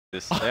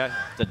This.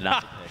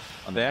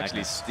 They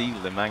actually steal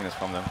the Magnus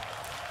from them.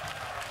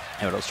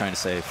 Yeah, what I was trying to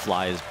say,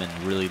 Fly has been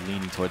really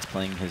leaning towards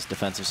playing his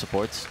defensive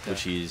supports,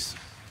 which he's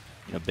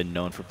been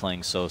known for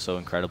playing so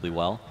incredibly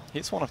well.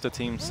 He's one of the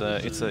teams,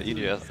 it's an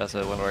idiot as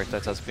well, right,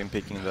 that has been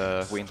picking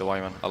the Winter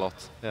Wyvern a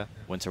lot. Yeah.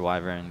 Winter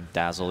Wyvern,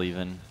 Dazzle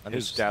even. And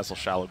his Dazzle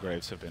Shallow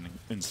Graves have been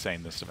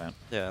insane this event.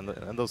 Yeah,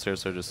 and those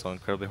heroes are just so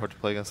incredibly hard to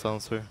play against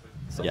Silencer.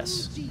 So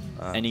Yes.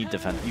 Any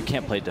defense, you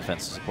can't play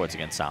defensive supports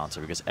against Silencer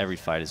because every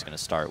fight is going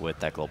to start with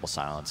that global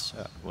silence.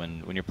 Yeah.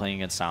 When you're playing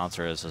against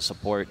Silencer as a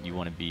support, you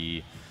want to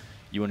be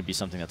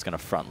something that's going to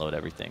front load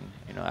everything.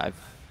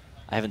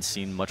 I haven't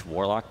seen much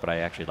Warlock, but I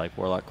actually like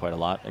Warlock quite a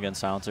lot against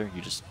Silencer.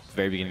 You just,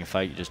 very beginning of the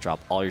fight, you just drop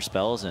all your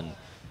spells, and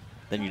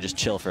then you just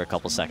chill for a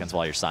couple seconds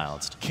while you're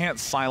silenced. Can't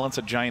silence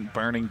a giant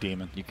burning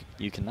demon.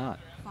 You cannot.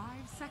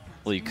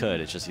 Well, you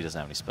could, it's just he doesn't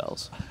have any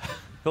spells.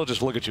 He'll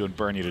just look at you and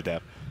burn you to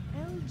death.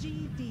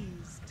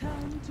 LGD's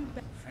turn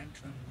to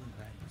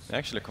They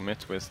actually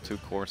commit with 2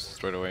 cores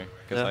straight away,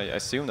 because I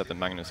assume that the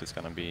Magnus is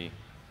going to be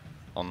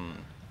on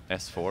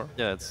S4.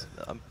 Yeah,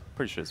 I'm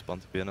pretty sure it's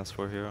bound to be an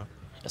S4 hero.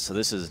 So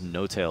this is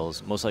No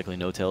Tails, most likely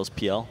No Tails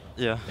PL.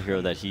 Yeah. A hero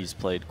that he's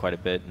played quite a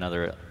bit.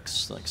 Another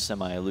like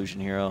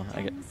semi-illusion hero.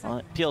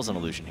 PL's an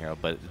illusion hero,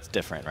 but it's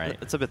different, right?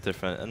 It's a bit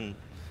different, and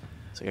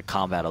it's like a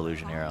combat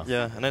illusion hero.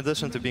 Yeah, and in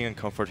addition to being a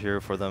comfort hero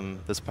for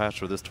them this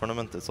patch or this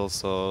tournament, it's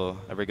also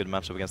a very good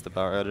matchup against the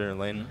Power Rider in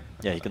lane.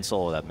 Yeah, he can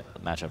solo that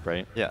matchup,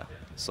 right? Yeah,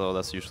 so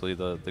that's usually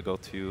the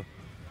go-to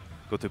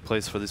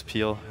place for this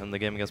PL in the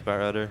game against Power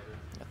Rider.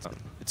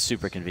 It's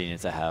super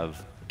convenient to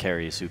have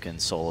carries who can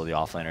solo the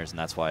offlaners, and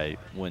that's why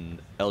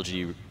when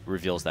LG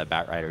reveals that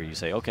Bat Rider, you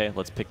say, okay,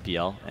 let's pick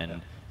PL,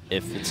 and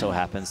if it so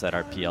happens that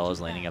our PL is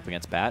laning up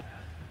against Bat,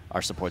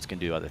 our supports can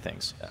do other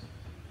things. Yeah.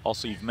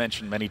 Also, you've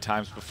mentioned many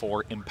times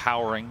before,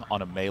 empowering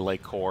on a melee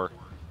core,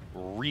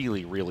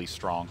 really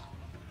strong.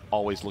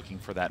 Always looking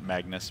for that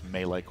Magnus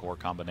melee core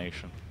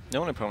combination. The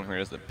only problem here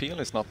is that PL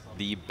is not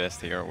the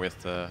best here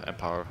with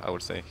Empower, I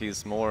would say.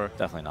 He's more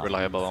Definitely not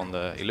reliable on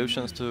the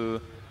illusions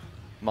to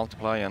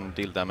multiply and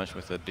deal damage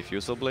with the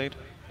Diffusal Blade.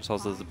 There's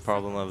also the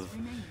problem of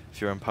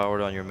if you're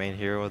empowered on your main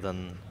hero,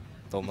 then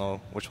don't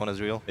know which one is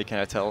real. It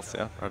kind of tells,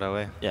 yeah. Right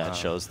away. Yeah, it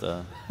shows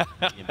the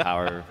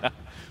Empower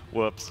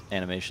Whoops.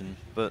 animation.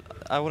 But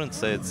I wouldn't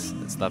say it's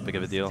that big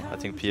of a deal. I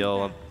think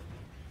PL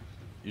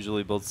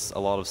usually builds a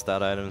lot of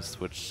stat items,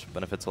 which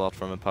benefits a lot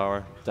from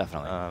Empower.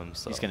 Definitely.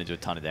 So He's going to do a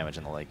ton of damage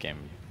in the late game,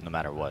 no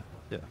matter what.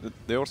 Yeah.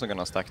 They're also going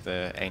to stack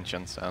the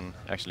Ancients and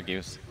actually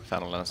gives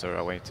Final Lancer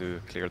a way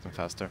to clear them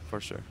faster. For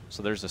sure.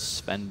 So there's a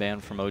Sven ban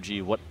from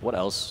OG. What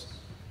else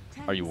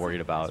are you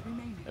worried about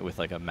with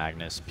like a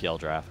Magnus PL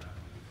draft?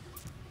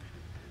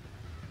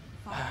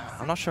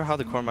 I'm not sure how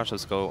the core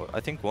matchups go.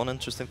 I think one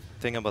interesting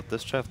thing about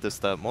this draft is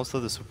that most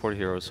of the support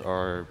heroes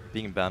are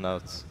being banned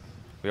out.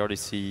 We already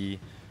see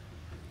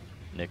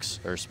Nyx,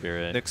 Earth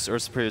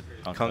Spirit,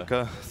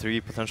 Kunkka,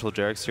 3 potential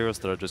JRX heroes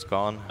that are just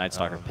gone.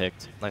 Nightstalker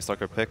picked.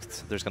 Nightstalker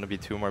picked. There's going to be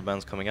 2 more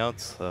bans coming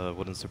out.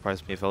 Wouldn't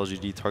surprise me if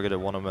LGD targeted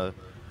one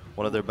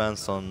of their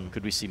bans on.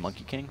 Could we see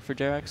Monkey King for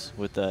JRX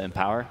with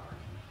Empower?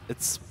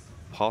 It's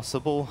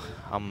possible.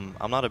 I'm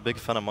not a big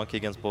fan of Monkey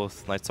against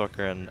both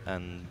Nightstalker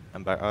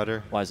and Bat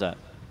Rider. Why is that?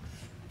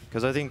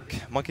 Because I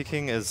think Monkey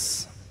King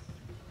he's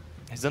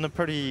in a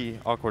pretty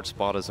awkward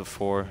spot as a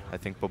 4. I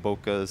think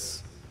Boboka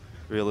is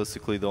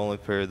realistically the only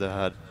player that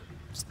had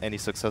any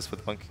success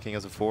with Monkey King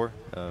as a 4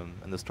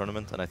 in this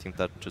tournament, and I think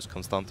that just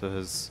comes down to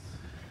his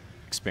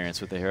experience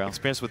with the hero.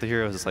 Experience with the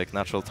hero is like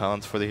natural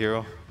talent for the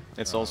hero.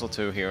 It's also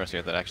 2 heroes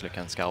here that actually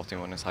can scout him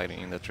when he's hiding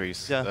in the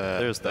trees. Yeah,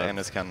 there's the that.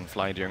 NS can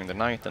fly during the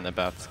night, and the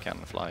Bats can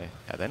fly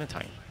at any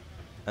time.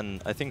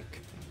 And I think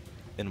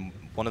in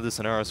one of the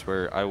scenarios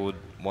where I would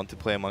want to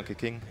play a Monkey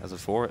King as a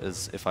 4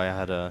 is if I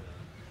had a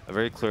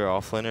very clear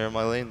offlaner in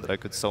my lane that I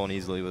could zone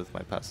easily with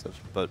my passive.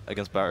 But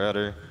against Bat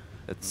Rider,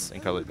 it's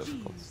incredibly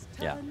difficult.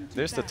 Yeah.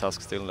 There's the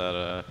Tusk still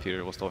that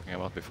Peter was talking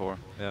about before.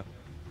 Yeah.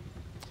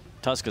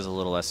 Tusk is a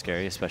little less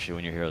scary, especially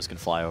when your heroes can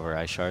fly over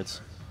ice shards.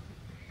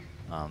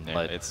 Yeah,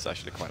 but it's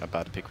actually quite a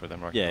bad pick for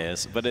them right now. Yeah,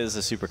 but it is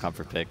a super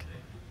comfort pick.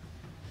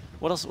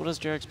 What else? What has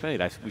JRX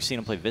played? We've seen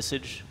him play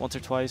Visage once or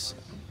twice.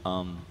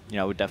 I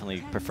would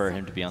definitely prefer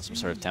him to be on some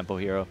sort of tempo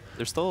hero.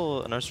 There's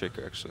still an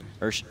Earthshaker actually.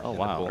 Oh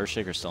wow,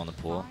 Earthshaker's still in the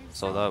pool.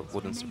 So that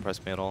wouldn't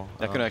surprise me at all.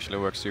 That could actually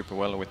work super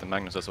well with the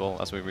Magnus as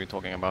well, as we were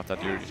talking about,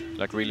 that you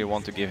like really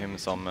want to give him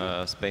some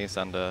space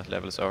and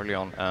levels early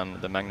on, and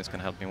the Magnus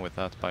can help him with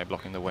that by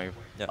blocking the wave.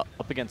 Yeah.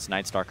 Up against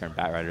Nightstalker and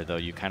Bat Rider though,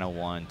 you kind of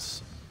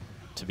want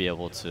to be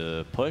able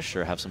to push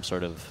or have some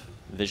sort of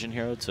vision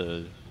hero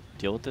to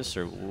deal with this,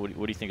 or what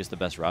do you think is the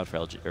best route for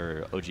LG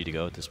or OG to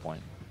go at this point?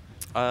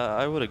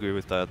 I would agree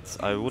with that.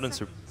 I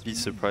wouldn't be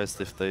surprised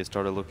if they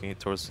started looking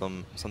towards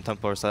some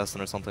Templar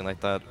Assassin or something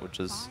like that, which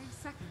is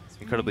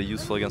incredibly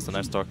useful against the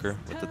Nightstalker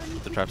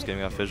with the traps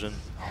giving off vision.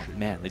 Oh,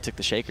 man, they took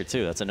the Shaker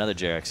too. That's another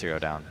JRX hero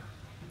down.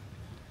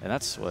 And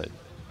that's what?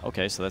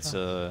 Okay, so that's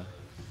Are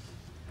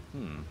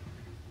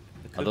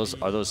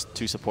those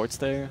 2 supports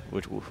there?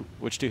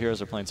 Which 2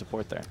 heroes are playing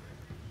support there?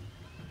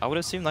 I would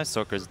assume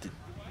Nightstalker is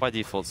by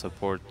default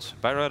support.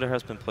 Batrider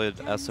has been played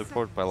as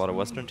support by a lot of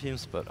Western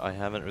teams, but I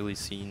haven't really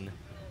seen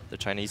the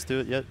Chinese do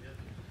it yet.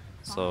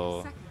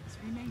 So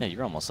Yeah,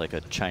 you're almost like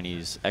a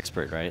Chinese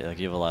expert, right? Like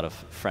you have a lot of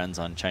friends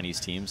on Chinese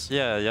teams.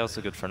 yeah, Yao's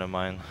a good friend of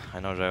mine. I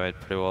know Jai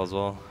pretty well as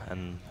well,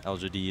 and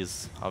LGD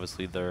is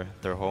obviously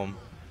their home.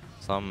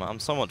 So I'm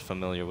somewhat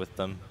familiar with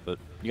them, but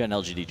You got an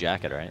LGD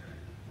jacket, right?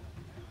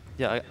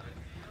 yeah,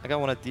 I got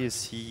one at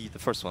DSC, the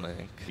first one I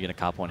think. You gonna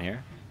cop one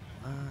here?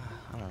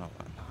 I don't know,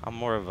 man. I'm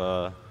more of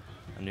a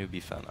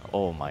newbie fan now.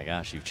 Oh my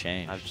gosh, you've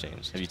changed. I've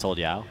changed. Have you told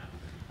Yao?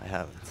 I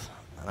haven't.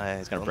 And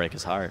It's gonna break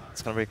his heart.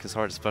 It's gonna break his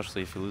heart,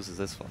 especially if he loses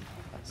this one.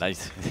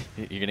 Nice.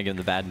 You're gonna give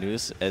him the bad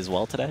news as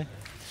well today?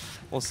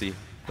 We'll see.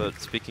 But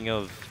speaking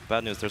of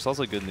bad news, there's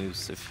also good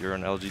news if you're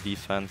an LGD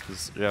fan,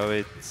 because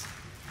Rao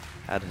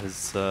had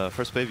his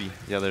first baby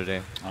the other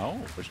day, Oh.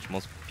 which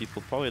most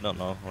people probably don't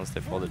know unless they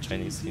follow the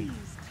Chinese scene.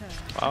 LGD's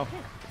turn. Wow,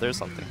 there's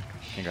something.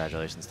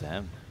 Congratulations to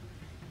him.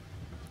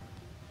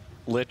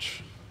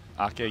 Lich,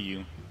 Ake,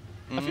 you.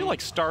 I feel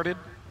like started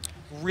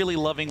really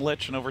loving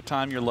Lich, and over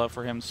time your love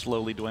for him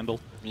slowly dwindled.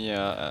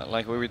 Yeah,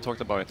 like we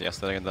talked about it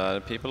yesterday,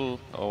 that people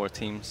or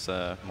teams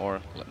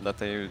that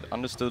they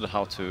understood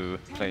how to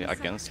play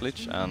against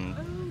Lich, and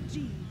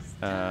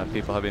OG's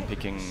people have been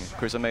picking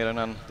Cruiser Maiden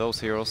and those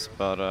heroes,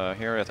 but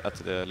here at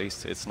the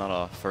least it's not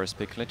a first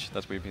pick Lich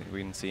that we've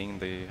been seeing in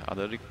the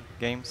other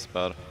games,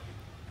 but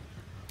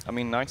I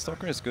mean Night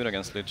Stalker is good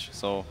against Lich,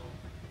 so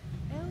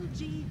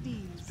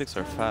LGD's Picks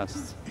are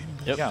fast.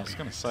 Yep. Yeah, I was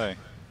gonna say.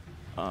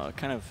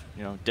 Kind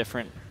of,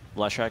 different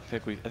Leshrac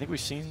pick. I think we've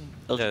seen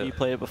LGD Yeah.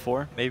 play it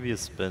before. Maybe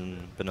it's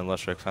been a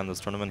Leshrac fan this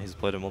tournament. He's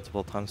played it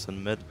multiple times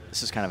in mid.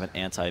 This is kind of an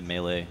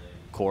anti-melee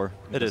core.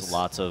 It There's is.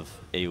 lots of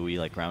AoE,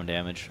 like ground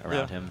damage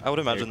around him. I would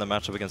imagine the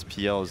matchup against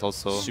PL is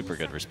also Super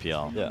good versus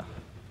PL. Yeah.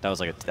 That was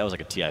like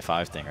a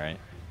TI5 thing, right?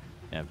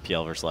 Yeah,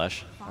 PL versus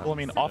Lesh. Well, I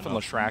mean, often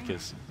Leshrac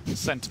is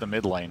sent to the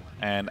mid lane,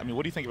 and I mean,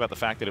 what do you think about the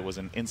fact that it was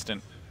an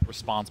instant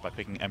response by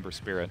picking Ember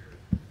Spirit?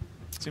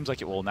 Seems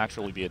like it will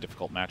naturally be a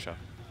difficult matchup.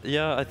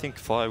 Yeah, I think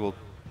Fly will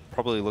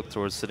probably look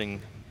towards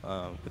sitting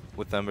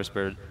with Ember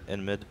Spirit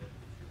in mid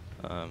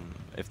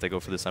if they go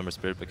for this Ember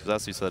Spirit, because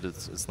as you said,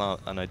 it's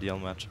not an ideal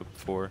matchup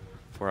for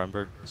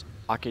Ember.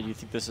 Ake, do you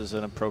think this is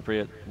an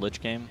appropriate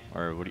Lich game,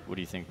 or what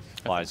do you think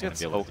Fly is going to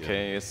be able to do?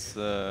 okay. It's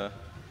the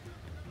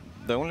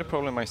only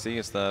problem I see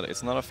is that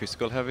it's not a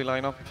physical heavy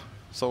lineup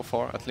so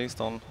far, at least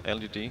on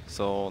LGD.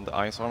 So the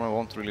Ice Armor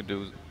won't really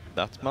do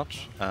that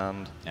much,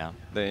 and Yeah.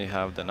 they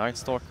have the Night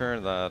Stalker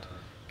that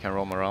can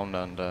roam around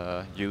and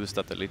use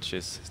that the Lich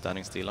is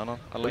standing still on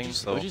a lane.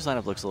 OG's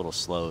lineup looks a little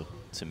slow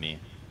to me.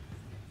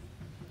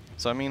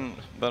 So I mean,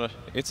 but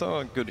it's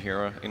a good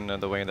hero in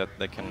the way that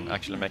they can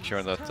actually make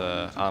sure that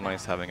Ana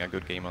is having a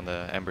good game on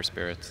the Ember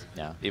Spirit.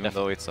 Yeah, Even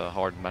though it's a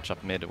hard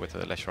matchup mid with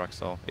Leshrac,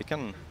 so it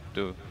can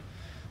do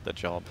the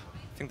job.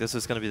 I think this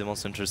is going to be the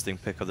most interesting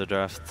pick of the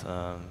draft.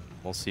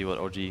 We'll see what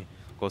OG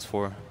goes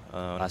for.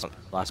 Last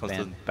comes to-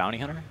 man, Bounty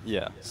Hunter?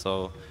 Yeah,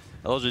 so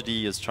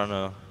LGD is trying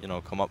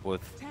to come up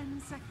with 10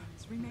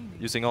 seconds remaining.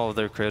 using all of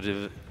their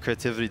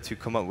creativity to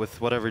come up with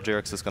whatever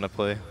JRX is going to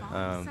play.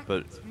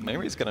 But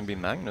Maybe it's gonna be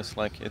Magnus,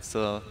 like it's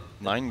a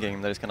 9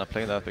 game that is gonna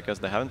play that, because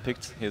they haven't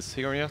picked his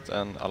hero yet,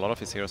 and a lot of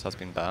his heroes has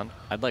been banned.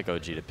 I'd like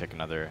OG to pick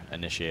another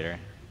initiator.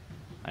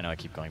 I know I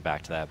keep going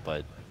back to that,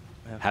 but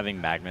Yeah. having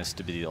Magnus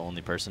to be the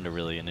only person to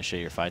really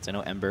initiate your fights. I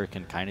know Ember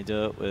can kind of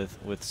do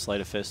it with Sleight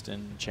of Fist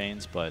and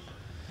Chains, but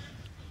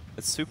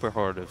it's super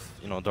hard if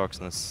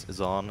Darkness is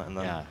on, and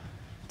then yeah,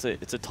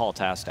 it's a tall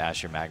task to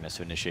ask your Magnus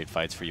to initiate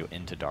fights for you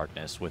into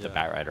darkness with a Yeah.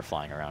 Batrider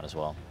flying around as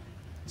well.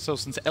 So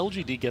since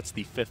LGD gets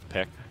the 5th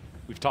pick,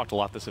 we've talked a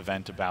lot this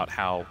event about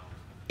how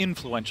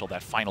influential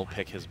that final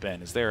pick has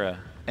been. Is there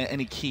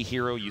any key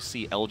hero you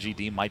see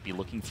LGD might be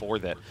looking for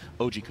that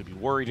OG could be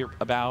worried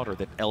about, or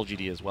that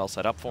LGD is well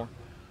set up for?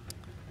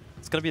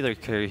 it's going to be their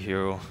carry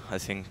hero. I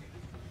think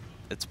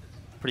it's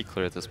pretty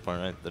clear at this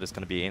point, right, that it's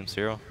going to be Aim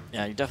Zero.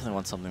 Yeah, you definitely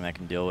want something that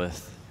can deal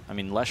with. I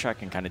mean, Leshrac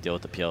can kind of deal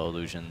with the PL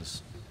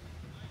illusions.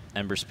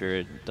 Ember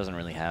Spirit doesn't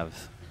really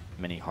have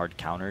many hard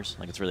counters.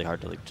 Like, it's really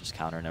hard to just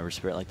counter an Ember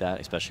Spirit like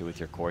that, especially with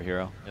your core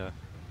hero. Yeah.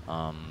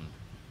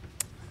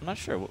 I'm not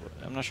sure.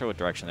 I'm not sure what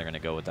direction they're going to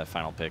go with that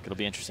final pick. It'll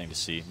be interesting to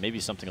see. Maybe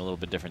something a little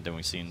bit different than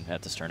we've seen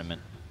at this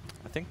tournament.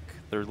 I think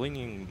they're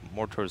leaning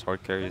more towards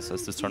hard carries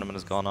as this tournament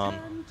has gone on.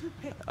 Turn to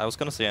pick. I was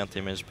going to say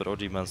anti-mage, but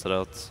OG bans it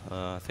out.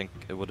 I think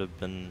it would have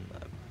been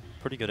a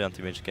pretty good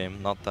anti-mage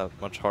game. Not that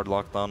much hard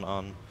lockdown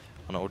on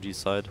OG's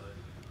side.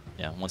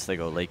 Yeah, once they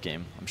go late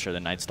game, I'm sure the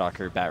Night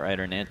Stalker,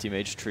 Batrider, and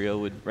Anti-Mage trio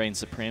would reign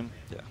supreme.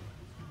 Yeah.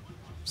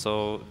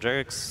 So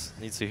JRX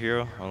needs a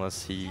hero,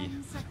 unless he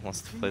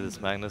wants to play this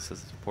Magnus as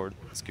support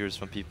skewers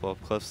from people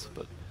up cliffs.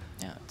 But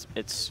Yeah,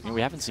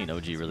 we haven't seen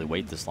OG really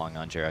wait this long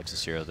on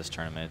JRX's hero this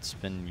tournament. It's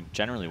been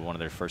generally one of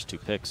their first 2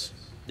 picks.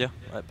 yeah,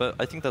 but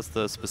I think that's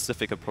the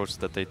specific approach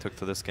that they took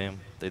to this game.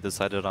 They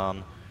decided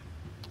on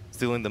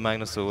stealing the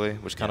Magnus away,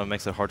 which kind of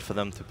makes it hard for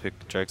them to pick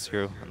JRX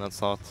hero in that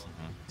slot.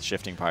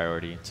 Shifting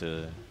priority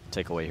to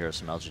take away heroes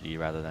from LGD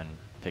rather than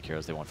pick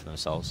heroes they want for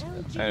themselves.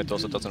 And it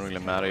also doesn't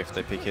really matter if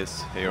they pick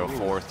his hero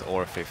 4th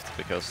or 5th,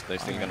 because they're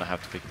still gonna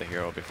have to pick the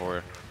hero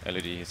before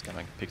LGD is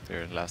gonna pick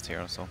their last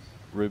hero. So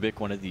Rubik,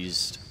 one of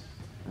these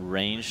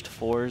ranged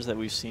 4s that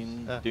we've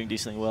seen doing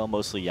decently well,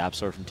 mostly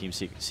Yapsor from Team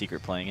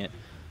Secret playing it.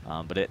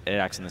 But it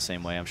acts in the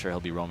same way. I'm sure he'll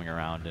be roaming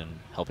around and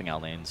helping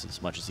out lanes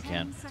as much as he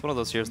can. It's one of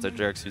those heroes that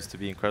Jarex used to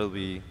be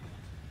incredibly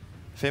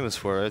famous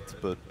for it,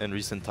 but in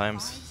recent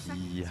times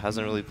he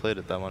hasn't really played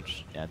it that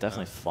much. Yeah,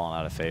 definitely fallen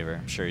out of favor.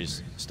 I'm sure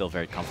he's still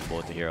very comfortable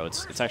with the hero.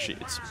 It's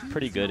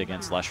pretty good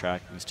against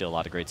Leshrac. You can steal a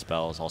lot of great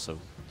spells, also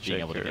being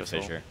able to get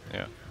Fissure.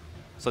 Yeah.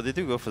 So they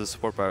do go for the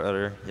support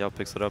rider. Yao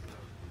picks it up.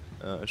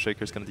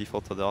 Shaker's going to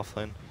default to the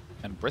offlane.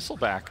 And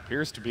Bristleback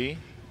appears to be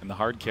in the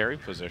hard carry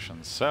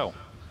position. So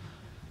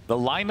the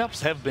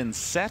lineups have been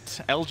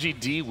set.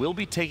 LGD will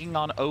be taking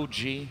on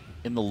OG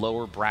in the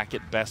lower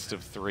bracket best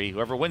of 3.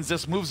 Whoever wins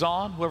this moves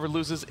on. Whoever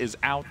loses is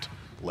out.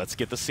 Let's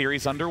get the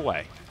series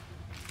underway.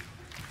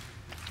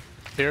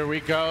 Here we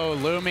go.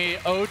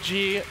 Lumi,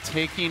 OG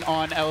taking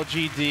on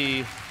LGD.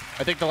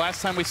 I think the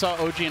last time we saw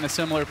OG in a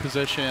similar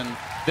position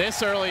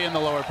this early in the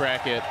lower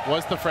bracket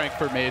was the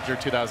Frankfurt Major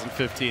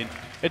 2015.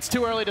 It's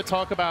too early to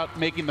talk about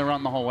making the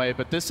run the whole way,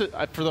 but this is,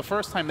 for the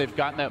first time, they've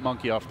gotten that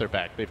monkey off their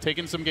back. They've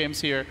taken some games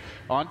here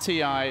on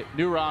TI,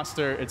 new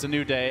roster, it's a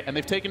new day, and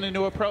they've taken a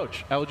new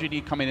approach.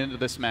 LGD coming into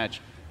this match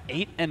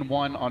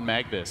 8-1 on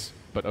Magnus,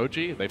 but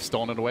OG, they've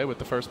stolen it away with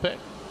the first pick.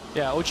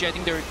 Yeah, OG, I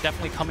think they're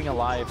definitely coming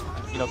alive.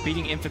 You know,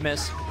 beating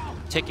Infamous,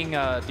 taking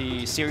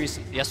the series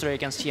yesterday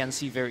against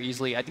TNC very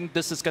easily. I think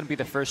this is going to be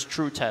the first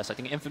true test. I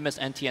think Infamous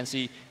and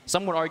TNC,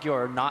 some would argue,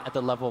 are not at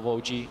the level of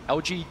OG.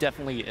 LG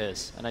definitely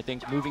is. And I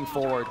think moving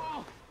forward,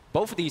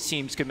 both of these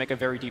teams could make a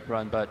very deep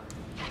run. But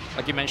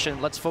like you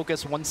mentioned, let's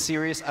focus one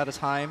series at a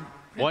time.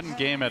 One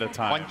game at a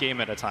time. One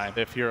game at a time.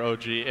 If you're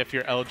OG, if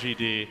you're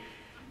LGD.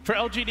 For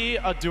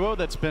LGD, a duo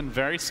that's been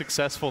very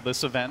successful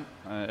this event.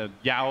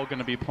 Yao going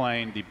to be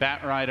playing the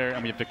Bat Rider.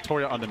 I mean,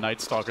 Victoria on the Night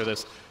Stalker.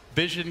 This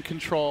vision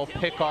control,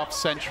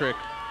 pick-off-centric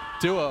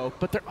duo,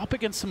 but they're up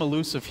against some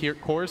elusive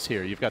cores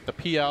here. You've got the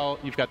PL,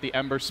 you've got the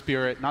Ember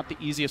Spirit, not the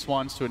easiest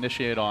ones to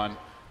initiate on.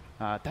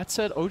 That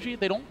said, OG,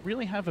 they don't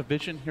really have a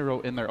vision hero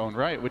in their own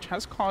right, which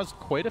has caused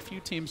quite a few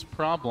teams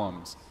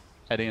problems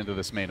heading into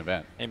this main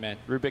event. Amen.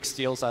 Rubik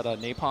steals out of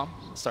Napalm,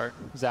 start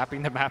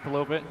zapping the map a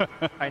little bit,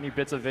 tiny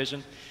bits of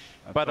vision.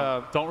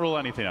 But don't rule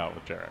anything out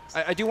with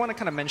Jarex. I do want to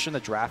kind of mention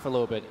the draft a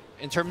little bit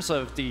in terms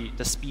of the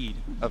speed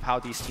of how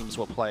these teams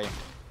will play.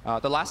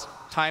 The last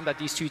time that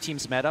these two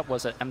teams met up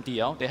was at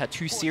MDL. They had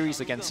 2 series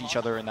against each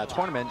other in that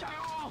tournament,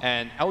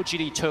 and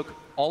LGD took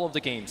all of the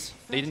games.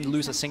 They didn't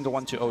lose a single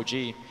one to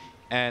OG.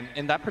 And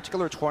in that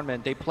particular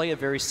tournament, they play a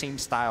very same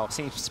style,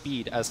 same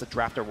speed as the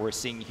draft that we're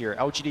seeing here.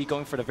 LGD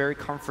going for the very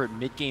comfort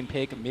mid-game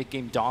pick,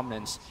 mid-game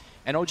dominance.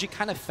 And OG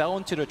kind of fell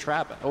into the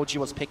trap. OG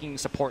was picking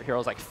support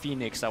heroes like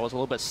Phoenix that was a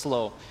little bit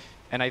slow.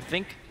 And I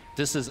think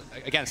this is,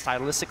 again,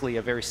 stylistically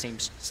a very same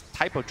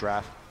type of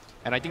draft.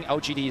 And I think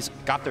LGD's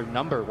got their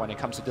number when it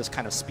comes to this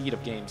kind of speed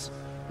of games.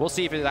 We'll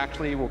see if it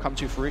actually will come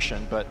to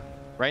fruition, but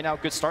right now,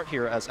 good start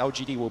here as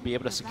LGD will be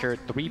able to secure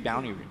 3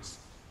 bounty rings.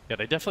 Yeah,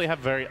 they definitely have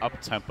very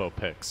up-tempo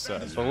picks.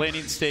 The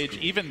laning stage,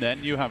 even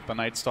then, you have the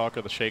Night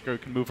Stalker, the Shaker, who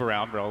can move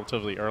around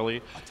relatively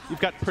early.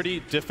 You've got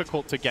pretty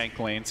difficult to gank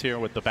lanes here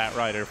with the Bat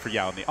Rider for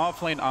Yao in the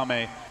off lane,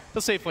 Ame,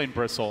 the safe lane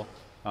Bristle.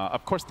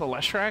 Of course, the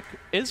Leshrac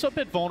is a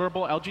bit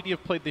vulnerable. LGD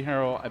have played the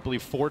hero, I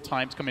believe, 4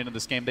 times coming into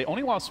this game. They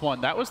only lost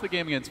 1. That was the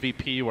game against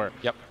VP where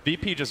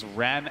VP just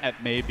ran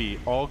at maybe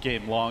all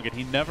game long, and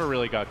he never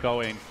really got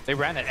going. They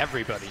ran at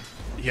everybody.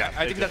 Yeah,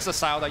 I think that's the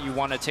style that you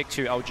want to take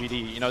to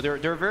LGD. You know, they're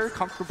a very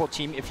comfortable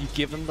team if you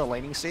give them the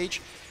laning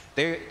stage.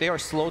 They are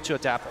slow to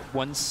adapt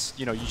once,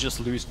 you know, you just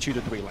lose 2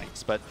 to 3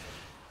 lanes. But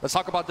let's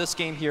talk about this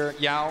game here.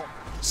 Yao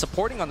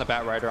supporting on the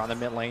Bat Rider on the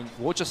mid lane.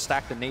 We'll just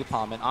stack the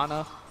Napalm, and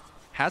Ana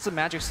has a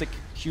magic stick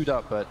queued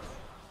up, but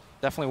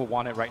definitely will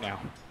want it right now.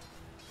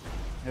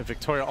 Yeah,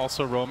 Victoria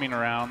also roaming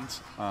around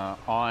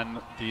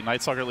on the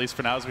Night Stalker, at least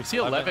for now, as we see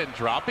 11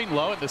 dropping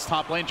low in this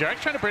top lane.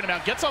 Jarex trying to bring him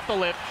out, gets off the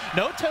lift.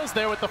 No-Tails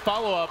there with the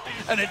follow-up,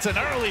 and it's an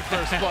early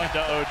first blood to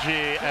OG.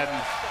 And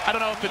I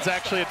don't know if it's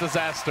actually a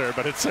disaster,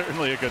 but it's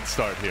certainly a good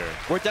start here.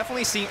 We're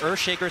definitely seeing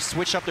Earthshaker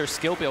switch up their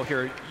skill build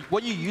here.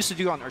 What you used to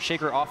do on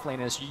Earthshaker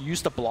offlane is you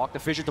used to block, the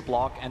fissure to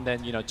block, and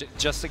then, you know,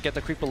 just to get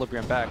the creep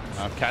equilibrium back.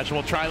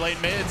 Casual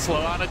tri-lane mid, slow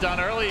Ana down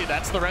early.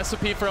 That's the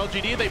recipe for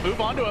LGD. They move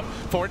on to him,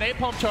 4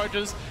 napalm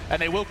charges, and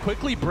they will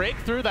quickly break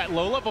through that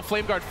low-level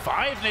Flame Guard.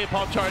 5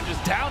 napalm charges,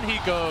 down he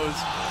goes.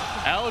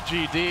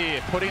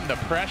 LGD putting the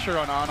pressure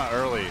on Ana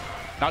early.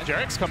 Now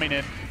Jarex coming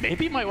in,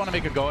 maybe might want to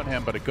make a go on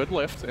him, but a good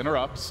lift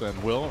interrupts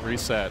and will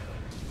reset.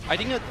 I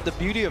think that the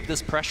beauty of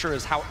this pressure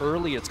is how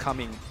early it's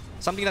coming.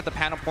 Something that the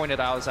panel pointed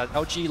out is that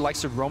LG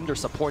likes to roam their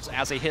supports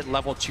as they hit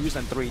level 2s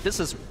and 3. This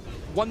is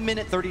 1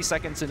 minute 30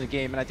 seconds in the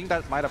game, and I think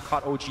that might have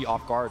caught OG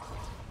off guard.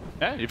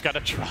 Yeah, you've got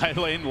a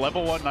tri-lane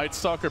level 1 Night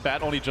Stalker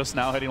Bat only just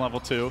now hitting level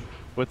 2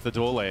 with the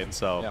dual lane.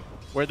 So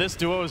where this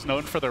duo is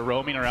known for their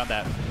roaming around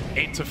that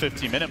 8 to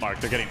 15 minute mark,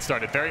 they're getting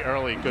started very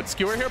early. Good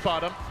skewer here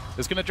bottom.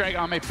 Is going to drag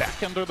Ame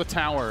back under the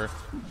tower.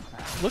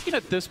 looking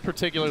at this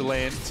particular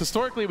lane,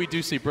 historically we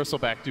do see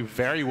Bristleback do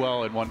very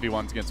well in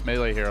 1v1s against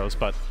melee heroes,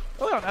 but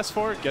early on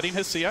S4 getting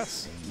his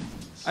CS.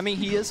 I mean,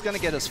 he is going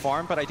to get his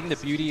farm, but I think the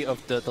beauty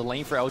of the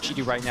lane for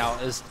LGD right now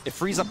is it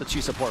frees up the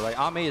 2 support, right?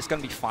 Ame is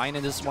going to be fine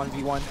in this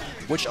 1v1,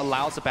 which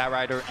allows the Bat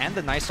Rider and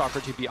the Night Stalker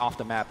to be off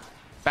the map.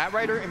 Bat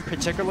Rider, in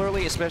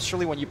particularly,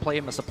 especially when you play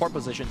him a support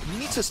position, he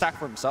needs to stack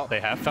for himself.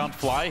 They have found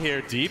Fly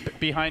here, deep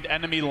behind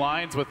enemy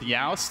lines with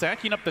Yao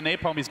stacking up the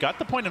napalm. He's got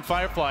the point in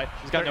Firefly.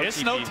 There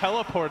is no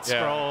teleport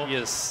scroll. He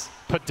is.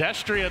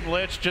 Pedestrian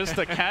Lich, just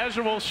a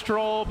casual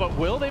stroll, but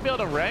will they be able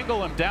to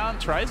wrangle him down?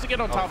 Tries to get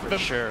on top of him.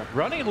 Sure.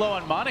 Running low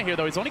on mana here,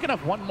 though. He's only going to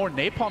have one more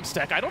napalm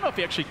stack. I don't know if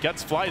he actually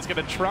gets Fly. He's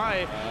going to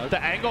try.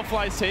 The angle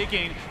Fly's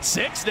taking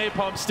 6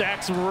 napalm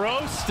stacks,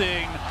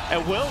 roasting,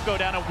 and will go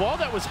down. And while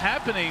that was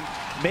happening,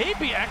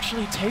 maybe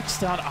actually takes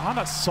down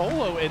Ana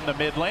solo in the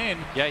mid lane.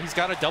 Yeah, he's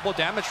got a double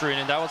damage rune,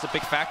 and that was a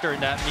big factor in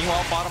that.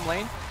 Meanwhile, bottom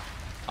lane,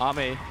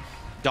 Ame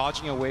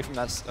dodging away from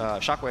that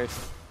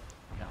shockwave.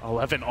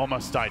 11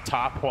 almost died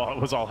top while it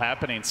was all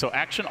happening. So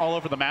action all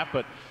over the map,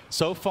 but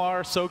so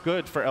far, so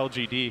good for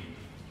LGD.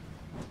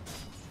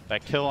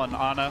 That kill on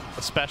Ana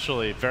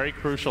especially, very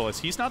crucial, as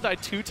he's now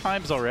died 2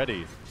 times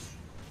already.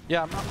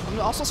 Yeah, I'm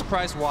also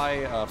surprised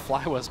why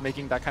Fly was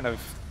making that kind of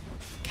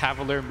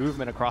cavalier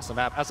movement across the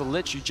map. As a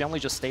Lich, you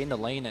generally just stay in the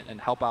lane and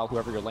help out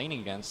whoever you're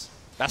laning against.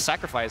 That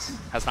sacrifice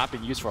has not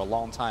been used for a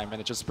long time, and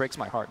it just breaks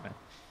my heart, man.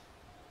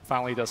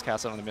 Finally does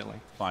cast it on the mid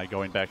lane. Fly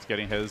going back to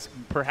getting his.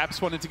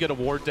 Perhaps wanted to get a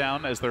ward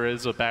down, as there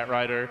is a Bat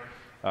Rider,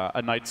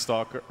 a Night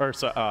Stalker, or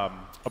a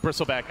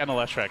Bristleback and a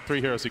Leshrac.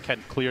 3 heroes who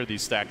can clear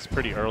these stacks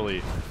pretty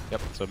early.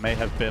 Yep. So it may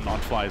have been on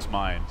Fly's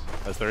mind,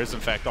 as there is in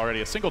fact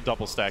already a single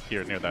double stack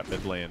here near that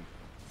mid lane.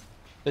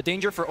 The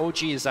danger for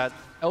OG is that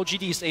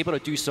LGD is able to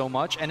do so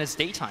much, and it's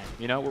daytime.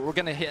 You know, we're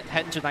going to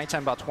head into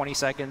nighttime about 20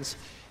 seconds,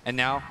 and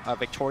now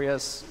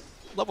Victoria's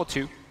level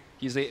 2.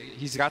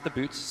 He's got the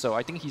boots, so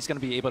I think he's going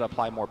to be able to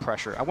apply more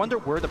pressure. I wonder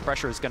where the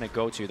pressure is going to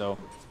go to, though.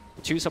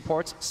 2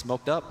 supports,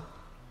 smoked up.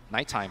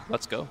 Nighttime,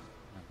 let's go.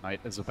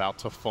 Night is about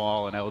to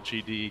fall, and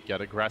LGD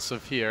get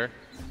aggressive here.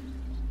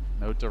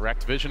 No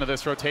direct vision of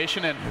this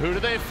rotation, and who do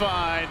they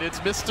find? It's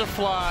Mr.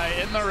 Fly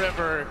in the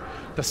river.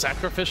 The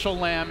sacrificial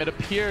lamb, it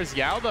appears.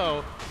 Yao,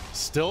 though,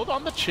 still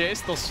on the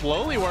chase. They'll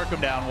slowly work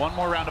him down. One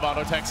more round of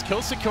auto attacks.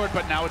 Kill secured,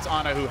 but now it's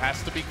Ana who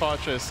has to be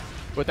cautious.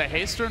 With the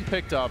haste rune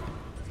picked up,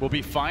 will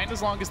be fine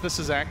as long as this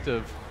is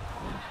active.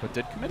 But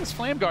did commit his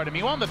Flame Guard. And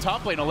meanwhile, on the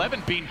top lane,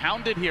 11 being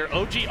hounded here.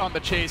 OG on the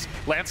chase.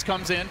 Lance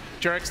comes in.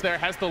 Jurex there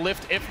has the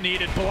lift if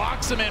needed.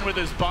 Blocks him in with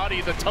his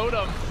body. The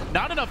totem,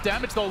 not enough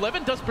damage, though.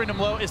 11 does bring him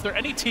low. Is there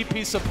any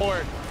TP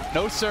support?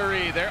 No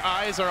siree. Their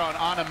eyes are on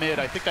Ana mid.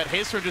 I think that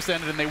haste rune just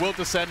ended, and they will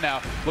descend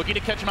now. Looking to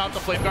catch him out. The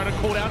Flame Guard and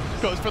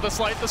cooldown. Goes for the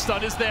slight. The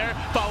stun is there.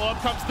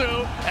 Follow-up comes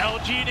through.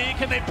 LGD,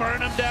 can they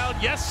burn him down?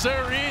 Yes,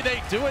 siree.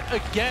 They do it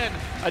again.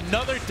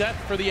 Another death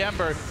for the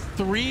Ember.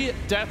 3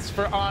 deaths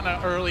for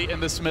Ana early in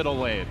this middle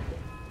lane.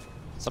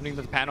 Something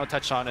that the panel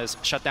touched on is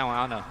shut down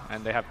Ana,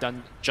 and they have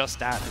done just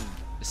that. And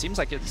it seems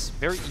like it's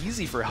very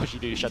easy for LGD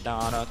to shut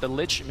down Ana. The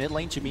Lich mid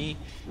lane, to me,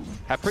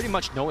 have pretty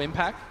much no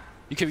impact.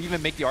 You could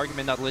even make the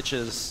argument that Lich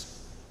is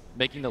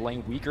making the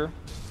lane weaker.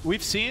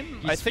 We've seen,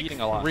 He's I think,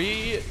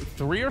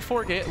 three or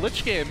four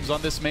Lich games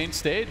on this main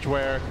stage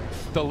where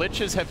the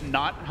Liches have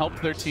not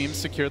helped their teams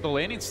secure the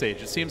laning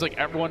stage. It seems like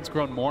everyone's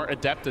grown more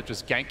adept at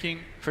just ganking,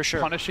 for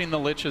sure, punishing the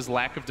Lich's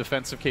lack of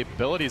defensive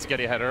capabilities,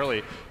 getting ahead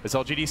early. As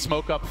LGD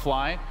smoke up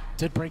Fly,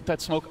 did break that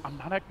smoke.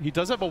 He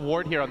does have a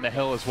ward here on the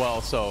hill as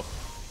well, so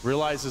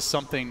realizes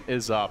something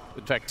is up.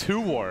 In fact,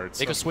 2 wards.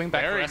 They could swing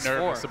back very for S4.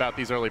 nervous about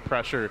these early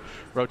pressure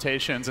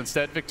rotations.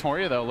 Instead,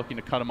 Victoria, though, looking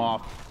to cut him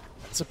off.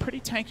 It's a pretty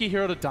tanky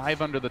hero to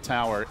dive under the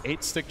tower.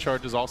 8 stick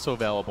charges also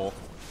available.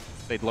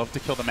 They'd love to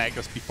kill the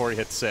Magus before he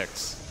hits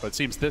 6, but it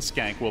seems this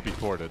gank will be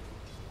thwarted.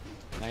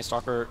 Night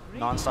Stalker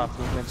non-stop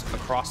movements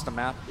across the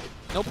map.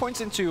 No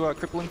points into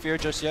Crippling Fear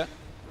just yet.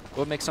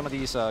 Will make some of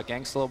these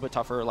ganks a little bit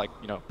tougher, like,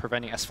 you know,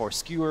 preventing S4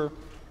 Skewer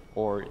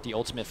or the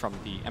ultimate from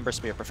the Ember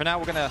Spear. But for now,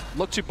 we're going to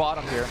look to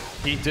bottom here.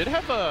 He did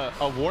have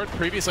a ward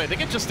previously. I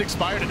think it just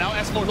expired, and now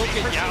S4 look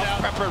at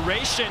Yao's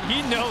preparation.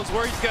 He knows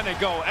where he's going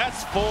to go.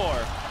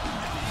 S4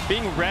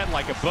 being read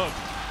like a book.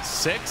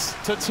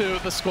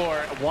 6-2 the score.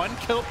 1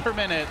 kill per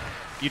minute.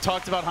 You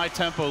talked about high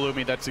tempo,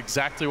 Lumi. That's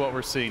exactly what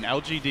we're seeing.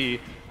 LGD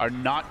are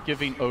not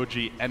giving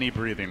OG any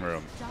breathing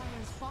room.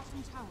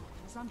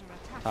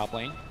 Top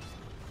lane.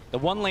 The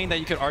one lane that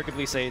you could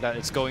arguably say that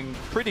it's going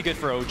pretty good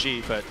for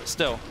OG, but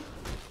still,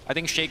 I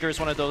think Shaker is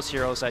one of those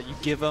heroes that you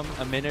give him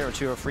a minute or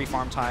 2 of free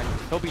farm time,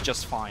 he'll be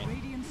just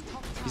fine.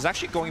 He's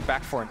actually going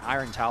back for an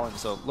Iron Talon,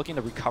 so looking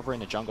to recover in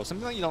the jungle,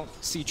 something that you don't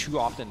see too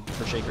often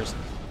for Shakers.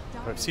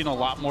 I've seen a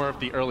lot more of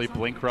the early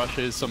blink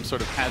rushes, some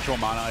sort of casual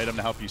mana item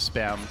to help you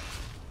spam.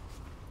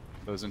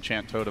 those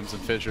enchant totems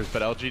and fissures,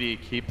 but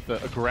LGD keep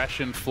the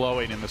aggression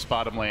flowing in this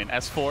bottom lane.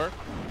 S4,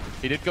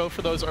 he did go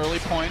for those early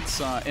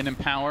points in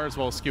Empower as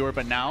well as Skewer,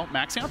 but now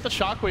maxing out the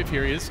Shockwave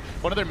here. He is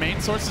one of their main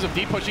sources of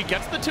deep push. He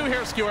gets the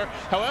 2-hero Skewer.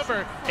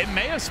 However, it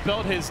may have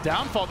spelled his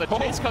downfall. The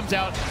chase comes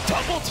out,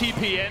 double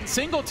TP in,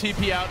 single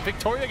TP out.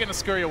 Victoria gonna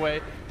scurry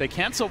away. They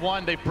cancel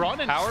one. They brought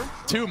in Tower?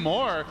 2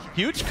 more.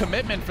 Huge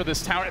commitment for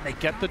this tower, and they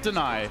get the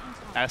deny.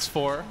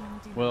 S4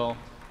 will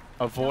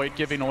avoid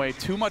giving away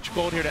too much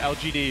gold here to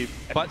LGD.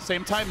 But at the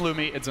same time,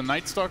 Lumi, it's a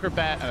Night Stalker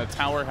bat, and a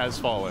tower has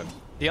fallen.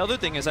 The other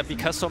thing is that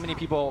because so many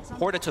people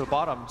poured it to the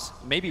bottoms,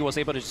 maybe was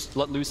able to just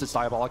let loose its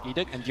Diabolic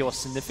Edict and deal a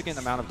significant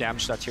amount of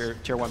damage to that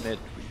tier 1 mid.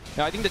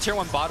 Now, I think the tier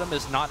 1 bottom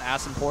is not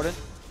as important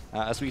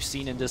as we've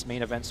seen in this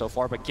main event so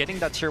far, but getting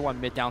that tier 1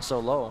 mid down so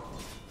low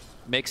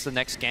makes the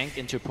next gank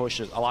into push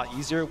a lot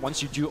easier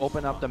once you do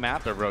open up the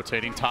map. They're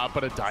rotating top,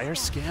 but a dire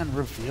scan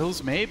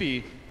reveals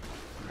maybe.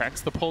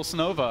 Cracks the Pulse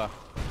Nova.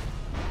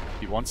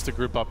 He wants to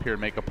group up here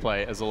and make a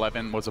play, as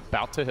 11 was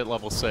about to hit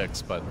level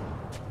 6, but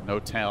no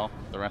tail.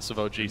 The rest of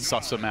OG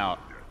suss him out.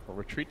 We'll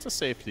retreat to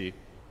safety.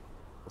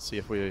 We'll see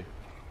if we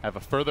have a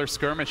further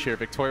skirmish here.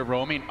 Victoria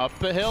roaming up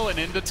the hill and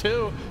into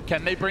 2.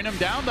 Can they bring him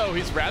down, though?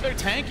 He's rather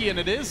tanky, and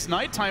it is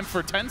nighttime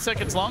for 10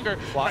 seconds longer.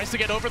 Tries to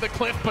get over the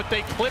cliff, but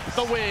they clip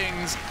the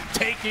wings,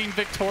 taking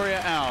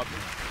Victoria out.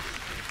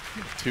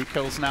 2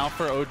 kills now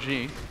for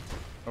OG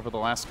over the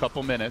last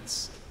couple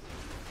minutes.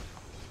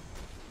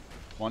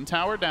 1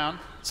 tower down.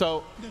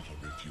 So,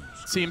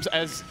 seems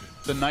as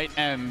the night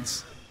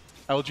ends,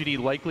 LGD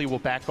likely will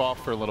back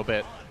off for a little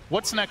bit.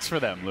 What's next for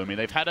them, Lumi?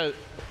 They've had it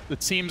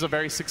seems a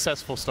very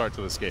successful start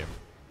to this game.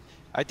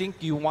 I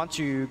think you want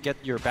to get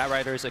your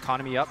Batrider's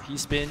economy up.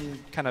 He's been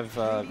kind of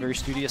very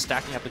studious,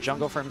 stacking up the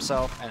jungle for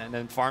himself and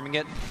then farming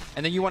it.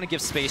 And then you want to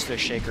give space to a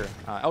Shaker.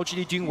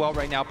 LGD doing well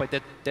right now, but they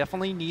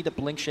definitely need a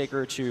Blink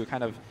Shaker to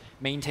kind of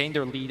maintain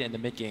their lead in the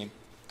mid game.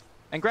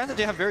 And granted,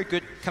 they have very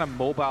good kind of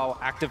mobile,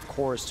 active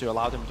cores to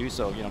allow them to do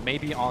so. You know,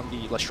 maybe on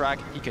the Lestrak,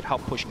 he could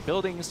help pushing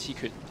buildings, he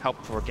could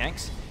help for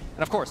ganks.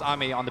 And of course,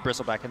 Ame on the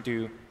Bristleback can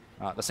do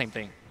the same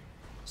thing.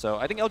 So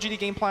I think LGD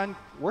game plan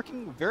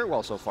working very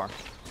well so far.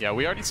 Yeah,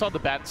 we already saw the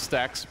bat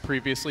stacks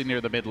previously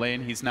near the mid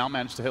lane. He's now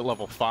managed to hit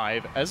level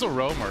 5 as a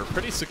roamer.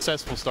 Pretty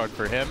successful start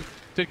for him.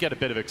 Did get a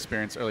bit of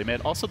experience early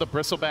mid. Also, the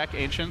Bristleback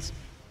Ancients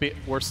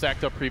were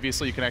stacked up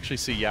previously. You can actually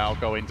see Yao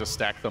going to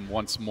stack them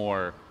once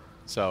more.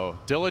 So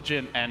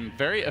diligent and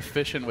very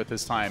efficient with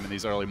his time in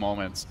these early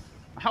moments.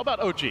 How about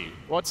OG?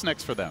 What's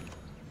next for them?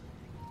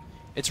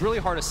 It's really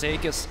hard to say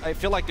because I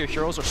feel like their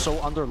heroes are so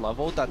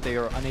under-leveled that they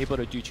are unable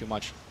to do too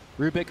much.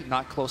 Rubik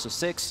not close to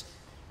 6.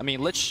 I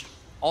mean, Lich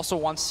also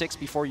wants 6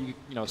 before you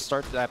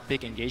start that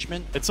big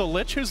engagement. It's a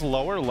Lich who's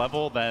lower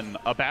level than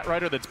a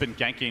Batrider that's been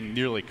ganking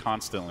nearly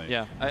constantly.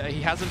 Yeah, he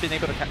hasn't been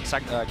able to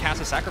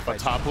cast a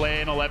sacrifice. But top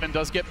lane, 11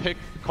 does get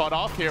caught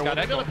off here. We're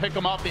able to pick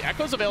him off. The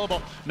Echo's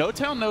available.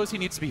 No-Town knows he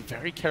needs to be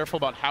very careful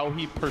about how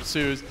he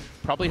pursues.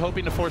 Probably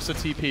hoping to force a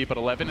TP, but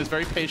 11 is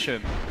very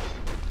patient.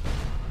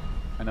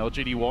 And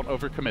LGD won't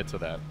overcommit to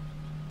that.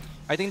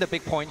 I think the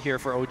big point here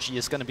for OG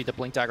is going to be the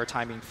Blink Dagger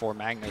timing for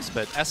Magnus,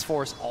 but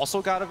S4's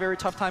also got a very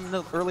tough time in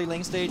the early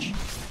lane stage.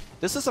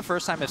 This is the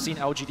first time I've seen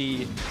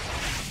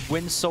LGD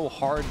win so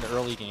hard in the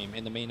early game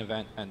in the main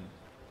event, and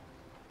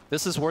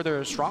this is where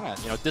they're strong at.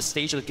 This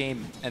stage of the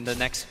game and the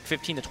next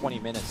 15 to 20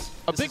 minutes.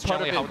 This is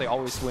generally how they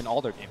always win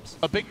all their games.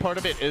 A big part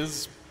of it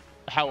is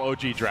how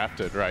OG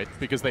drafted, right?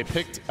 Because they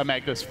picked a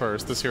Magnus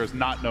first. This hero is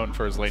not known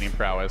for his laning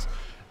prowess.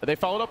 They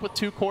followed up with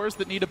 2 cores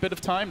that need a bit of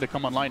time to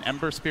come online.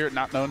 Ember Spirit,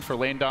 not known for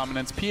lane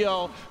dominance.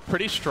 PL,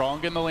 pretty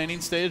strong in the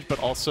laning stage, but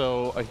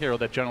also a hero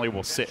that generally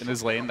will sit in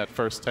his lane that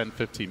first 10,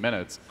 15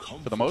 minutes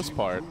for the most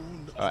part.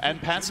 And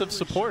passive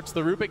supports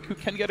the Rubik, who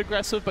can get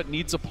aggressive, but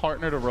needs a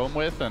partner to roam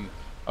with. And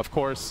of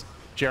course,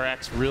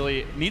 Jerax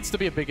really needs to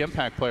be a big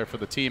impact player for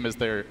the team, as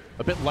they're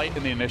a bit light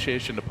in the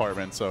initiation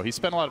department. So he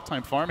spent a lot of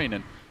time farming,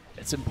 and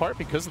it's in part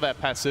because of that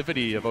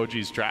passivity of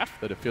OG's draft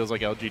that it feels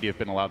like LGD have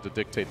been allowed to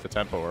dictate the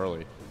tempo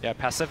early. Yeah,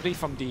 passivity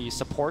from the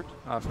support,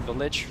 from the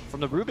Lich, from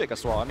the Rubik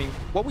as well. I mean,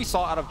 what we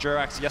saw out of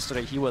Jerax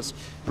yesterday, he was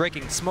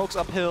breaking smokes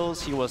up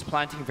hills, he was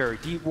planting very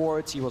deep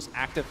wards, he was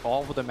active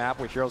all over the map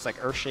with heroes like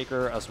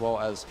Earthshaker as well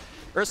as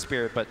Earth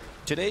Spirit, but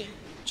today,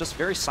 just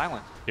very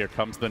silent. Here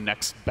comes the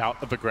next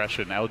bout of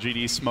aggression.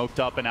 LGD smoked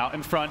up and out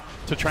in front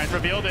to try and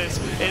reveal this.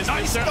 Is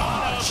nice Mr.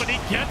 Otto, but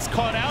he gets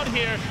caught out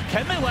here.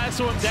 Can they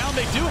lasso him down?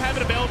 They do have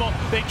it available.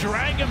 They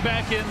drag him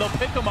back in. They'll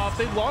pick him off.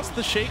 They lost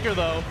the Shaker,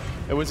 though.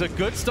 It was a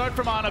good start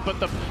from Ana, but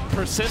the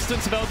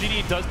persistence of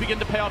LGD does begin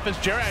to pay off as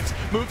Jerax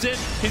moves in.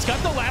 He's got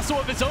the lasso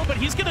of his own, but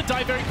he's going to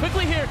die very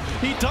quickly here.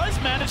 He does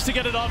manage to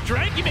get it off.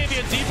 Dranky maybe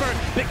a deeper.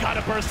 They got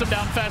to burst him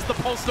down fast. The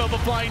Pulse Nova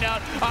flying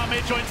out.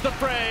 Ame joins the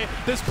fray.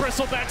 This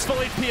Bristleback's full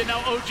HP, and now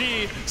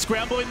OG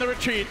scrambling the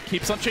retreat.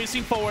 Keeps on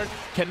chasing forward.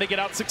 Can they get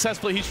out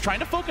successfully? He's trying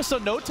to focus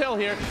on No-Tail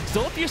here.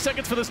 Still a few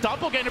seconds for this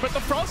Doppelganger, but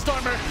the Frost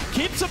Armor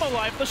keeps him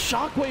alive. The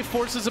Shockwave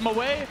forces him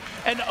away,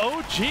 and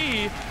OG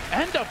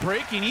end up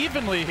breaking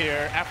evenly here.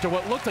 here after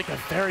what looked like a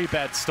very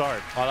bad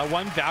start. That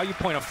one value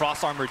point of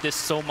Frost Armor did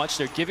so much.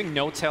 They're giving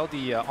No-Tail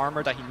the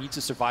armor that he needs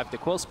to survive the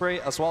Quill Spray,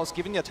 as well as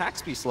giving the attack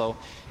speed slow,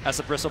 as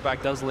the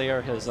Bristleback does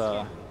layer his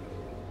a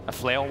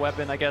flail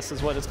weapon, I guess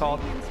is what it's called.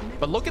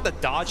 But look at the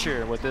dodge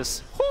here with this.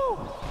 Whew.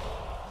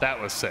 That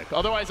was sick.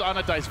 Otherwise,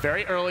 Ana dies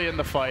very early in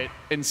the fight.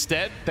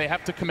 Instead, they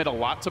have to commit a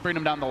lot to bring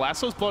him down. The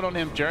lasso's blown on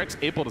him. Jarek's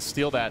able to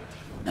steal that.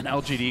 And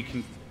LGD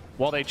can,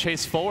 while they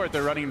chase forward,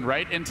 they're running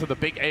right into the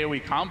big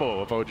AoE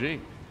combo of OG.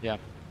 Yeah.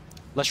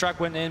 Leshrac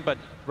went in, but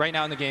right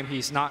now in the game,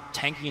 he's not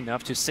tanky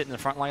enough to sit in the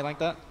front line like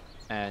that.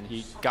 And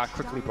he got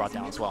quickly brought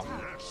down as well.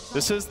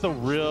 This is the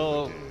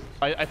real,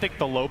 I think,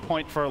 the low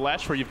point for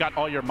Lesh, where you've got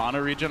all your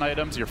mono regen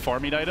items, your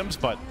farming items,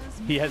 but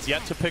he has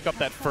yet to pick up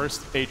that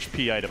first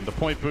HP item, the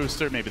point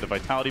booster, maybe the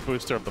vitality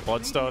booster of the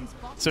Bloodstone.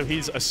 So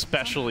he's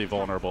especially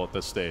vulnerable at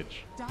this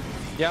stage.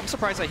 Yeah, I'm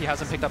surprised that he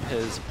hasn't picked up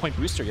his point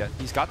booster yet.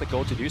 He's got the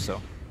gold to do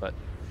so, but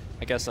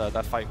I guess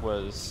that fight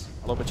was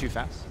a little bit too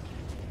fast.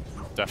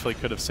 Definitely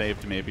could have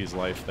saved maybe his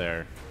life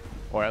there,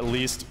 or at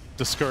least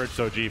discouraged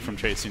OG from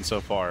chasing so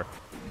far.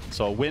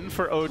 So a win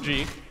for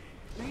OG,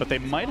 but they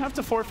might have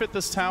to forfeit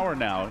this tower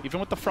now. Even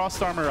with the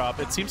Frost Armor up,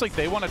 it seems like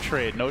they want to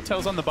trade.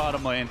 No-Tail's on the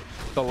bottom lane.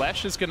 The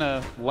Lesh is going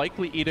to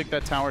likely edict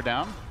that tower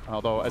down,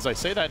 although as I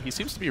say that, he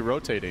seems to be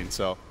rotating,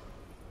 so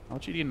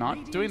LGD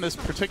not doing this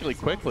particularly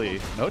quickly.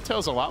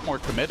 No-Tail's a lot more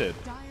committed.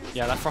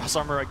 Yeah, that Frost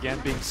Armor again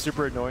being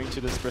super annoying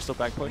to this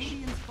Bristleback push.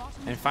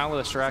 And finally,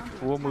 the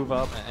Shrek will move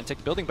up and take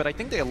the building, but I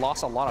think they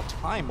lost a lot of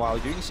time while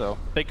doing so.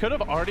 They could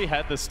have already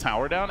had this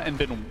tower down and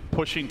been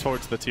pushing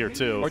towards the tier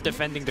 2. Or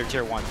defending their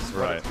tier 1s.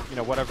 Right. You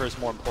know, whatever is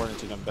more important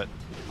to them. But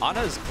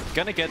Ana is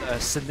going to get a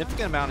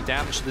significant amount of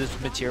damage to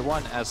this mid-tier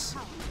 1. As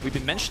we've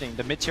been mentioning,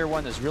 the mid-tier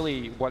 1 is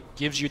really what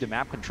gives you the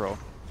map control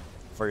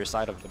for your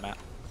side of the map.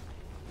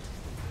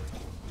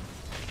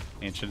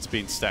 Ancient's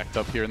being stacked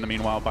up here in the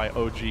meanwhile by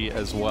OG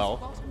as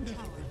well.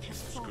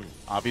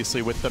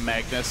 Obviously with the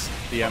Magnus,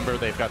 the Ember,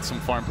 they've got some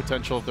farm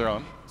potential of their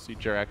own. See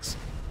Jarek's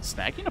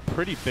snagging a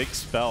pretty big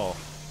spell.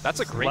 That's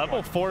a great Level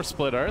one. 4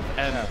 Split Earth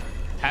and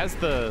has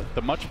the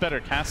much better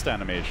cast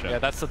animation. Yeah,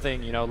 that's the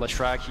thing, you know,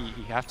 Leshrac,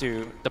 he have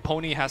to, the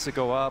pony has to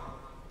go up,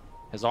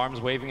 his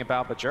arms waving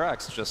about, but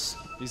Jarek's just,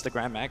 he's the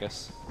Grand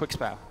Magus. Quick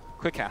spell,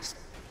 quick cast.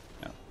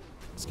 Yeah.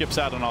 Skips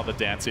out on all the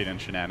dancing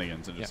and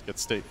shenanigans and just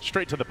gets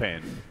straight to the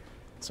pain.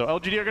 So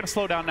LGD are going to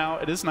slow down now.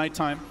 It is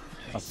nighttime.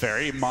 A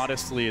very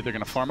modest lead. They're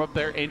going to farm up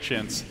their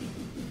Ancients.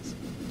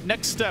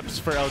 Next steps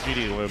for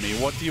LGD, Lumi.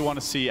 What do you want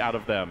to see out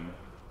of them?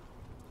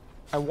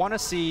 I want to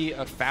see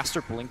a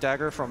faster Blink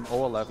Dagger from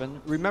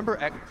 011. Remember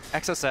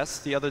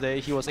XSS the other day?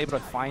 He was able to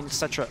find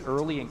such an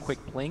early and quick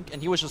blink, and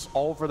he was just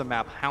all over the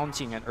map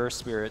hounding an Earth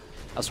Spirit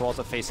as well as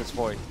a Faceless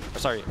Void. Or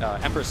sorry,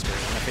 Emperor Spirit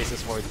and a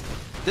Faceless Void.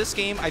 This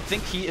game, I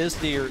think he is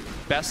the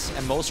best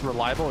and most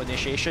reliable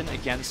initiation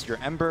against your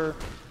Ember,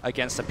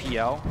 against the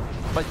PL.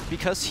 But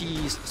because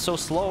he's so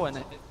slow,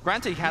 and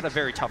granted he had a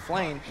very tough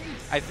lane,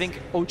 I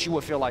think OG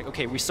would feel like,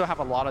 okay, we still have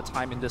a lot of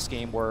time in this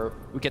game where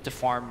we get to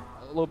farm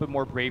a little bit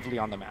more bravely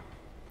on the map.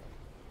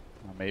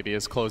 Maybe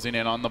is closing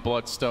in on the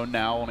Bloodstone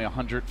now, only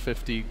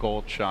 150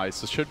 gold shy,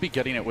 so should be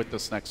getting it with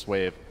this next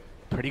wave.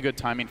 Pretty good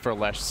timing for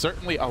Lesh,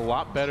 certainly a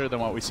lot better than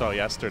what we saw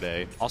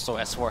yesterday. Also,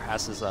 S4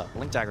 has his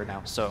Blink Dagger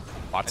now, so...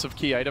 Lots of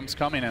key items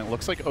coming, and it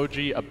looks like OG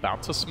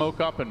about to smoke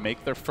up and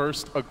make their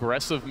first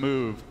aggressive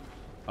move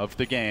of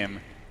the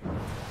game.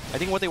 I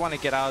think what they want to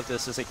get out of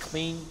this is a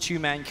clean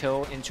 2-man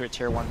kill into a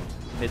tier 1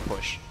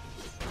 mid-push.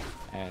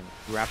 And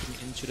wrap him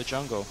into the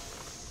jungle.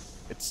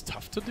 It's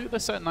tough to do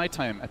this at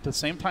nighttime. At the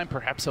same time,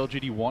 perhaps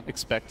LGD won't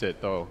expect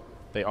it, though.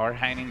 They are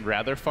hanging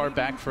rather far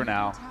back for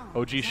now.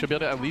 OG should be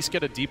able to at least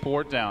get a deep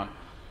ward down.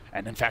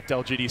 And in fact,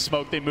 LGD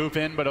smoke, they move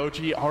in, but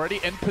OG already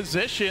in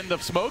position. The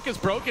smoke is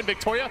broken.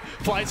 Victoria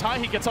flies high.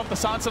 He gets off the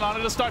Sansan on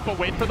it to start, but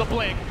wait for the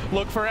blink.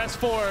 Look for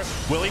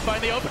S4. Will he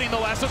find the opening? The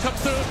lasso comes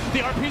through.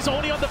 The RP's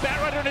only on the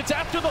Batrider, and it's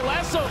after the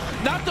lasso.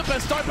 Not the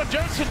best start, but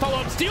Jarek can follow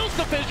up. Steals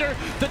the fissure.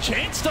 The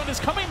chain stun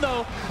is coming,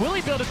 though. Will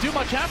he be able to do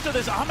much after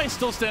this? Ame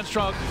still stands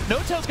strong.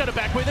 No-Tail's got a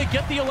back way. They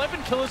get the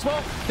 11 kill as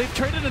well. They've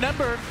traded an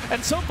Ember,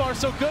 and so far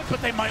so good,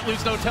 but they might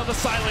lose No-Tail to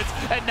silence.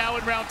 And now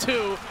in round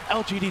 2,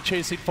 LGD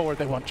chasing forward.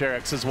 They want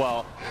Jarek's as well.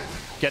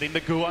 Getting the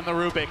goo on the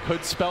Rubik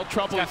could spell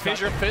trouble. He's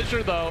got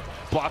Fissure though,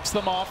 blocks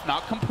them off,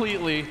 not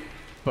completely,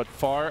 but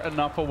far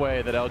enough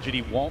away that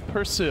LGD won't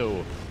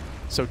pursue.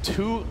 So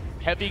 2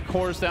 heavy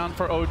cores down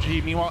for OG,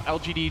 meanwhile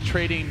LGD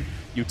trading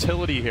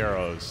utility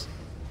heroes.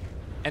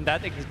 And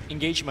that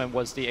engagement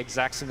was the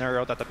exact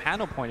scenario that the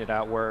panel pointed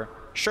out where,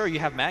 sure, you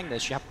have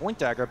Magnus, you have Blink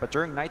Dagger, but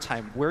during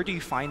nighttime, where do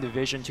you find the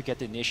vision to get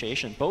the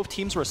initiation? Both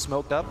teams were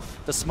smoked up,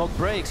 the smoke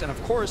breaks, and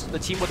of course, the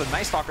team with a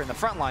Night Stalker in the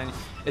front line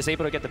is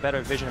able to get the better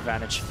vision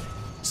advantage.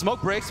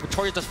 Smoke breaks,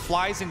 Victoria just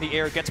flies in the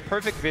air, gets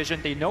perfect vision,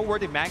 they know where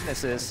the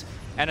Magnus is,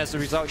 and as a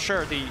result,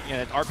 sure, the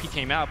RP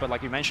came out, but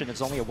like you mentioned,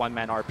 it's only a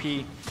 1-man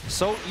RP.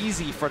 So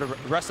easy for the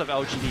rest of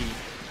LGD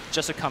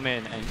just to come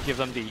in and give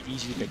them the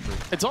easy victory.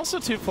 It's also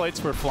 2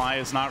 fights where Fly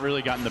has not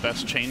really gotten the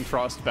best Chain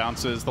Frost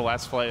bounces. The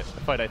last fight,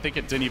 I think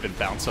it didn't even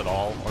bounce at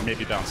all, or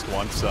maybe bounced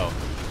once, so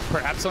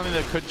perhaps something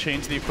that could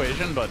change the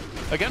equation. But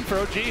again, for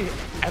OG,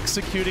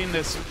 executing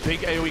this big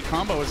AoE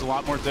combo is a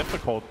lot more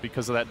difficult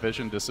because of that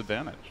vision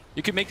disadvantage.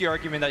 You could make the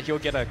argument that he'll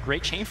get a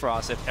great chain for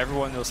us if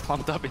everyone was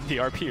clumped up in the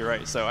RP,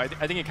 right? So I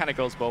think it kind of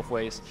goes both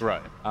ways.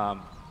 Right.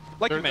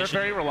 Like They're you mentioned,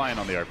 very reliant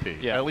on the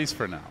RP, Yeah. at least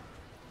for now.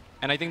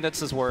 and I think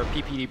this is where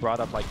PPD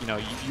brought up, like,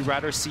 you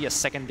rather see a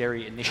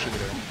secondary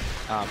initiator.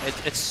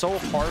 It's so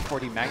hard for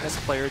the Magnus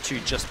player to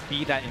just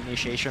be that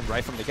initiation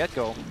right from the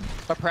get-go.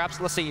 But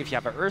perhaps, let's say if you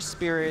have an Earth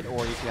Spirit,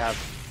 or if you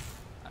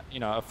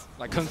have,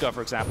 like Kunkka,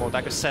 for example,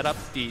 that could set up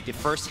the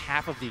first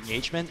half of the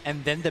engagement,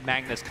 and then the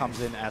Magnus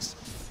comes in as,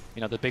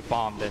 the big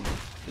bomb, then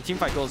the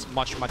teamfight goes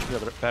much, much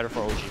better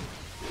for OG.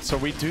 So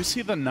we do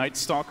see the Night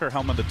Stalker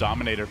Helm of the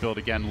Dominator build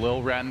again.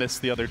 Lil ran this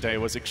the other day,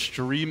 was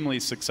extremely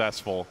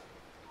successful.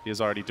 He is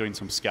already doing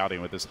some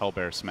scouting with his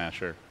Hellbear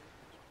Smasher.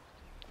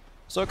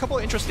 So a couple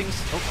of interesting...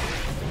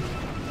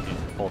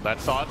 Hold that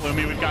thought,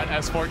 Lumi. We've got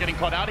S4 getting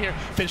caught out here.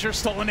 Fissure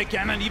stolen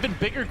again, an even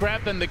bigger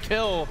grab than the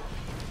kill.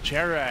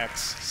 Jerax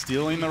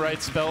stealing the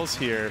right spells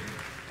here.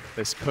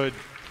 This could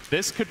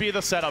be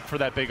the setup for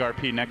that big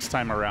RP next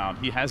time around.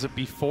 He has it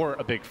before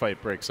a big fight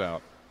breaks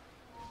out.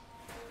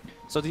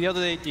 So the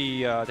other day,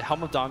 the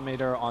Helm of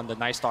Dominator on the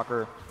Night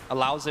Stalker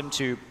allows him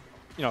to,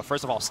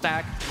 first of all,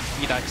 stack,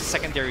 be that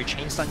secondary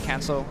chain stun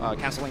canceling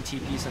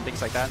TPs and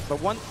things like that.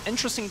 But one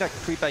interesting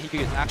creep that he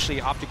could actually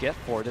opt to get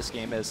for this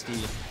game is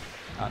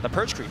the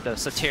Purge creep, the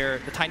Satyr,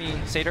 the tiny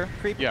Satyr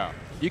creep. Yeah.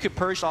 You could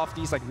purge off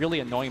these like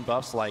really annoying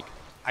buffs like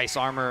Ice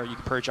Armor. You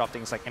could purge off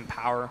things like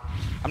Empower.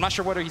 I'm not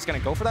sure whether he's going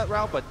to go for that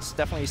route, but it's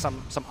definitely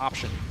some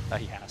option that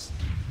he has.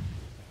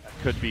 That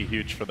could be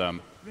huge for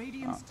them.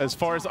 As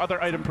far as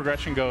other item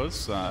progression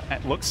goes,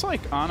 it looks like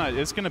Ana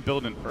is going to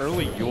build an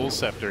early Yule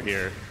Scepter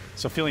here.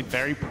 So feeling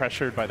very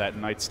pressured by that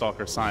Night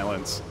Stalker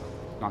silence.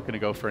 Not going to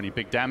go for any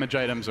big damage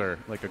items or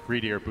like a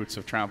greedier Boots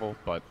of Travel,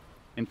 but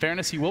in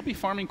fairness, he will be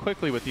farming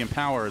quickly with the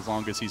Empower as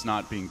long as he's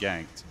not being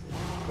ganked.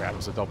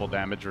 Grabs a double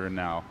damager, and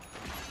now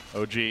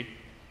OG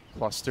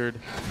clustered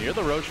near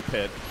the Roche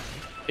pit.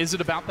 Is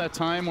it about that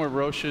time where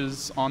Roche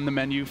is on the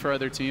menu for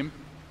either team?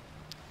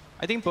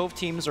 I think both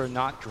teams are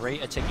not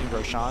great at taking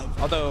Roshan,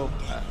 although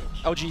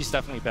LG is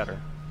definitely better.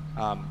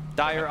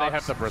 Dire, they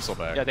have the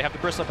Bristleback. Yeah, they have the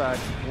Bristleback,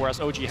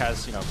 whereas OG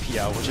has,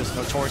 PL, which is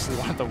notoriously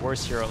one of the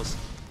worst heroes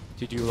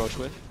to do Roche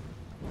with.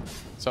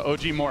 So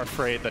OG more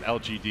afraid that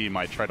LGD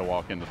might try to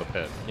walk into the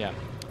pit. Yeah,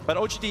 but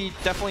OGD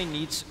definitely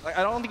needs,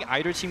 I don't think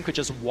either team could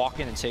just walk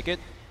in and take it.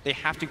 They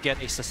have to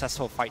get a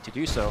successful fight to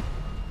do so.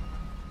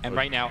 And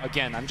right now,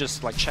 again, I'm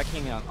just like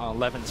checking on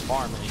Levin's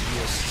farm, and he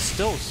is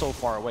still so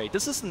far away.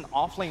 This is an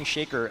off-lane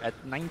Shaker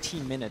at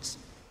 19 minutes.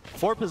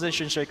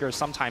 4-position Shakers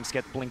sometimes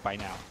get blinked by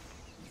now.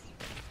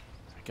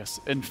 I guess,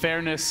 in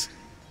fairness,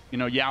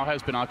 Yao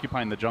has been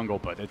occupying the jungle,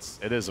 but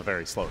it is a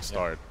very slow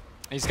start.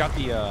 And he's got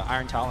the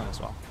Iron Talon as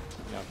well,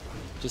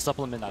 to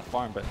supplement that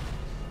farm. But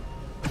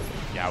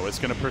Yao is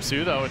going to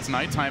pursue, though. It's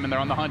nighttime, and they're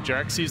on the hunt.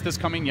 Jerax sees this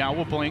coming. Yao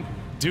will blink,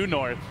 due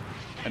north,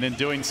 and in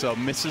doing so,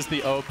 misses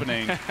the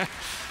opening.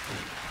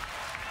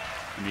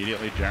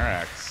 Immediately,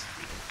 Jerax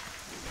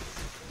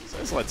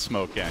says, "Let's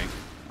smoke, gang."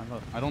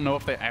 I don't know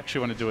if they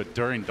actually want to do it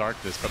during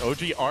darkness, but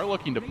OG are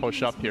looking to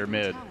push up here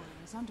mid.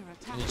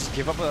 you just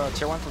give up a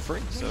tier 1 for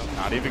free. So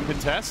Not even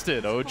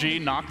contested. OG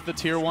knocked the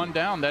tier 1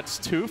 down. That's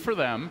 2 for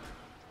them.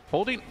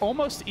 Holding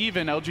almost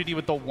even, LGD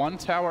with the 1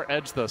 tower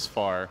edge thus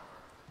far,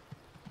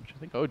 which I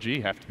think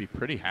OG have to be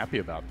pretty happy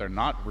about. They're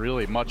not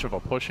really much of a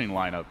pushing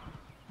lineup.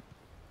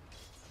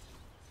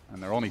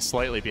 And they're only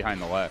slightly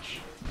behind the Lesh,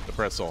 the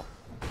Bristle.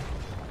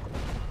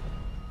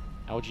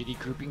 LGD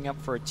grouping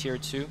up for a tier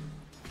 2.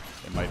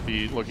 They might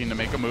be looking to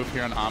make a move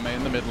here on Ame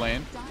in the mid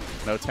lane.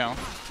 No Town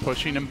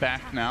pushing him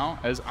back now,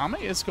 as Ame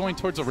is going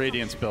towards a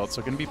Radiance build,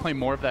 so going to be playing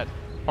more of that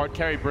hard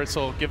carry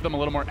Bristle, give them a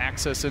little more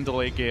access into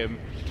late game.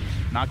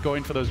 Not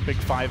going for those big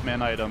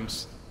 5-man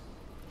items.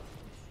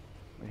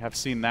 We have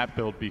seen that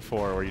build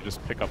before, where you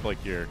just pick up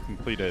like your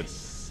completed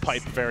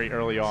pipe very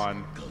early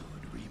on.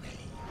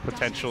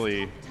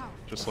 Potentially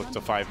just look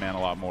to 5-man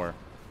a lot more.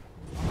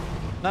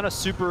 Not a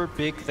super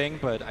big thing,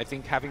 but I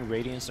think having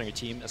Radiance on your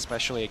team,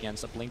 especially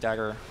against a Blink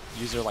Dagger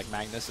user like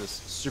Magnus, is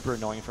super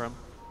annoying for him.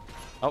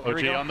 Oh,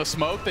 OG on the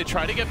smoke. They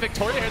try to get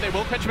Victoria here. They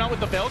will catch him out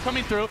with the Veil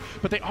coming through,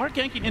 but they are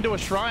ganking into a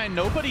shrine.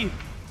 Nobody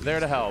there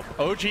to help.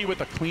 OG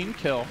with a clean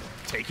kill,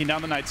 taking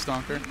down the Night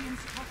Stalker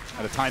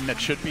at a time that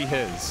should be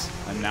his.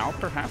 And now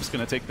perhaps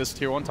going to take this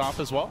tier 1 top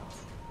as well.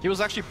 He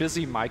was actually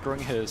busy microing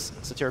his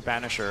Satyr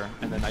Banisher,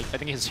 and then I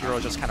think his hero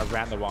just kind of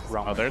ran the wrong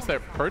way. Oh, there's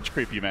that Purge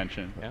creep you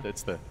mentioned. Yeah.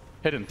 It's the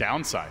hidden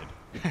downside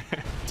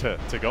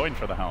to going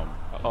for the Helm.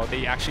 Oh,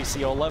 they actually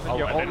see 11.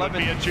 It would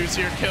be a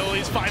juicier kill.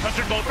 He's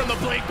 500 gold from the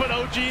Blink, but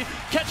OG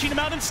catching him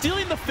out and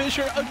stealing the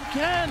Fissure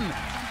again.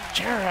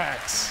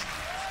 Jerax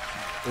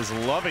is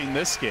loving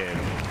this game.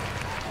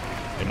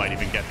 They might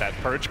even get that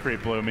Purge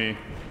creep, Bloomy.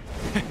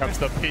 Comes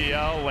the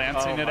PL,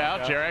 lancing it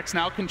out. Jerax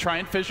now can try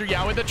and Fissure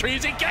Yao with the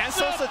trees. He gets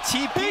him! A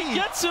TP. He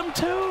gets him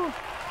too!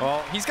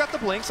 Well, he's got the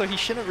Blink, so he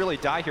shouldn't really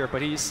die here,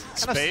 but he's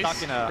kind of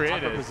stuck in a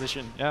awkward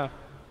position. Yeah.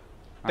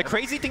 The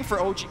crazy thing for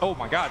OG, oh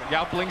my god,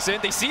 Yao blinks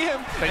in, they see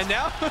him, and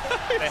now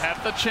They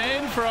have the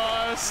chain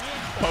frost.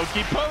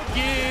 Pokey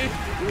pokey.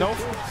 no.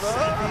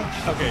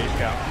 Okay,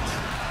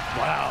 yeah.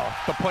 Wow.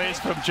 The plays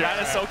from Jared.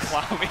 That is so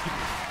cloudy.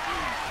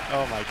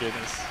 Oh my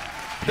goodness.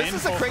 This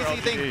is a Painful for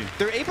crazy thing. LGD.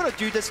 They're able to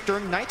do this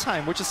during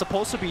nighttime, which is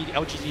supposed to be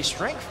LGD's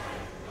strength.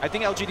 I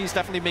think LGD is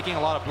definitely making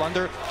a lot of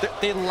blunder.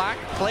 They lack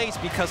plays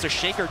because their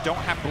Shaker don't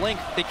have blink.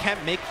 They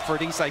can't make for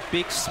these like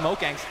big smoke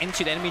ganks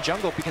into the enemy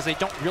jungle because they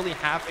don't really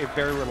have a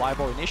very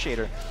reliable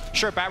initiator.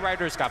 Sure,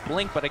 Batrider's got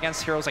blink, but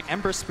against heroes like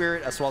Ember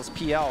Spirit as well as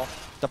PL,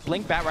 the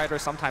blink Batrider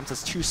sometimes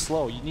is too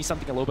slow. You need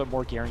something a little bit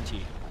more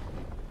guaranteed.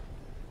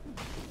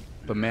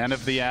 The man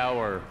of the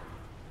hour.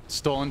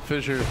 Stolen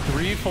Fissure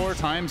 3-4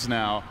 times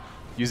now.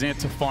 Using it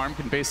to farm,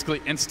 can basically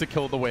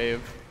insta-kill the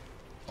wave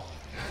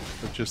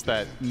with just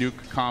that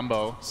nuke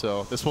combo.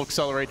 So this will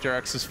accelerate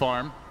Jerax's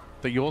farm.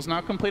 The Yule's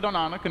now complete on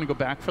Ana, gonna go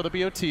back for the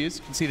BOTs.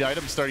 You can see the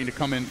items starting to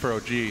come in for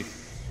OG.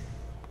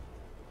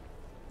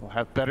 We'll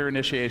have better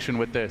initiation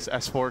with this.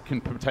 S4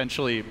 can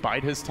potentially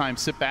bide his time,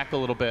 sit back a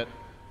little bit.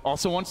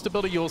 Also wants to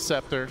build a Yule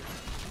Scepter.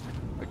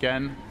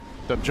 Again,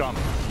 the jump.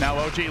 Now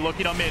OG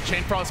looking on mid.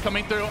 Chain Frost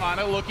coming through.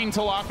 Ana looking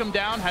to lock him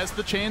down. Has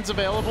the chains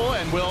available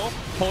and will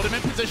hold him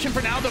in position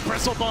for now. The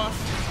Bristle buff.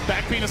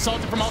 Back being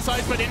assaulted from all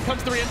sides, but in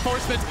comes the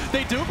reinforcements.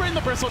 They do bring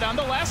the Bristle down.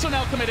 The last one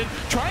now committed.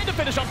 Trying to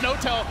finish off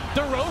Notel.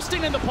 They're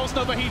roasting in the Pulse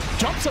Nova. He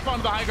jumps up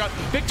onto the high ground.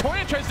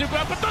 Victoria tries to do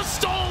ground, but the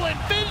Stolen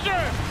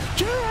Fissure!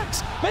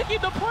 Jerax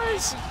making the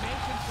plays.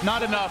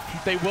 Not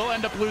enough. They will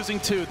end up losing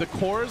two. The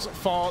cores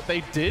fall.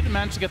 They did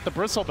manage to get the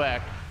Bristle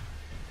back.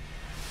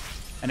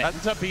 And it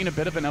ends up being a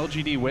bit of an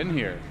LGD win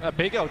here. A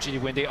big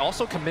LGD win. They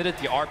also committed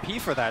the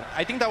RP for that.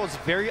 I think that was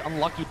very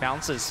unlucky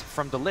bounces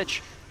from the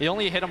Lich. They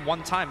only hit him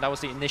one time. That was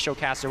the initial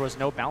cast. There was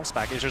no bounce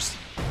back. It's just,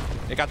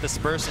 they got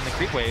dispersed in the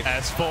creep wave.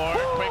 S4,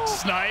 quick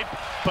snipe,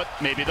 but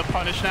maybe the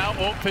punish now.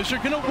 Oh, Fissure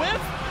gonna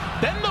whip.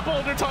 Then the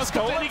boulder toss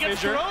comes in. He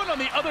gets thrown on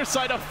the other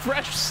side. A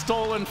fresh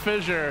Stolen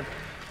Fissure.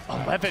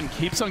 11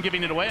 keeps on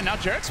giving it away, and now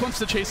Jerax wants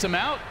to chase him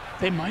out.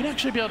 They might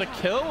actually be able to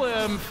kill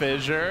him.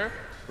 Fissure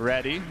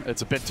ready.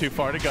 It's a bit too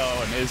far to go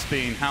and is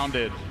being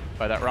hounded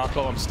by that rock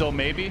golem. Still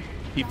maybe.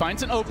 He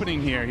finds an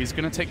opening here. He's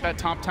going to take that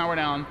top tower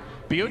down.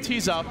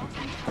 BOT's up.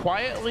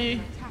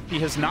 Quietly, he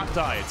has not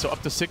died. So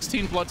up to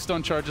 16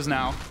 Bloodstone charges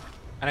now.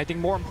 And I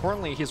think more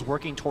importantly, he's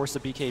working towards the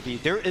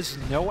BKB. There is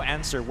no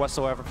answer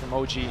whatsoever from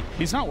OG.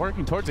 He's not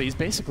working towards it. He's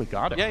basically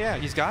got it. Yeah,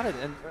 he's got it.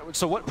 And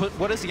so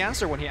what is the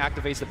answer when he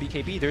activates the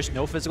BKB? There's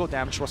no physical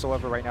damage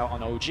whatsoever right now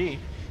on OG.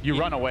 You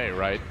run away,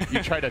 right?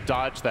 You try to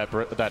dodge that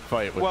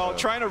fight. With well,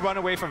 trying to run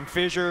away from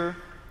Fissure,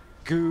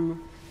 Goo,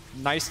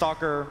 Night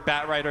Stalker,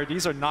 Batrider,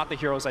 these are not the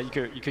heroes that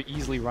you could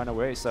easily run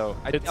away. So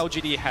I think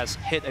LGD has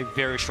hit a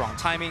very strong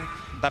timing.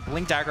 That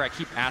Blink Dagger I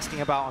keep asking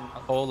about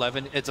on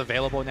 011, it's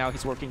available now.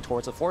 He's working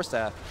towards a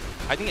 4-staff.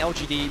 I think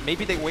LGD,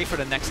 maybe they wait for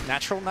the next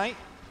natural night,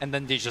 and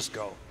then they just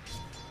go.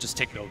 Just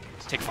take buildings,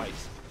 take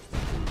fights.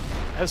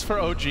 As for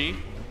OG,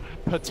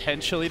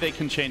 potentially they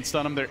can chain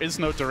stun him. There is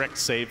no direct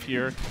save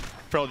here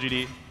for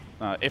LGD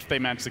if they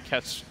manage to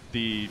catch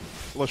the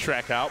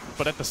Leshrac out.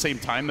 But at the same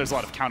time, there's a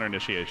lot of counter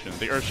initiation.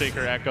 The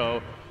Earthshaker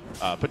Echo,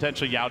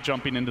 potentially Yao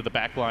jumping into the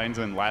back lines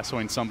and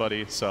lassoing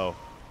somebody. So,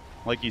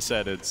 like you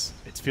said, it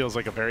feels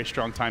like a very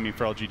strong timing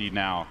for LGD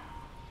now.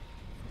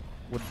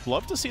 Would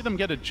love to see them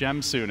get a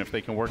gem soon if they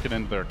can work it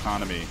into their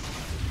economy,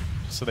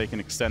 so they can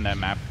extend that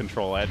map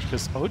control edge.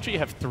 Because OG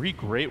have 3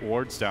 great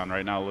wards down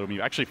right now, Lumi.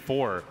 Actually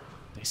 4.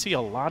 They see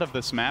a lot of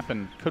this map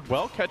and could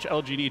well catch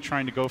LGD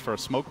trying to go for a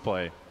smoke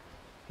play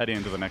heading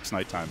into the next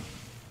nighttime.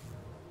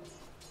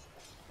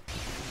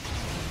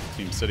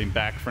 Team sitting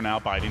back for now,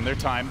 biding their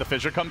time. The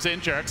Fissure comes in.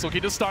 Jerax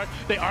looking to start.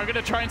 They are going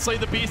to try and slay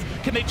the beast.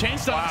 Can they change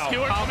stun? Wow,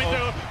 Skewer coming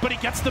through, but he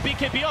gets the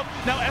BKB up.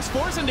 Now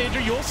S4's in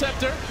danger. Yule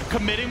Scepter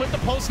committing with the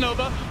Pulse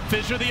Nova.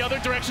 Fissure the other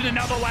direction, and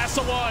now the last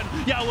one.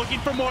 Yeah, looking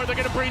for more. They're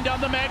going to bring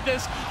down the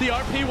Magnus. The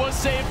RP was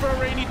saved for a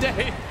rainy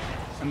day.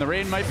 And the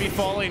rain might be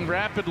falling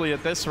rapidly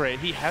at this rate.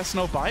 He has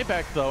no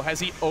buyback, though. Has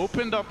he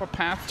opened up a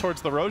path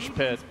towards the Roche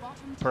Pit?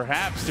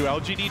 Perhaps. Do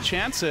LGD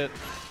chance it?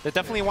 They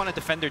definitely want to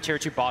defend their tier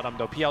 2 bottom,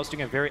 though. PL's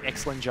doing a very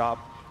excellent job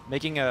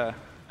making a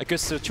good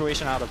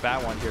situation out of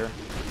that one here.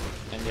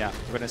 And yeah,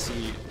 we're going to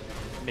see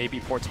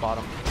maybe Port's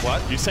bottom.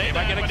 What? You say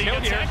that, but he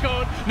gets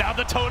echoed. Now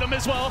the totem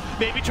as well.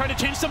 Maybe trying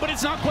to change somebody.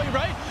 It's not quite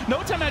right.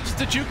 No time manages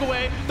to juke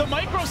away. The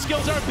micro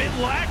skills are a bit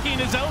lacking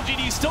as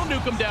LGD still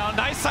nuke him down.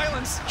 Nice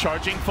silence.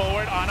 Charging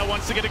forward. Ana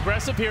wants to get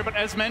aggressive here, but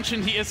as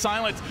mentioned, he is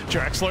silenced.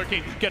 Jerax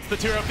lurking. Gets the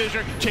tier of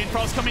Fissure. Chain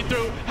Frost coming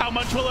through. How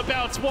much will it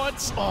bounce?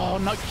 Once. Oh,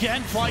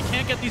 again, Fly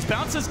can't get these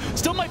bounces.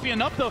 Still might be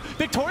enough, though.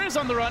 Victoria's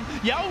on the run.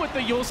 Yao with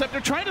the Yule Scepter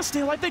trying to stay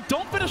alive. They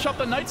don't finish up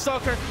the Night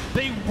Stalker.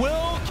 They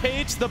will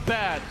cage the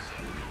bat.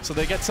 So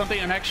they get something,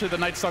 and actually the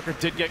Night Stalker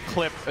did get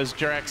clipped as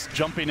Jerax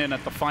jumping in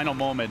at the final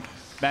moment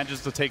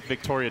manages to take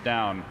Victoria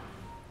down.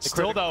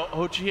 Still though,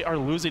 OG are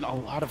losing a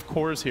lot of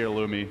cores here,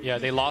 Lumi. Yeah,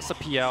 they lost the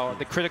PL.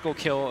 The critical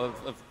kill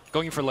of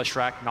going for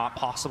Leshrac, not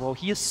possible.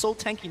 He is so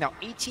tanky now.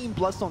 18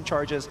 Bloodstone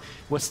charges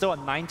with still a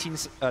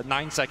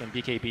 9-second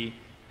BKB.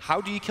 how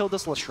do you kill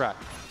this Leshrac?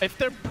 If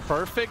they're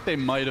perfect, they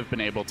might have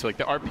been able to. Like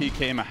the RP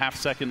came a half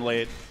second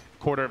late,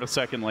 quarter of a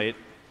second late.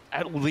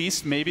 At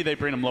least maybe they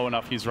bring him low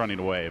enough he's running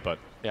away. But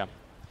Yeah.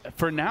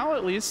 for now,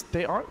 at least,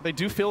 they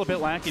do feel a bit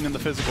lacking in the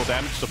physical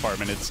damage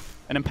department. It's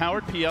an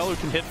empowered PL who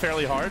can hit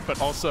fairly hard,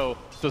 but also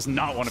does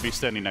not want to be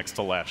standing next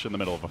to Lesh in the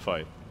middle of a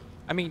fight.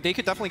 I mean, they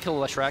could definitely kill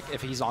Leshrac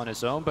if he's on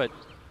his own, but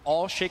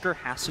all Shaker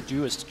has to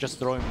do is just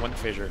throw in one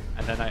fissure,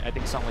 and then I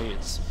think suddenly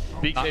it's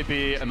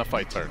BKB and the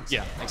fight turns.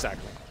 Yeah,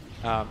 exactly.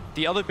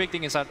 The other big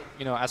thing is that,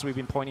 as we've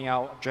been pointing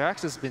out,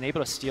 Jerax has been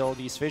able to steal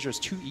these fissures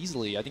too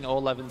easily. I think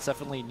O11s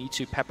definitely need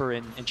to pepper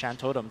in enchant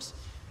totems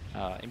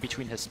in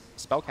between his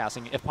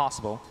spellcasting, if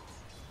possible.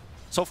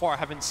 So far, I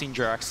haven't seen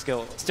Jerax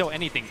steal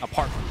anything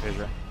apart from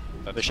fissure,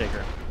 the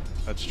Shaker.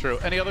 That's true.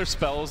 Any other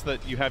spells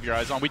that you have your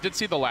eyes on? We did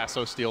see the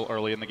lasso steal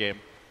early in the game,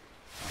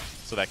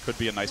 so that could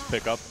be a nice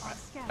pickup.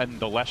 And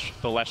the Lesh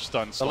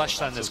stun. The Lesh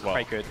stun is well.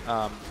 quite good.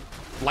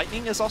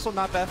 Lightning is also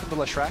not bad from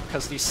the Leshrac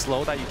because the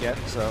slow that you get.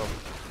 So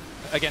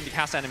again, the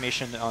cast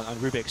animation on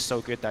Rubik is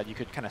so good that you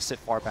could kind of sit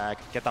far back,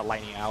 get that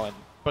lightning out, and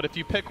But if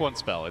you pick one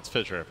spell, it's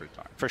fissure every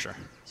time. for sure.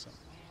 So,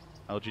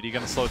 LGD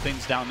going to slow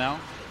things down now.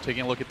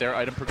 Taking a look at their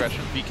item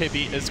progression.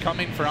 BKB is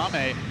coming for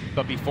Ame,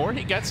 but before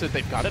he gets it,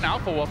 they've got an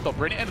Alpha Wolf. They'll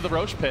bring it into the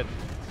Roche Pit,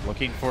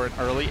 looking for an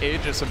early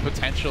Aegis and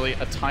potentially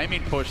a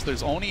timing push.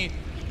 There's only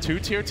 2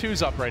 tier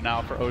 2s up right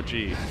now for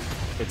OG.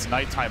 It's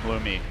nighttime,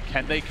 Lumi.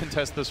 Can they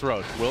contest this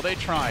Roche? Will they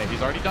try?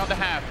 He's already down to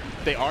half.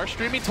 They are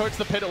streaming towards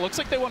the pit. It looks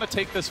like they want to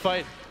take this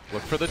fight.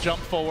 Look for the jump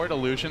forward.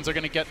 Illusions are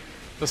going to get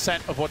the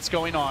scent of what's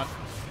going on.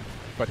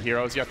 But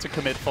Hero's yet to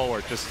commit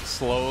forward, just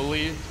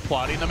slowly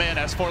plotting them in.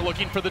 S4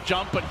 looking for the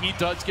jump, but he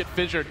does get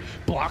fissured.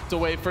 Blocked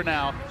away for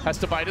now. Has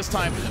to bide his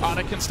time.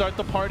 Ana can start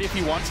the party if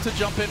he wants to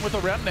jump in with a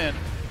Remnant.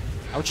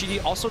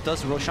 LGD also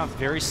does Roshan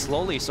very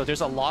slowly, so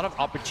there's a lot of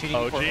opportunity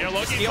OG for him are to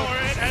looking steal. for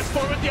it.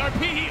 S4 with the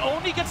RP. He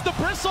only gets the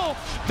Bristle.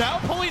 Now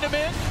pulling him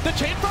in. The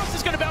Chain Frost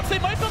is going to bounce. They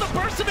might be able to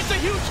burst him. It's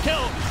a huge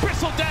kill.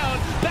 Bristle down.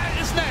 That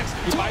is next.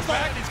 He buys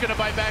back. He's going to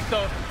buy back,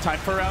 though. Time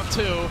for round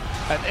 2.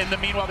 And in the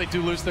meanwhile, they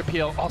do lose their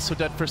PL. Also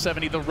dead for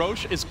 70. The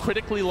Roche is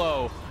critically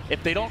low.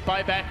 If they don't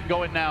buy back and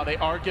go in now, they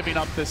are giving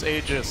up this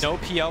Aegis. No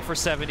PL for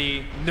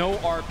 70, no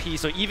RP,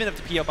 so even if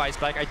the PL buys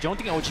back, I don't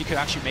think OG could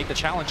actually make the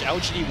challenge.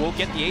 LGD will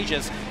get the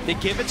Aegis. They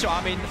give it to,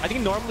 I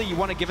think normally you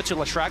want to give it to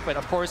Leshrac, but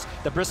of course,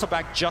 the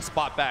Bristleback just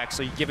bought back,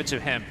 so you give it to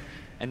him.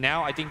 And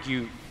now I think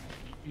you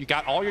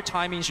got all your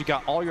timings, you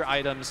got all your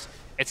items.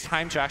 It's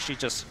time to actually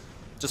just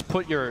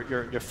put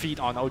your feet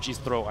on OG's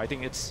throat. I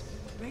think it's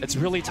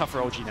really tough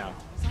for OG now.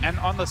 And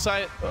on the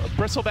side,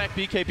 Bristleback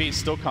BKB is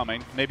still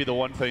coming. Maybe the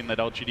one thing that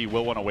LGD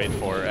will want to wait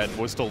for and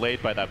was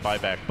delayed by that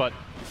buyback. But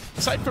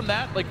aside from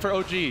that, like for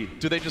OG,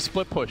 do they just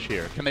split push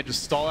here? Can they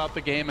just stall out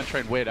the game and try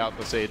and wait out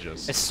this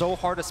Aegis? It's so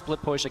hard to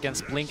split push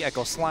against Blink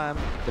Echo Slam,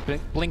 the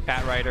Blink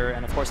Bat Rider,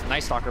 and of course the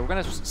Night Stalker. We're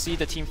going to see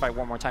the team fight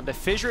one more time. The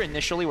Fissure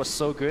initially was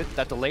so good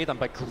that delayed them,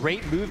 but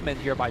great movement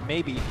here by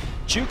Maybe.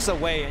 Jukes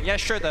away, and yeah,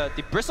 sure, the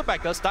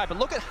Bristleback does die, but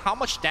look at how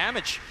much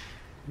damage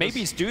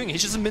Maybe's doing.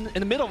 He's just in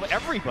the middle of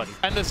everybody.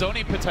 And the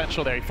zoning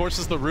potential there. He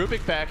forces the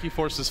Rubik back, he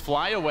forces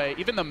Fly away.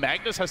 Even the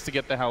Magnus has to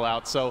get the hell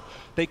out, so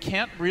they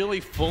can't really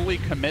fully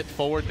commit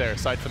forward there,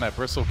 aside from that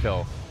Bristle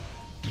kill.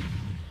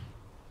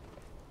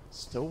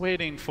 Still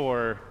waiting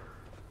for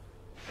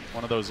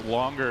one of those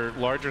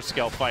larger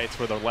scale fights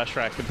where the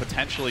Leshrac can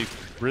potentially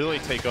really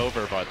take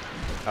over, but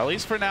at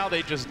least for now,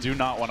 they just do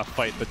not want to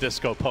fight the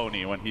Disco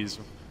Pony when he's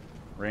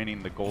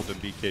reigning the golden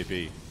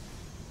BKB.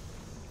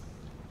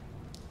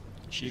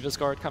 Shiva's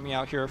guard coming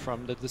out here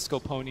from the Disco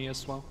Pony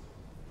as well.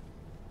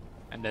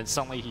 And then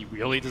suddenly he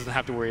really doesn't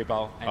have to worry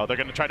about... Oh, they're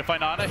going to try to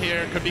find Ana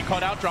here. Could be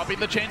caught out, dropping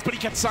the chains, but he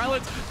gets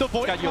silenced. The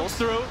Void comes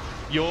through.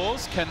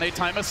 Yules, can they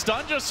time a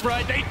stun just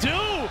right? They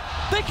do!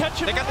 They catch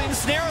him. They got the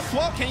ensnare as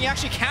well. Can he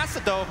actually cast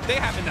it though? They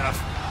have enough.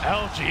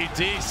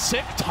 LGD,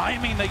 sick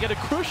timing. They get a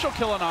crucial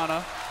kill on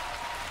Ana.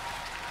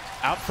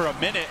 Out for a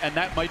minute, and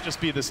that might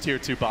just be this tier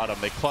 2 bottom.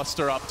 They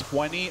cluster up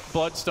 20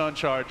 Bloodstone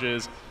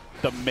charges.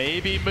 The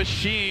Maybe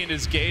machine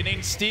is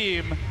gaining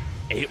steam.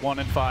 8-1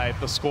 and 5,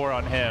 the score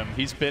on him.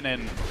 He's been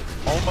in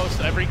almost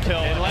every kill.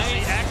 And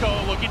the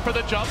Echo looking for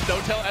the jump. No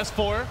tail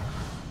S4.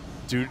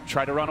 Dude,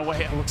 try to run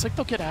away. It looks like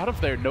they'll get out of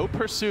there. No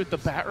pursuit. The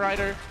Bat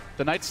Rider,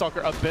 the Night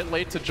Stalker, a bit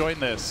late to join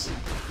this.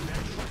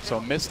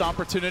 So missed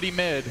opportunity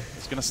mid.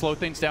 It's going to slow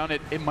things down.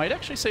 It might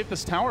actually save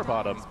this tower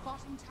bottom,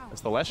 as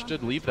the Lesh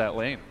did leave that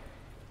lane.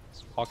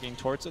 Walking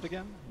towards it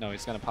again? No,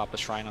 he's going to pop the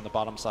Shrine on the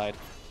bottom side.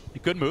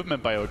 Good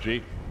movement by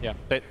OG. Yeah.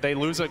 They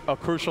lose a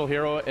crucial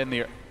hero in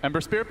the Ember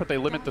Spirit, but they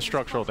limit the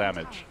structural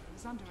damage.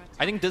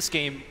 I think this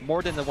game,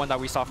 more than the one that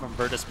we saw from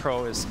Virtus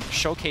Pro, is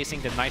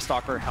showcasing the Night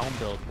Stalker Helm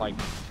build. Like,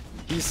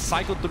 he's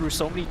cycled through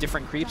so many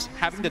different creeps.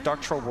 Having the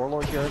Dark Troll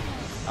Warlord here,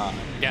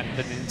 again,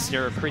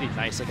 they're pretty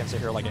nice against a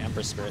hero like an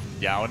Ember Spirit.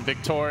 Yao and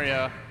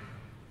Victoria,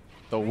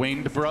 the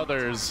Winged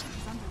Brothers,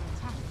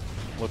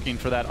 looking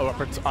for that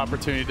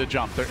opportunity to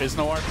jump. There is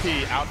no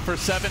RP, out for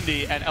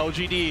 70, and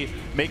LGD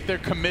make their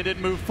committed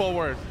move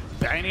forward.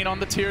 banging on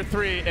the tier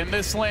 3 in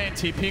this lane.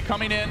 TP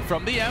coming in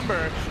from the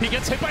Ember. He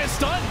gets hit by a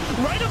stun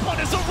right upon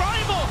his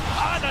arrival.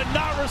 Ana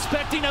not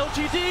respecting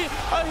LGD.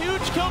 A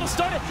huge kill to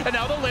start it. And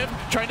now the Liv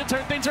trying to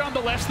turn things around.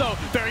 The Lesh though,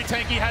 very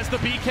tanky, has the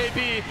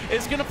BKB.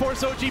 Is going to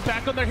force OG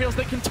back on their heels.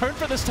 They can turn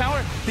for this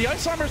tower. The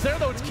Ice Armor's there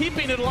though. It's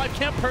keeping it alive.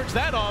 Can't purge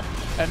that off.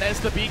 And as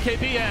the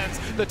BKB ends,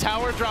 the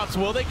tower drops.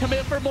 Will they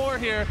commit for more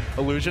here?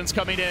 Illusion's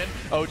coming in.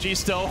 OG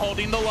still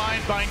holding the line,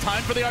 buying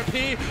time for the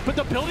RP. But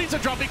the buildings are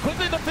dropping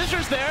quickly. The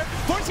Fissure's there,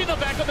 forcing them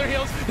back on their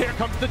heels. Here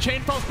comes the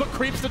chain pulse, but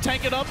creeps to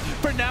tank it up.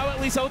 For now,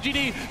 at least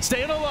LGD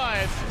staying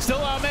alive. Still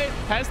Ame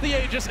has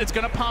the Aegis. It's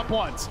going to pop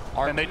once.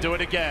 And they do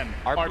it again.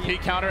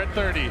 RP counter at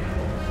 30.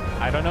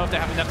 I don't know if they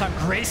have enough time.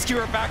 Gray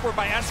skewer backward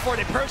by S4.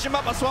 They purge him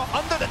up as well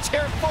under the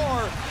tier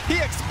 4. He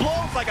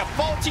explodes like a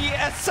faulty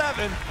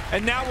S7.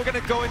 And now we're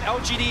going to go in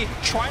LGD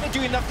trying to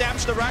do enough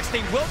damage to the Rax.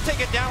 They will take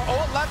it down.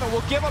 011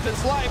 will give up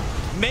his life.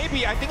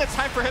 Maybe. I think it's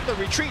time for him to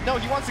retreat. No,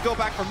 he wants to go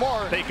back for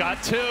more. They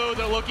got 2.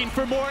 They're looking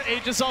for more.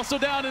 Aegis also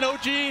down. And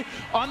OG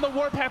on the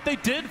warpath. They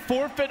did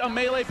forfeit a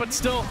melee, but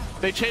still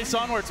they chase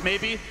onwards.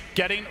 Maybe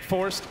getting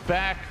forced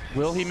back.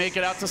 Will he make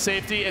it out to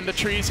safety? In the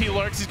trees he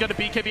lurks. He's got a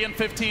BKB in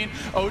 15.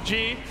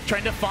 OG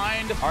trying to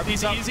find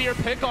these easier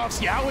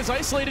pickoffs. Yao is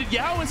isolated.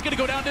 Yao is going to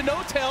go down to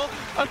no tail.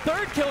 A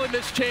 3rd kill in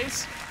this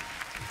chase.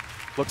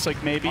 Looks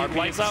like maybe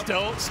Light's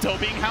still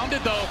being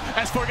hounded though.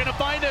 S4 gonna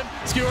find him.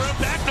 Skewer him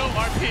back. No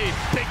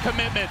RP. Big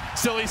commitment.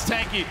 Still he's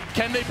tanky.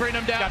 Can they bring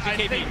him down? I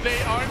think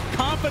they aren't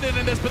confident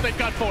in this, but they've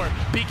got 4.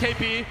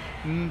 BKB.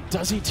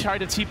 Does he try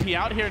to TP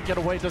out here and get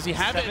away? Does he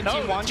have it?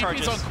 No, the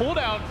TP's on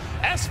cooldown.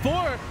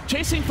 S4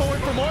 chasing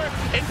forward for more.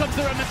 In comes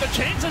the Remnant. The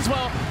chains as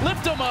well.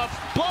 Lift him up.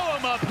 Blow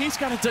him up. He's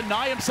got to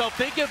deny himself.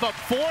 They give up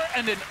 4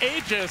 and an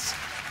Aegis.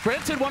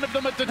 Granted one of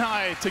them a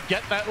deny to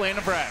get that lane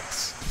of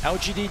Rax.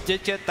 LGD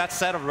did get that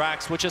set of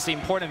Rax, which is the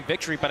important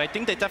victory, but I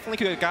think they definitely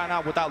could have gotten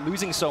out without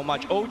losing so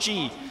much.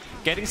 OG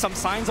getting some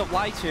signs of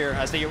light here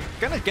as they're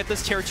going to get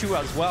this tier 2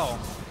 as well.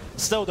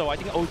 Still though, I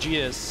think OG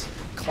is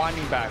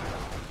climbing back.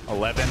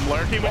 11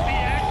 lurking with the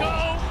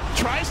echo.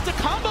 Tries to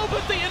combo,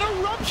 but the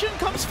interruption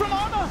comes from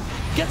Ana.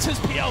 Gets his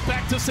PL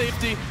back to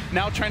safety.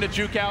 Now trying to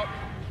juke out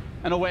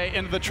and away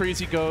into the trees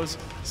he goes.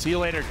 See you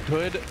later.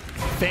 Good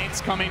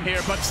feints coming here,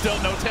 but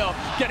still no tail.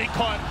 Getting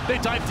caught. They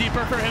dive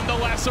deeper for him. The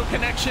lasso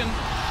connection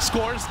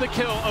scores the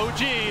kill.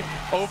 OG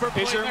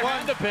overplaying their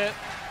hand a bit.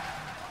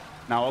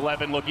 Now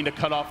 11 looking to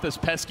cut off this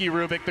pesky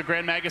Rubik. The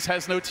Grand Magus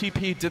has no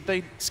TP. Did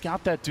they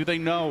scout that? Do they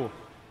know?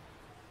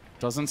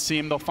 Doesn't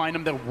seem. They'll find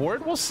him. The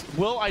ward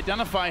will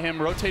identify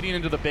him rotating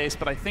into the base,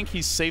 but I think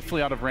he's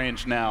safely out of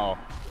range now.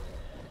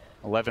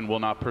 11 will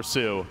not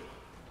pursue.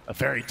 A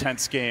very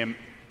tense game.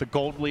 The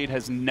gold lead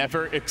has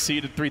never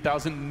exceeded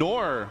 3,000,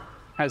 nor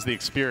has the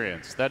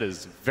experience. That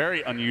is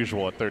very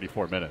unusual at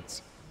 34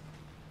 minutes.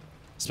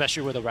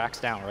 Especially with the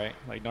Rax down, right?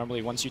 Like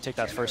normally once you take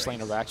that first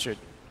lane of Rax, you're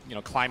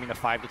climbing the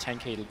 5 to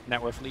 10K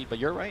net worth lead, but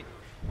you're right.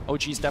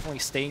 OG is definitely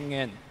staying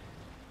in.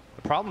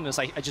 The problem is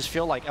I just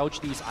feel like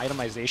LGD's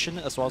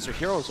itemization as well as their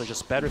heroes are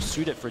just better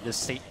suited for this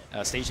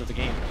stage of the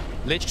game.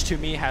 Lich to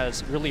me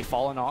has really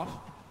fallen off,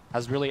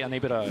 has really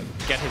unable to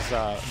get his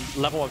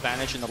level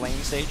advantage in the lane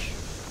stage.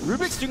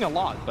 Rubik's doing a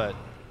lot, but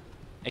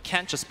it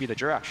can't just be the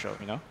Jirax show,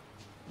 you know?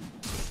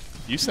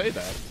 You say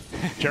that.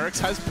 Jirax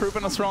has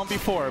proven us wrong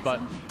before, but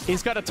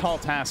he's got a tall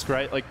task,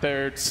 right? Like,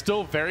 they're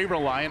still very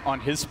reliant on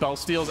his spell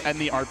steals and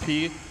the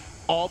RP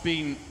all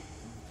being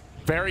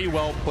very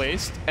well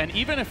placed. And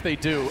even if they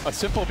do, a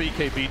simple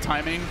BKB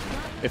timing,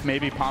 if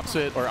maybe pops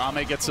it or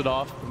Ame gets it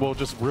off, will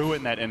just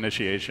ruin that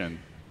initiation.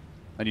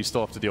 And you still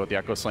have to deal with the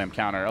Echo Slam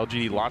counter.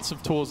 LGD, lots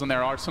of tools in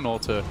their arsenal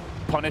to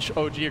punish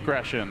OG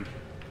aggression.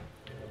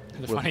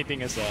 The funny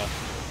thing is,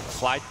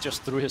 Slide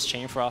just threw his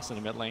Chain Frost in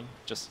the mid lane.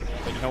 Just,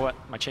 like, you know what?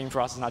 My Chain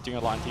Frost is not doing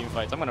a lot in team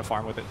fights. I'm going to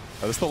farm with it.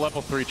 This is the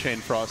level 3 Chain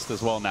Frost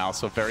as well now,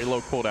 so very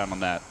low cooldown on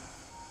that.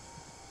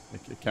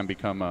 It can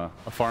become a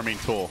farming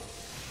tool.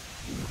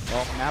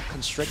 Well, map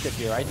constricted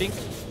here. I think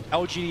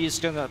LGD is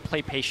going to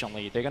play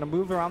patiently. They're going to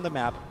move around the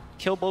map,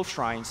 kill both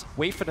shrines,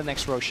 wait for the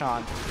next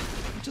Roshan.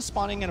 Just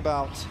spawning in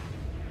about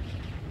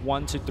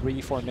 1 to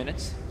 3, 4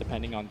 minutes,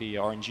 depending on the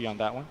RNG on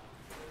that one.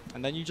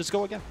 And then you just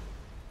go again.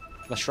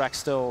 Leshrax's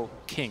still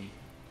king.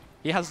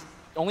 He has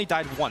only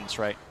died once,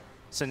 right?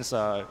 Since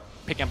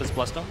picking up his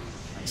Bloodstone.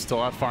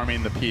 Still out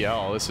farming the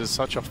PL. This is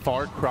such a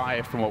far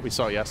cry from what we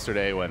saw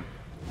yesterday when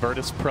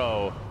Virtus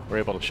Pro were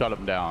able to shut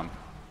him down.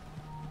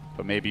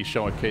 But maybe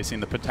showcasing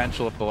the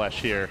potential of the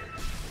Lesh here.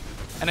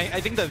 And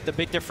I think the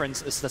big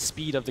difference is the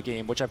speed of the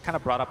game, which I've kind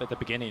of brought up at the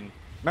beginning.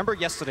 Remember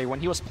yesterday when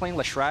he was playing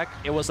Leshrac,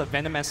 it was a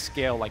venomous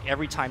scale like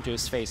every time to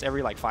his face,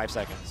 every like 5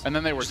 seconds. And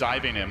then they were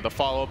diving him. The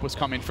follow-up was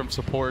coming from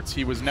supports.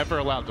 He was never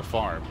allowed to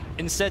farm.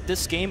 Instead,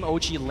 this game,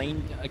 OG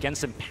laned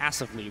against him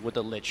passively with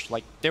the Lich.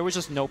 Like, there was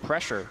just no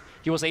pressure.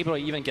 He was able to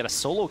even get a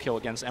solo kill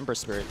against Ember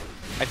Spirit.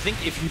 I think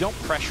if you don't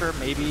pressure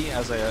maybe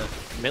as a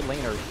mid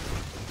laner,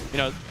 you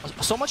know,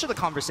 so much of the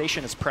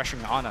conversation is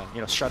pressuring Ana, you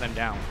know, shut him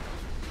down.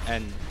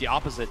 And the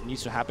opposite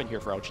needs to happen here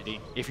for LGD.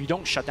 If you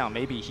don't shut down,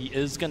 maybe he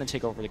is going to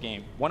take over the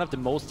game. One of the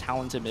most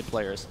talented mid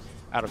players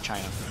out of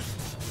China.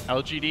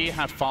 LGD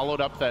have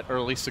followed up that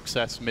early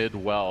success mid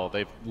well.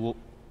 They've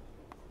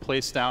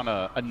placed down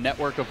a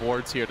network of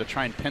wards here to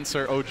try and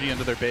pincer OG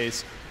into their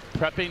base,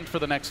 prepping for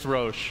the next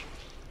Roche.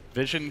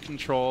 Vision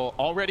control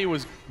already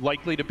was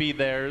likely to be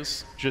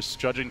theirs, just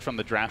judging from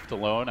the draft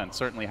alone, and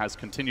certainly has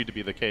continued to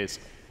be the case.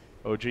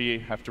 OG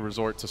have to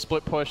resort to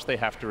split push, they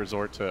have to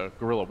resort to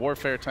guerrilla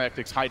warfare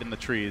tactics, hide in the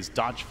trees,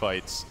 dodge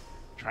fights,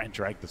 try and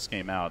drag this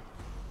game out.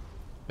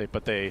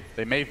 But they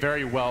may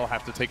very well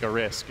have to take a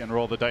risk and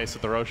roll the dice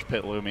at the Roche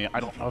pit, Lumi. I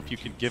don't know if you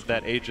can give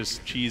that Aegis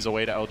cheese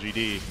away to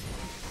LGD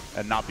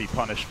and not be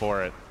punished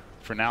for it.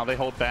 For now, they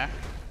hold back,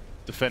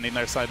 defending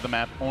their side of the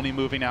map, only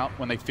moving out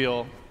when they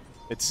feel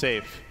it's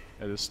safe.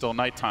 It is still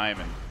nighttime,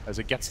 and as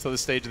it gets to the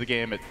stage of the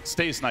game, it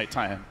stays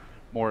nighttime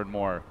more and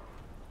more,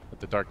 with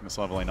the darkness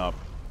leveling up.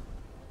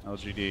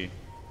 LGD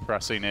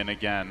pressing in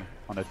again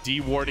on a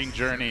de-warding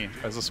journey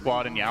as a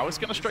squad, and Yao is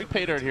going to strike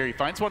pay dirt here. He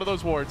finds one of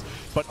those wards,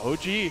 but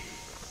OG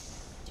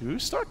do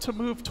start to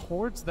move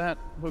towards that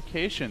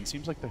location.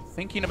 Seems like they're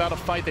thinking about a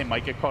fight. They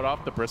might get caught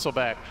off. The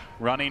Bristleback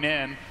running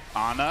in.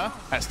 Ana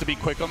has to be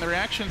quick on the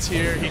reactions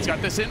here. He's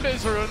got this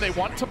invis rune. They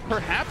want to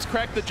perhaps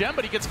crack the gem,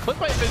 but he gets clipped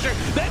by a fissure.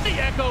 Then the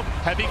echo.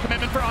 Heavy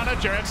commitment for Ana.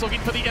 Jarek's looking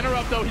for the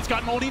interrupt, though. He's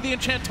gotten only the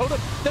enchant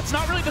totem. That's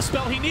not really the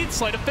spell he needs.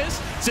 Sleight of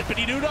fist.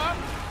 Zippity doo dah.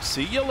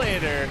 See you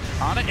later.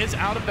 Ana is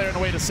out of there and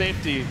away to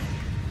safety.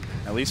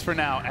 At least for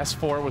now.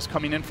 S4 was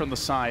coming in from the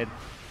side,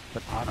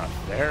 but Ana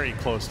very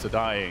close to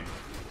dying.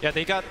 Yeah,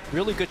 they got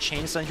really good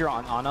chain stun here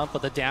on Ana,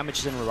 but the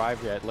damage didn't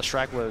arrive yet.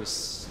 Leshrac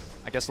was,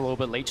 I guess, a little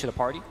bit late to the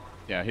party.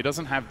 Yeah, he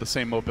doesn't have the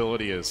same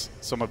mobility as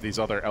some of these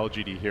other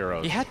LGD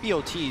heroes. He had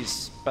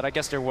BOTs, but I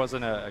guess there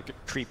wasn't a good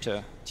creep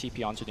to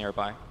TP onto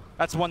nearby.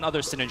 That's one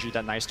other synergy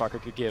that Night Stalker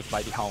could give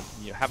by the helm.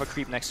 You have a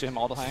creep next to him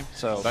all the time,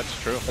 so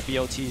that's true. The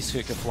BOTs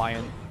could fly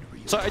in.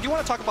 So I do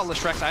want to talk about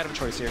Leshrac's item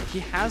choice here. He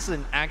has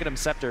an Aghanim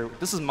Scepter.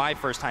 This is my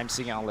first time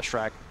seeing it on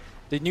Leshrac.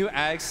 The new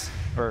Ags,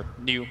 or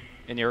new,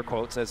 in air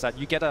quotes, is that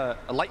you get a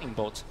lightning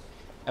bolt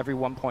every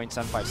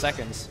 1.75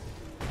 seconds.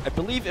 I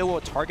believe it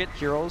will target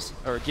heroes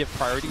or give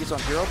priorities on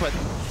hero, but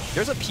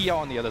there's a PL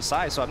on the other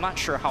side, so I'm not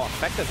sure how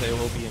effective it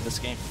will be in this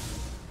game.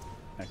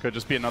 It could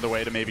just be another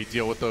way to maybe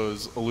deal with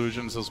those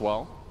illusions as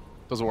well.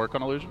 Does it work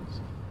on illusions?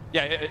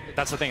 Yeah,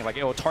 that's the thing. Like,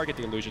 it will target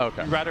the illusion.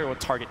 Okay. Rather, it will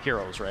target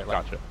heroes, right?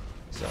 Like, gotcha.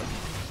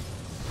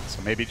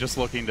 So maybe just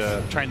looking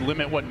to try and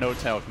limit what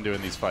No-Tail can do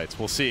in these fights.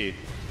 We'll see.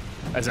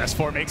 As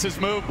S4 makes his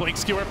move, Blink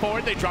skewer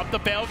forward, they drop the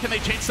Veil. Can they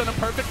chain stun him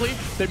perfectly?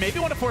 They maybe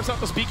want to force out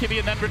this BKB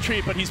and then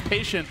retreat, but he's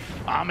patient.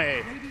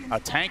 Ame, a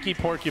tanky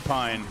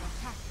Porcupine.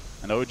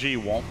 And OG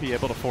won't be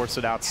able to force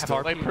it out.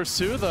 Still they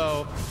pursue,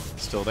 though.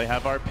 Still they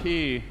have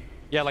RP.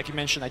 Yeah, like you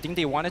mentioned, I think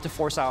they wanted to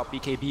force out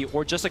BKB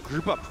or just a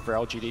group up for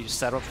LGD to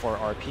set up for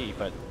RP,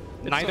 but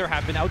neither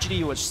happened.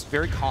 LGD was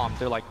very calm.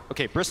 They're like,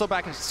 okay,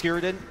 Bristleback is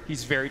skewered in.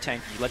 He's very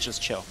tanky. Let's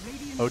just chill.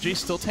 OG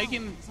still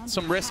taking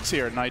some risks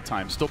here at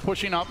nighttime. Still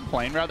pushing up,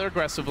 playing rather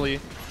aggressively,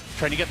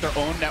 trying to get their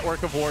own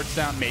network of wards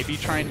down, maybe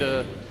trying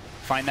to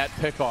find that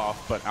pick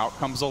off, but out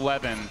comes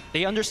 11.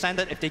 They understand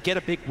that if they get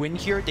a big win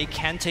here, they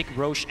can take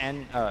Roche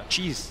and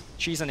Cheese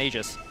and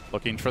Aegis.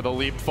 Looking for the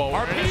leap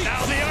forward. RP! And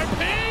now the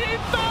RP!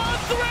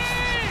 The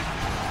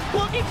 3!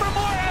 Looking for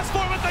more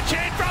S4 with the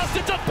Chain Frost.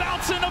 It's a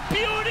bounce and a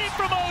beauty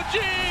from OG!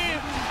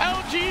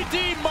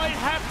 LGD might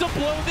have to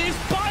blow these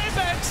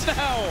buybacks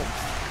now!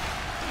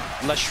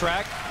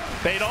 Leshrac.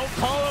 They don't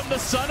call him the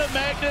son of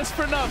Magnus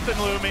for nothing,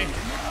 Lumi.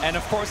 And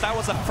of course, that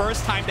was the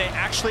first time they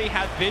actually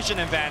had vision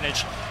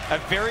advantage. A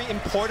very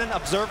important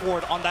observe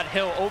ward on that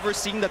hill,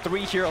 overseeing the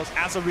 3 heroes.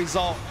 As a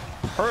result,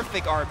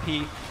 perfect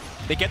RP.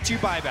 They get 2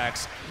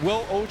 buybacks.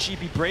 Will OG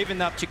be brave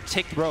enough to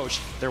take Roche?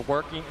 They're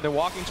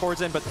walking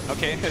towards him, but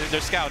okay,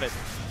 they're scouted.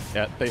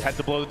 Yeah, they had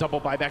to blow the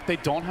double buyback. They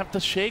don't have the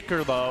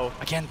Shaker, though.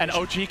 Again, and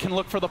OG can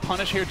look for the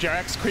punish here.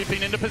 Jarek's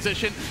creeping into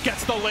position,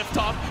 gets the lift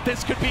off.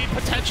 This could be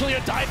potentially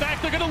a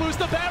dieback. They're going to lose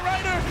the Bat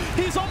Rider.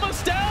 He's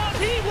almost down.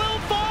 He will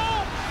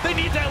fall. They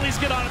need to at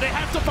least get on it. They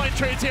have to find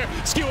trades here.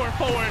 Skewer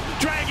forward,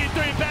 dragging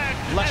 3 back.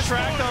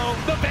 Leshrac,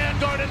 though. The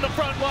Vanguard in the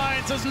front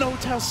lines as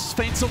No-Tail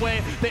faints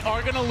away. They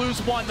are going to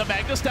lose 1. The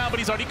Magnus down, but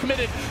he's already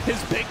committed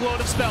his big load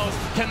of spells.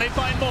 Can they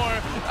find more?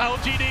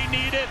 LGD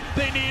need it.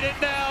 They need it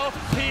now.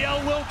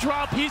 PL will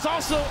drop. He's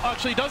also,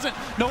 actually doesn't.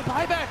 No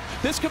buyback.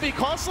 This could be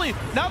costly.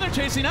 Now they're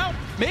chasing out.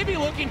 Maybe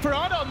looking for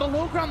Ana on the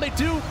low ground. They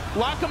do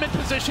lock him in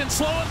position,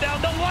 slow him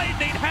down. The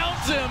Lightning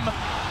hounds him.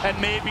 And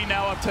maybe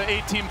now up to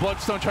 18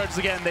 Bloodstone charges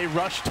again. They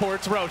rush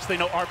towards Roche. They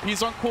know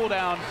RP's on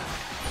cooldown.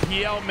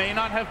 PL may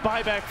not have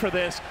buyback for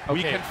this. Okay.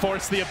 We can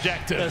force the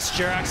objective. Does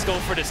Jerax go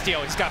for the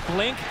steal? He's got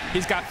Blink.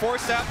 He's got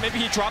Force Out. Maybe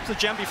he drops a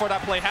gem before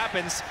that play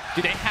happens.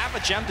 Do they have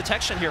a gem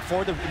detection here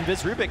for the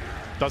Invis Rubik?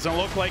 Doesn't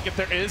look like if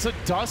there is a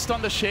dust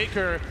on the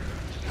Shaker,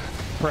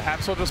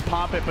 perhaps we'll just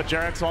pop it, but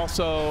Jerax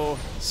also,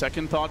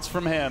 second thoughts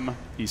from him.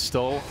 He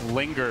still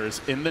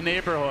lingers in the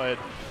neighborhood.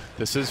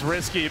 This is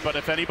risky, but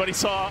if anybody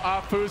saw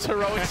Afu's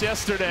heroics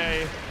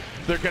yesterday,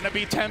 they're going to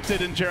be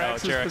tempted in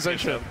Jerax's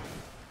position.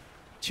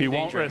 He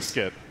won't risk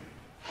it.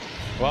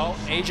 Well,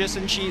 Aegis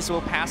and Cheese will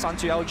pass on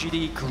to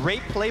LGD.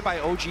 Great play by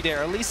OG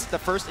there, at least the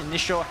first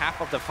initial half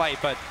of the fight.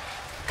 But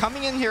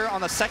coming in here on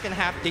the second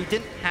half, they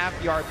didn't have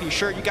the RP.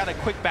 Sure, you got a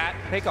quick bat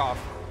pick-off.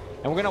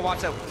 And we're going to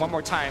watch that one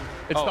more time.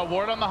 It's the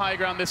ward on the high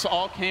ground. This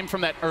all came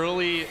from that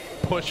early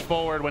push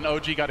forward when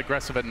OG got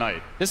aggressive at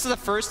night. This is the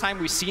first time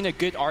we've seen a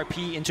good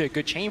RP into a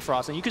good Chain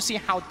Frost, and you can see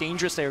how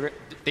dangerous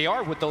they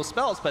are with those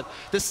spells. But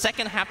the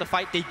second half of the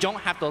fight, they don't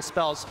have those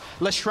spells.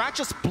 Leshrac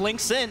just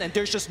blinks in, and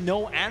there's just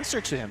no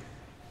answer to him.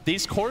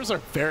 These cores are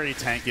very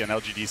tanky on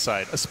LGD's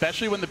side,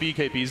 especially when the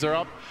BKBs are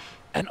up.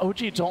 And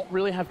OG don't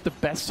really have the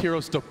best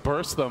heroes to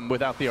burst them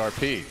without the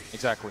RP.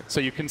 Exactly.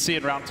 So you can see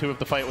in round 2 of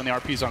the fight when the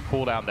RP's on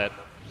cooldown that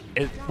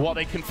while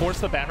they can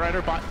force the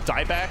Batrider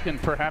die back and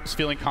perhaps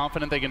feeling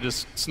confident they can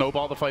just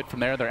snowball the fight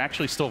from there, they're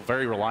actually still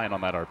very reliant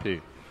on that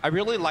RP. I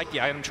really like the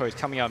item choice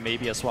coming out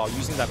maybe as well,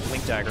 using that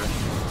Blink Dagger.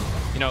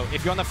 You know,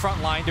 if you're on the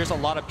front line, there's a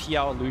lot of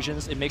PL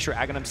illusions. It makes your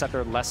Aghanim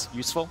Scepter less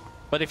useful.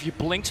 But if you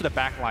blink to the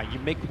back line, you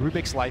make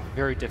Rubik's life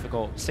very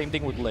difficult. Same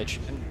thing with Lich,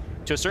 and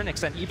to a certain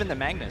extent, even the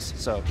Magnus.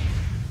 So,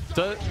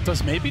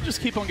 does maybe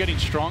just keep on getting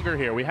stronger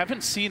here? We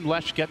haven't seen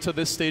Lesh get to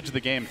this stage of the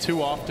game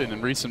too often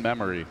in recent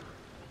memory.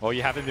 Well,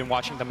 you haven't been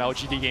watching them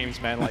LGD games,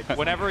 man. Like,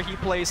 whenever he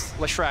plays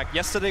Leshrac,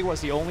 yesterday was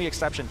the only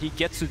exception. He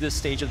gets to this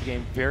stage of the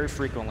game very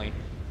frequently.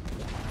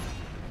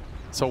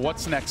 So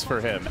what's next for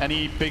him?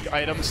 Any big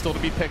items still to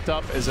be picked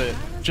up? Is it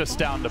just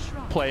down to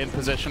play and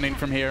positioning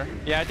from here?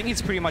 Yeah, I think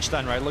he's pretty much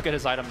done, right? Look at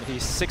his item.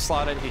 He's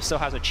 6-slotted. He still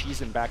has a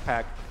cheese in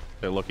backpack.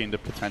 They're looking to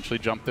potentially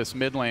jump this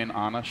mid lane.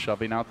 Ana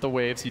shoving out the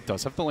waves. He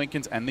does have the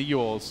Lincolns and the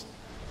Yules.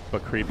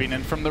 But creeping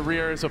in from the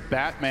rear is a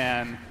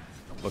Batman.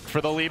 Look for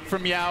the leap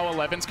from Yao.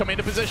 11's coming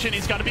into position.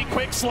 He's got to be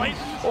quick. Slight.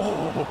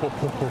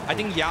 Oh. I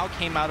think Yao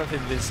came out of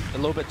his a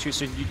little bit too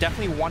soon. You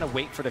definitely want to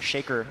wait for the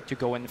Shaker to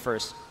go in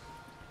first.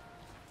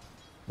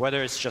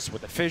 Whether it's just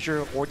with the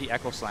Fissure or the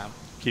Echo Slam.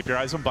 Keep your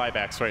eyes on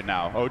buybacks right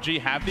now. OG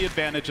have the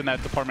advantage in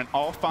that department.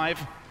 All 5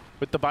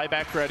 with the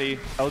buyback ready.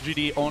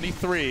 LGD only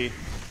 3.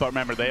 But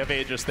remember, they have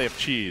Aegis, they have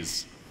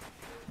Cheese.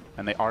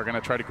 And they are going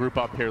to try to group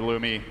up here,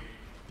 Lumi.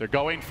 They're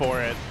going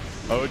for it.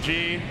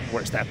 OG,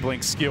 where's that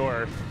Blink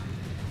Skewer?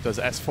 Does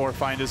S4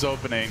 find his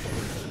opening?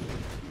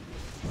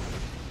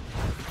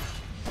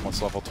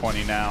 Almost level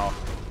 20 now.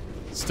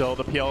 Still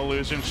the PL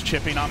illusions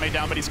chipping Ame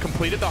down, but he's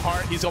completed the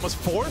heart. He's almost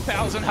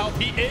 4,000 health.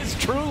 He is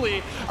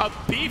truly a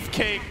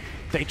beefcake.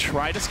 They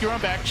try to skewer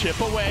him back, chip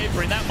away,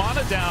 bring that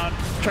mana down,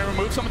 try to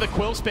remove some of the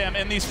quill spam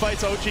in these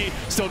fights. OG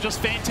still just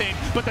fainting,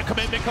 but the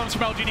commitment comes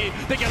from LGD.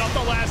 They get off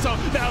the lasso.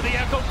 Now the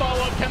Echo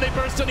follow-up. Can they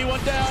burst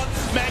anyone down?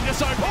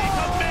 Magnus RP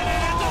committed.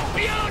 It's a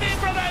beauty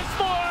from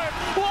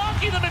S4.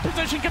 Locking them in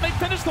position. Can they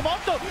finish them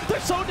off though?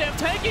 They're so damn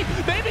tanky.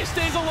 Maybe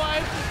stays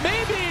alive.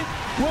 Maybe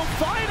will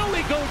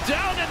finally go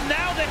down, and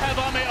now they have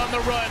Ame on the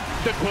run.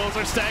 The quills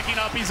are stacking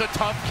up. He's a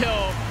tough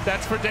kill.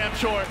 That's for damn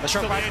sure. The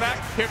short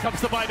buyback. Here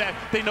comes the buyback.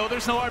 They know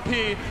there's no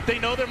RP. They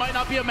know there might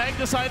not be a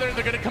Magnus either, and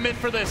they're going to come in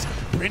for this.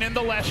 Bring in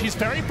the Lesh. He's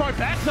very far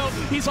back though.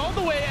 He's all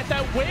the way at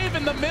that wave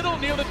in the middle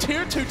near the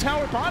tier 2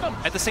 tower bottom.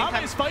 At the same time,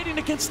 Ame's fighting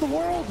against the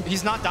world.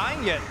 He's not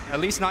dying yet. At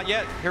least not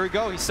yet. Here we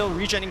go. He's still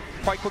regenerating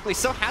quite quickly.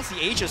 Still has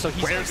the Aegis, so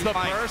he's Where's the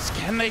fine. burst?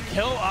 Can they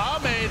kill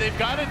Ame? They've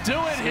got to do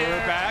it here.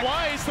 Back.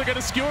 Twice. They're going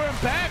to skewer him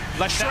back.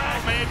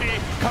 Now maybe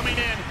coming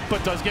in,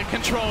 but does get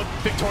controlled.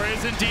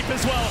 Victoria's in deep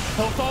as well.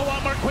 He'll fall a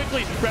lot more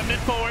quickly.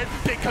 Remnant forward.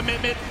 Big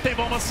commitment. They've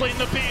almost slain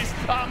the beast.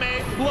 Ame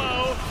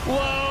low,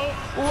 low,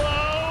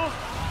 low.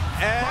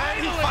 And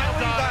he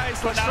finally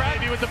dies. But now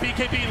maybe with the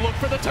BKB, look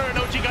for the turn.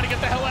 OG got to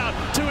get the hell out.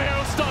 2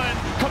 arrows stun.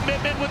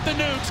 Commitment with the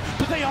nukes,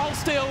 but they all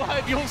stay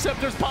alive. Yule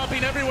Scepter's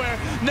popping everywhere.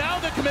 Now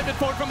the commitment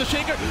forward from the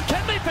Shaker.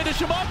 Can they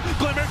finish him off?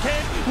 Glimmer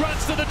Cave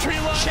runs to the tree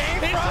line. Chain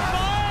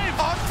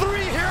Frost on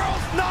 3 heroes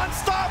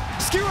non-stop.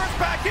 Skewer's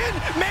back in.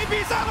 Maybe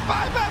he's out of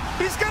buyback.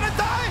 He's gonna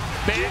die.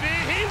 Maybe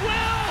he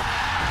will.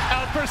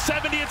 Out for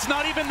 70. It's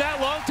not even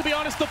that long, to be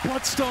honest. The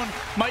Bloodstone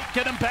might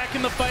get him back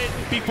in the fight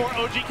before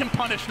OG can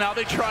punish. Now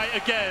they try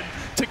again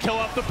to kill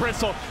off the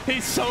Bristle.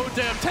 He's so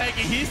damn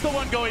tanky. He's the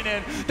one going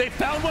in. They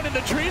found one in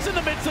the trees in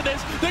the midst of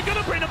this. They're going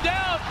to bring him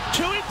down.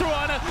 Chewing through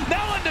Ana.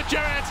 Now into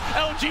Jerax.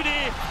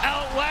 LGD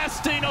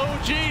outlasting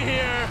OG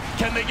here.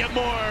 Can they get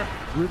more?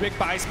 Rubik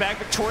buys back.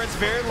 Victoria's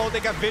very low. They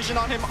got vision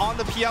on him on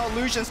the PL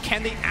illusions.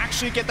 Can they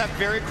actually get that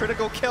very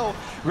critical kill?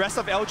 Rest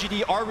of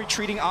LGD are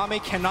retreating. Ame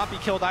cannot be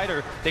killed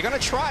either. They're going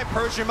to try,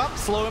 purge him up,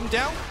 slow him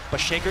down, but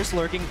Shaker's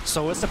lurking,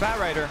 so is the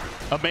Batrider.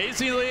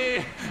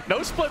 Amazingly,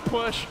 no split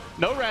push,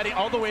 no ratting.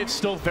 All the waves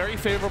still very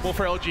favorable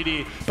for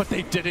LGD, but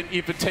they didn't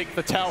even take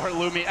the tower,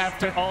 Lumi.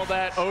 After all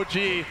that,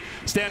 OG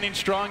standing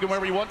strong, and where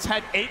we once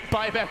had 8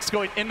 buybacks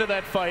going into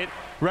that fight,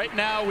 right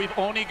now we've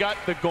only got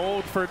the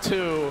gold for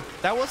 2.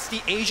 That was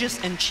the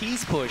Aegis and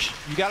Cheese push.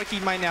 You got to keep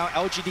in mind now,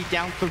 LGD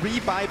down 3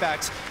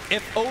 buybacks.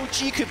 If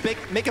OG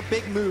could make a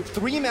big move,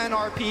 3-man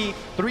RP,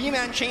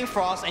 3-man Chain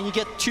Frost, and you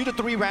get 2 to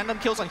 3 random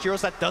kills on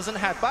heroes that doesn't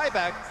have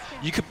buyback,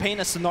 you could paint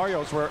a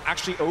scenarios where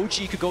actually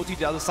OG could go to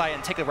the other side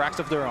and take the racks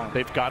of their own.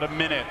 They've got a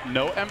minute.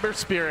 No Ember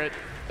Spirit.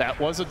 That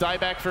was a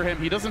dieback for him.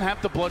 He doesn't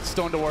have the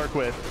Bloodstone to work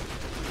with.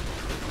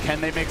 Can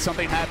they make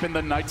something happen?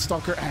 The Night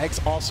Stalker eggs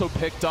also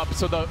picked up,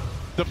 so the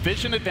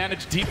vision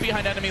advantage deep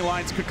behind enemy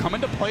lines could come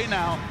into play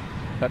now.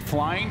 That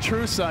flying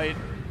true sight,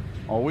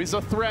 always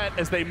a threat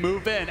as they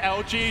move in.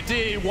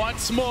 LGD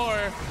once more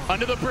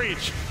under the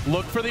breach.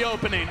 Look for the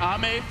opening.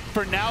 Ame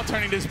for now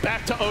turning his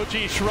back to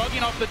OG,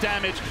 shrugging off the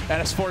damage.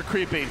 And S4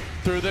 creeping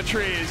through the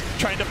trees,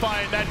 trying to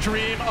find that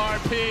dream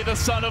RP. The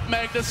son of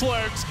Magnus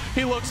lurks.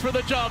 He looks for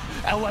the jump.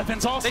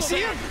 11's also They see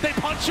there. him. They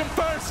punch him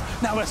first.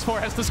 Now S4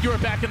 has the skewer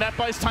back, and that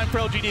buys time for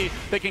LGD.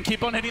 They can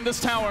keep on hitting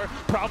this tower,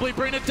 probably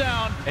bring it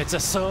down. It's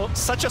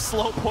such a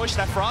slow push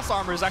that Frost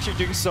Armor is actually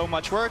doing so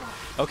much work.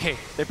 Okay,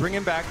 they bring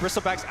him back.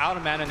 Bristleback's out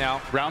of mana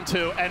now. Round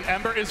 2, and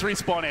Ember is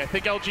respawning. I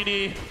think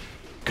LGD,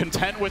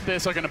 content with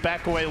this, are going to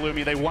back away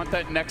Lumi. They want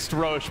that next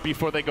Roche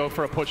before they go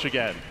for a push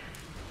again.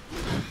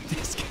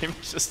 This game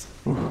is just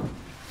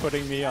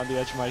putting me on the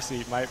edge of my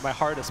seat. My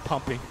heart is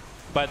pumping.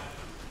 But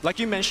like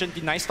you mentioned,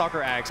 the Night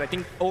Stalker Axe, I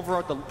think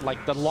overall,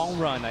 the long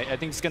run, I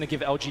think it's going to give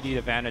LGD the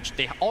advantage.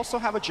 They also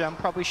have a gem,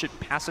 probably should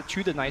pass it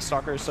to the Night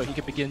Stalker so he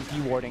can begin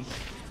dewarding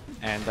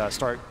and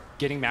start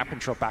getting map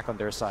control back on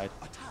their side.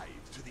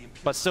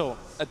 But still,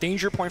 a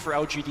danger point for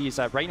LGD is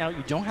that right now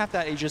you don't have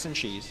that Aegis and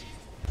Cheese.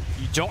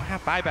 You don't have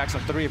buybacks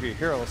on 3 of your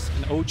heroes,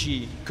 and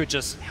OG could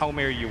just Hail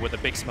Mary you with a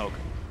big smoke.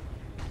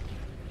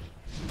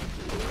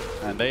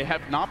 And they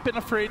have not been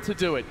afraid to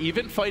do it.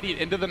 Even fighting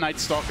into the Night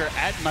Stalker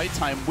at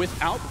nighttime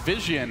without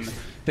vision,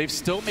 they've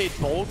still made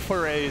bold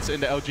forays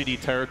into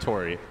LGD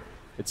territory.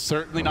 It's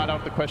certainly not out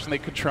of the question they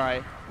could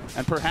try.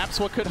 And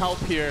perhaps what could help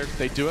here,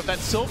 they do have that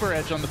Silver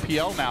Edge on the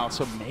PL now,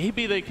 so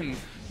maybe they can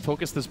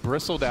focus this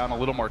Bristle down a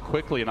little more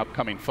quickly in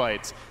upcoming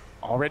fights.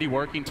 Already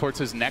working towards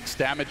his next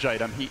damage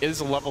item. He is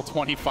a level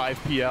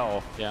 25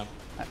 PL. Yeah,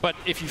 but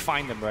if you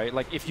find them, right?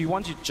 Like if you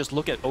want to just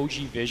look at OG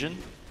vision,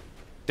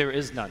 there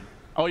is none.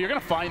 Oh, you're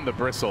going to find the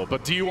Bristle,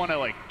 but do you want to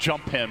like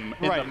jump him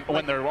in Right,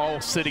 when they're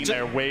all sitting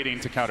there waiting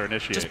to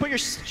counter-initiate? Just put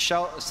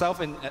yourself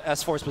in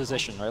S4's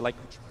position, right? Like,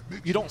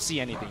 you don't see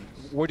anything.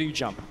 Where do you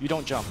jump? You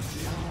don't jump.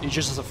 You're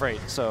just as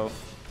afraid. So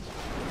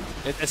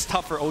it's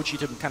tough for OG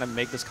to kind of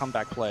make this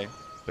comeback play.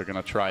 They're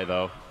going to try,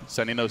 though.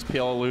 Sending those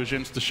PL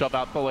illusions to shove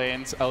out the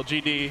lanes.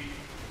 LGD,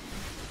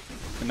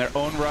 in their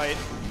own right,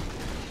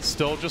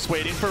 still just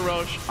waiting for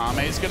Roche.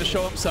 Ame's going to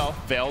show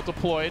himself. Veil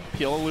deployed.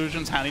 PL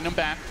illusions hounding him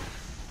back.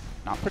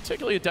 Not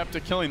particularly adept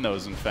at killing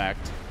those, in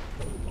fact.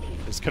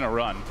 Just going to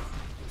run.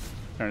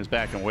 Turn his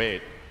back and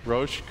wait.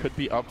 Roche could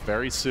be up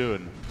very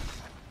soon.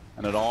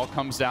 And it all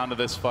comes down to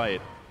this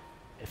fight.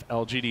 If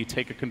LGD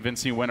take a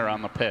convincing winner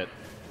on the pit,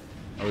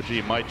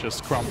 OG might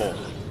just crumble.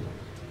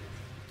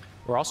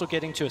 We're also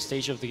getting to a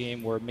stage of the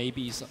game where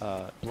maybe's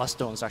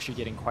Bloodstone is actually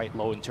getting quite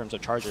low in terms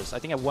of charges. I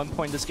think at one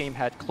point this game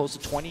had close to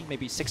 20,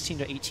 maybe 16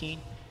 to 18,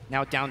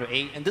 now down to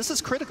 8. And this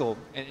is critical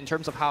in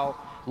terms of how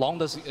long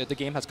the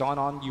game has gone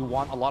on. You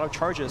want a lot of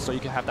charges so you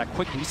can have that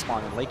quick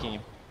respawn in late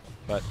game.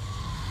 But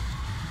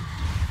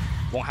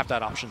won't have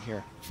that option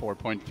here.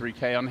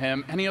 4.3K on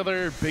him. Any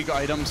other big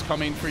items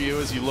coming for you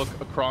as you look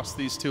across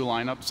these two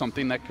lineups?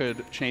 Something that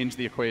could change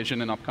the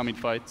equation in upcoming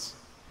fights?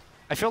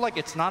 I feel like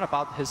it's not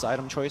about his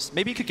item choice.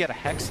 Maybe you could get a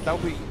Hex.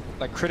 That would be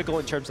like critical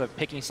in terms of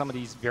picking some of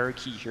these very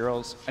key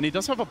heroes. And he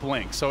does have a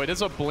Blink, so it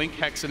is a Blink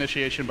Hex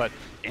initiation, but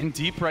in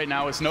deep right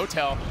now is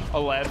No-Tail.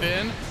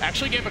 11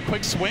 actually gave a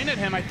quick swing at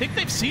him. I think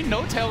they've seen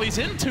No-Tail. He's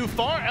in too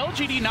far.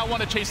 LGD now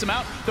want to chase him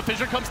out. The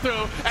Fissure comes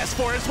through.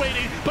 S4 is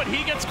waiting, but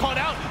he gets caught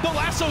out. The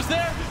lasso's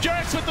there.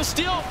 Jarex with the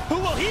steal. Who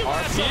will he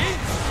lasso?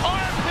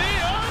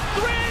 RP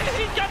on 3!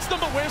 He gets them,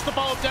 but where's the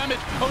follow-up damage?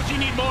 OG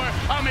need more.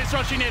 Ame's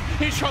rushing in.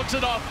 He shrugs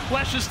it off.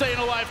 Lesh is staying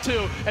alive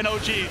too. And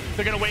OG,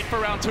 they're going to wait for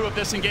round 2 of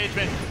this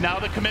engagement. Now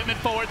the commitment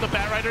forward. The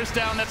Batrider's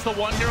down. That's the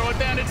one hero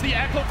advantage. The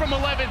echo from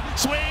 11.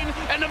 Swing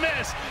and a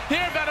miss.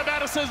 Here,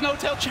 Bata says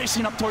No-Tail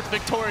chasing up towards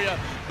Victoria.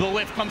 The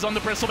lift comes on the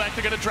Bristleback.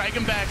 They're going to drag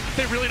him back.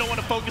 They really don't want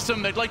to focus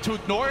him. They'd like to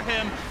ignore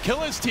him, kill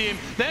his team,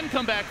 then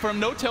come back for him.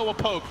 No-Tail will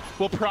poke,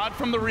 will prod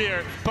from the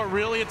rear, but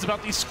really it's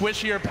about these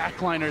squishier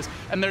backliners,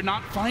 and they're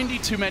not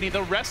finding too many.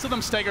 The rest of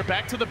them stagger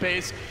back to the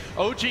base.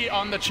 OG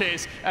on the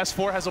chase.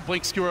 S4 has a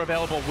Blink Skewer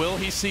available. Will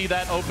he see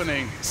that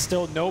opening?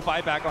 Still no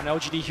buyback on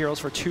LGD heroes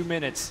for 2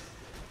 minutes.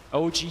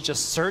 OG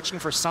just searching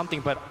for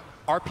something, but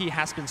RP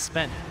has been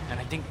spent, and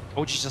I think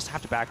OG just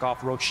have to back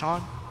off.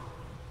 Roshan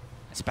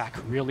is back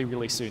really,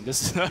 really soon.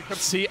 This You can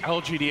see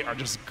LGD are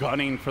just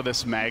gunning for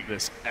this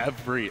Magnus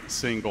every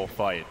single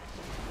fight.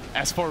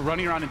 S4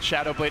 running around in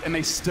Shadowblade, and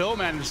they still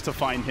manage to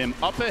find him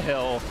up a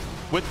hill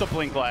with the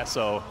Blink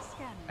Lasso.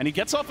 And he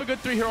gets off a good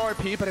 3-hero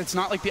RP, but it's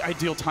not like the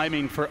ideal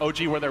timing for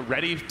OG where they're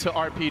ready to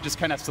RP, just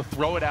kind of has to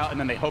throw it out and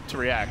then they hope to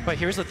react. But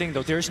here's the thing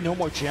though, there's no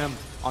more gem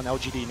on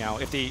LGD now.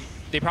 If they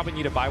probably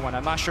need to buy one.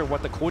 I'm not sure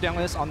what the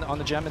cooldown is on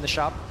the gem in the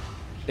shop,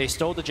 They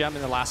stole the gem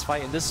in the last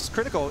fight, and this is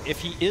critical.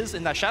 If he is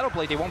in that shadow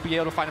play, they won't be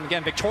able to find him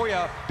again.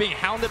 Victoria being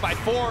hounded by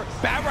 4.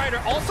 Bad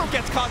Rider also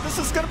gets caught. This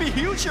is going to be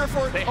huge here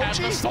for They OG. have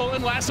the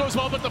stolen lasso as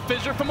well, but the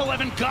fissure from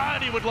 11.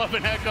 God, he would love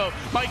an echo.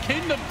 My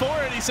kingdom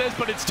for it, he says,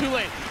 but it's too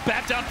late.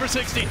 Back down for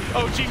 60.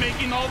 OG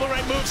making all the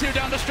right moves here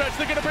down the stretch.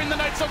 They're going to bring the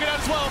Night Stalker down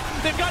as well.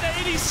 They've got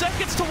 80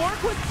 seconds to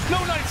work with. No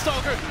Night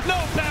Stalker,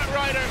 no Bat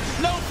Rider,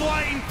 no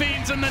Flying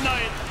Fiends in the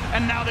night.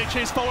 And now they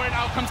chase forward.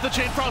 Out comes the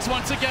Chain Frost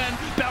once again.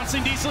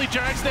 Bouncing decently.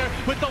 Jarek's there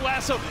with the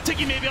lasso.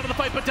 Tiki maybe out of the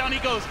fight, but down he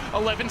goes.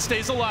 11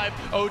 stays alive.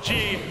 OG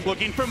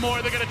looking for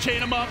more. They're going to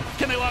chain him up.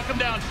 Can they lock him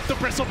down? The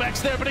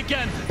Bristleback's there, but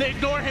again, they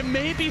ignore him.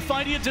 Maybe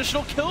finding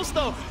additional kills,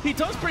 though. He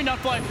does bring down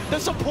Fly. The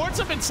supports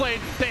have been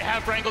slain. They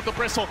have wrangled the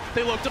Bristle.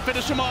 They look to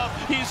finish him off.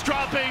 He's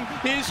dropping.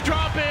 He's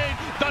dropping.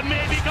 The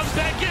maybe comes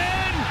back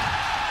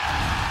in.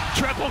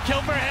 Triple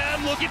kill for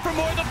him. Looking for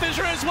more of the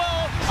fissure as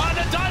well. On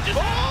the dodges.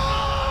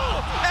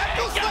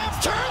 Echo Slam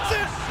turns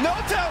it!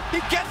 No-Tail, he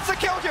gets the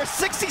kill here.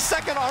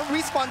 60-second on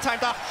respawn time.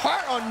 The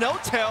heart on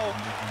No-Tail.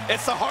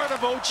 It's the heart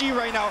of OG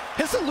right now.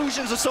 His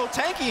illusions are so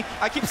tanky.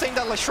 I keep saying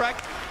that Leshrek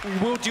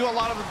will do a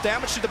lot of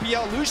damage to the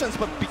BL illusions,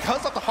 but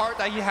because of the heart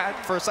that he had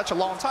for such a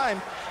long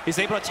time, he's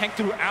able to tank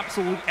through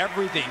absolutely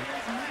everything.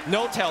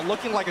 No-Tail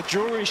looking like a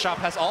jewelry shop,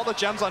 has all the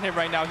gems on him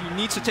right now. He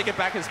needs to take it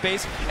back his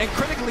base. And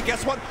critically,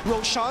 guess what?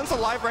 Roshan's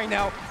alive right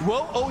now.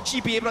 Will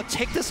OG be able to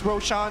take this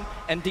Roshan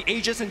and the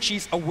Aegis and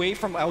Cheese away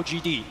from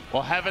LGD?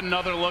 We'll have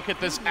another look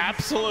at this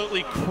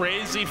absolutely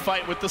crazy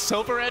fight with the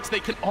Silver Edge. They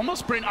can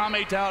almost bring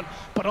Ame down,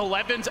 but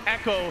 11's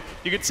Echo,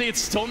 you can see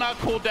it's still not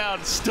cooled down,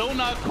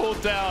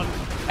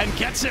 and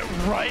gets it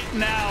right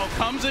now.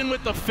 Comes in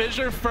with the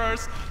fissure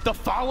first. The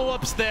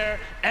follow-up's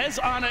there as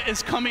Ana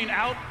is coming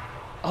out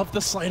of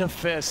the Sleight of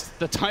Fist.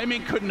 The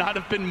timing could not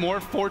have been more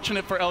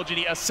fortunate for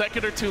LGD. A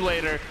second or two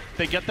later,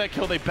 they get that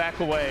kill, they back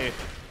away.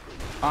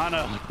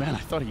 Ana, like, man, I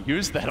thought he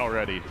used that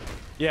already.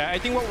 Yeah, I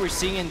think what we're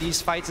seeing in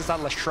these fights is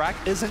that Leshrek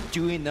isn't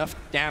doing enough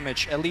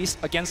damage, at least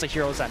against the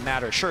heroes that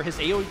matter. Sure, his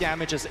AoE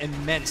damage is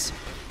immense,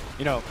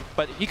 you know,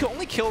 but he can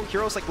only kill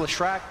heroes like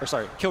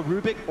kill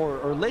Rubik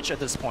or Lich at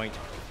this point.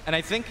 And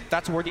I think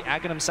that's where the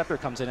Aghanim Scepter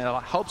comes in.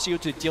 It helps you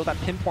to deal that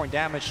pinpoint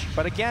damage.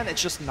 But again,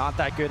 it's just not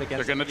that good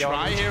against They're going to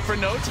try here for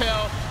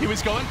No-Tail. He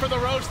was going for the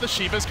Roach. The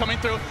Shiva's coming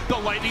through. The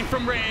lightning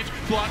from range,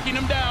 blocking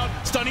him down,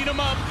 stunning him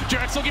up.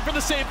 Jarek's looking for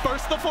the save.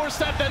 First the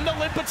 4-step, then the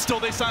limp, but still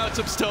they silence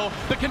him. Still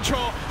the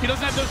control. He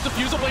doesn't have those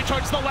diffusal blade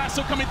charges. The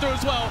lasso coming through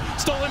as well.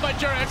 Stolen by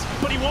Jarek's,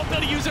 but he won't be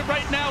able to use it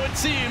right now, it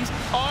seems.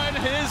 On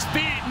his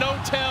feet,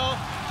 No-Tail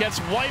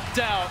gets wiped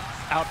out.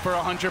 Out for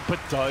 100, but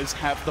does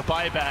have the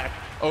buyback.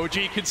 OG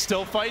can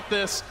still fight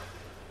this.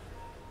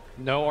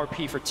 No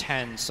RP for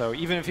 10, so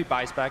even if he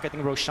buys back, I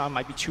think Roshan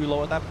might be too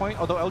low at that point,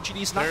 although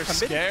LGD's not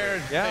committed. They're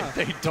scared. Yeah.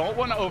 They don't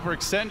want to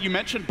overextend. You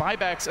mentioned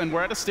buybacks, and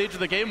we're at a stage of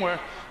the game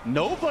where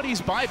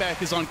nobody's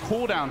buyback is on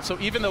cooldown, so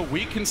even though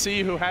we can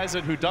see who has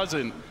it, who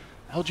doesn't,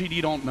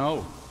 LGD don't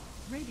know.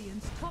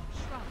 Radiant's top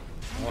shrine.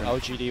 Well,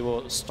 LGD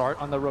will start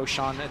on the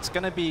Roshan. It's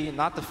going to be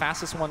not the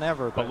fastest one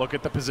ever. But look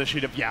at the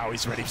position of Yao.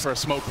 He's ready for a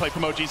smoke play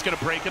from OG. He's going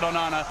to break it on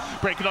Ana,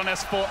 break it on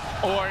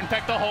S4, or in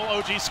fact the whole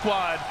OG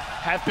squad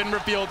have been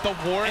revealed. The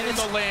ward in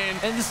the lane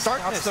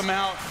stops them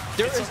out.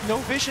 There is no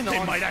vision on.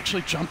 They might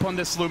actually jump on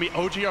this Lumi.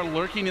 OG are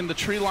lurking in the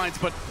tree lines,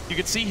 but you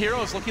can see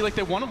heroes looking like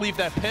they want to leave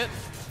that pit.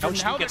 For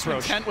now they're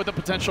content with a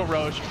potential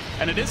Roche,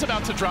 and it is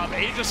about to drop.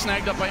 Aegis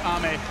snagged up by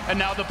Ame, and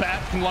now the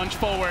Bat can lunge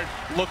forward,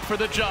 look for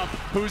the jump.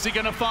 Who's he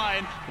gonna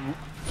find?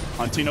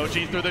 Hunting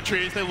OG through the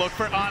trees, they look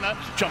for Ana,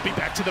 jumping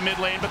back to the mid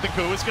lane, but the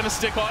Goo is going to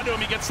stick onto him.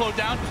 He gets slowed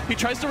down. He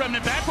tries to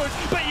remnant backwards,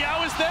 but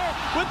Yao is there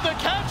with the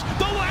catch.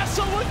 The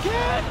lasso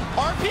again.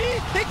 RP,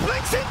 he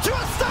blinks into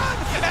a stun.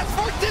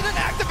 S4 didn't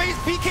activate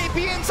his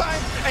BKB in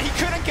time, and he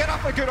couldn't get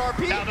off a good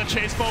RP. Now the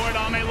chase forward,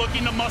 Ame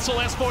looking to muscle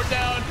S4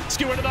 down,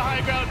 skewer to the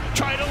high ground,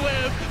 try to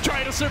live,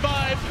 try to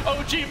survive.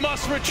 OG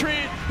must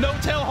retreat.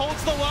 No-Tail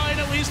holds the line,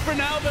 at least for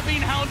now, but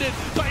being hounded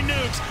by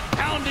nukes,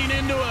 pounding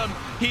into him.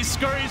 He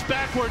scurries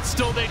backwards,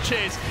 still they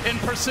chase in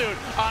pursuit.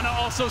 Ana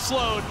also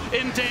slowed,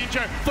 in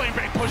danger. Flame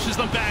Break pushes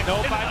them back.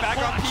 No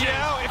buyback on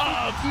PL.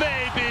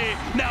 Maybe.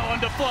 Now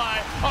onto Fly,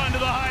 onto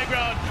the high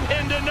ground,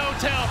 into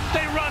No-Tail.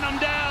 They run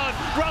him down.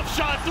 Rough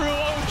shot through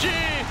OG.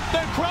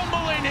 They're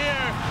crumbling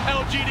here.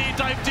 LGD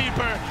dive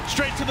deeper,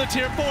 straight to the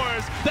tier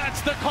 4s.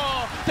 That's the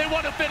call. They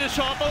want to finish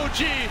off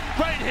OG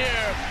right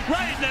here,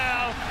 right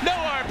now. No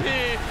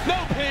RP, no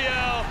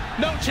PL,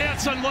 no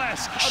chance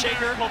unless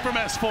Shaker from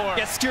S4.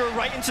 Gets skewered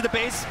right into the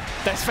base.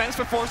 Defense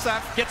for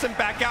Forstaff gets him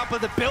back out,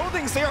 but the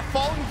buildings, they are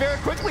falling very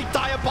quickly.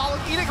 Diabolic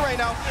Edict right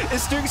now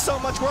is doing so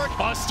much work.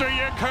 Muster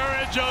your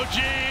courage,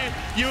 OG.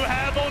 You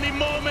have only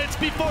moments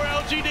before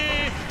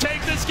LGD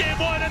take this game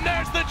 1, and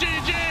there's the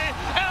GG.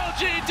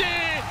 LGD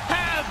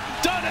have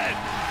done it.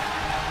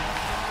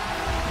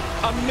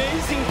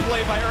 Amazing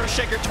play by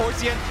Earthshaker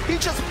towards the end. He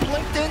just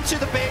blinked into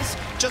the base,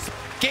 just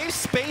gave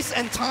space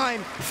and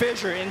time.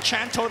 Fissure,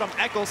 Enchant Totem,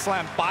 Echo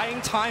Slam,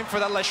 buying time for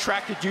that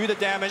Leshrek to do the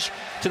damage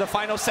to the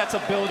final sets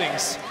of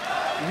buildings.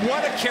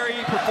 What a carry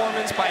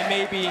performance by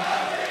Maybe.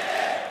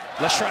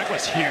 Leshrek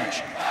was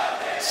huge.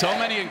 So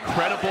many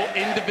incredible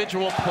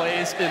individual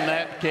plays in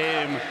that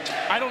game.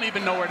 I don't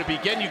even know where to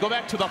begin. You go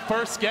back to the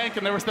first gank,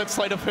 and there was that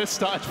sleight of fist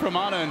dodge from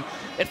Ana, and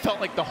it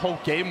felt like the whole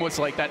game was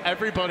like that.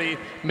 Everybody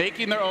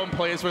making their own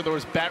plays where there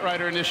was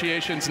Batrider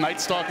initiations, Night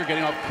Stalker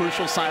getting off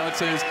crucial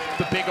silences,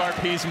 the big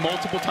RPs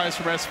multiple times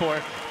from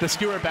S4, the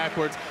skewer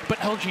backwards. But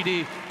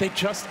LGD, they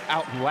just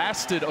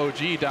outlasted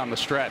OG down the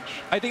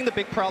stretch. I think the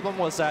big problem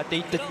was that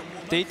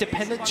they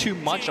depended too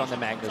much on the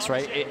Magnus,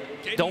 right?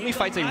 The only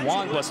fights they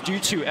won was due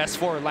to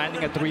S4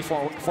 landing a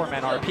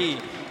 3-4-man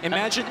RP.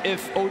 Imagine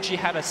if OG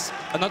had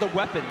another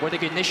weapon where they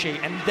could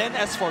initiate and then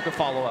S4 could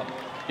follow up.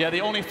 Yeah,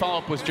 the only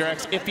follow-up was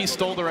Jerax if he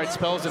stole the right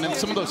spells, and in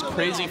some of those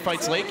crazy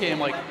fights late game,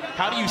 like,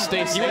 how do you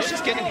stay safe? He was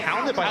just getting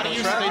hounded by How do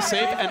you stay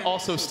safe and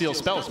also steal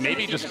spells?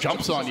 Maybe he just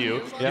jumps on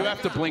you. Yeah. You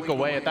have to blink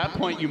away. At that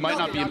point, you might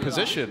not be in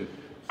position.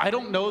 I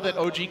don't know that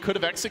OG could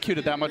have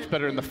executed that much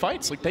better in the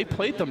fights. Like, they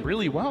played them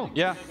really well.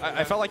 Yeah,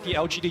 I felt like the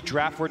LGD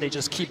draft where they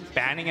just keep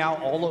banning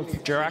out all of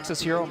Jerax's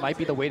hero might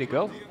be the way to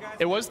go.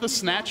 It was the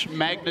Snatch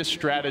Magnus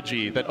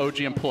strategy that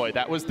OG employed.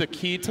 That was the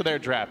key to their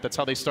draft. That's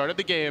how they started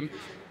the game.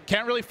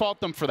 Can't really fault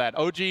them for that.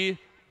 OG,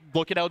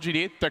 look at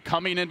LGD. They're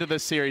coming into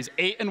this series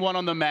 8-1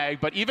 on the mag,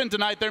 but even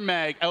denied their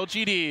mag,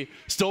 LGD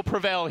still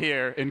prevail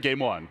here in game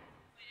 1.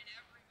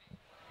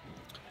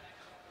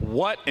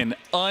 What an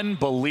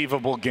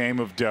unbelievable game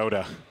of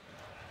Dota.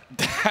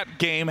 That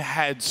game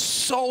had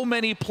so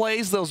many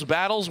plays. Those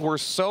battles were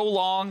so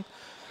long,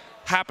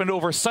 happened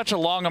over such a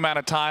long amount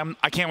of time.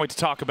 I can't wait to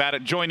talk about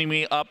it. Joining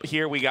me up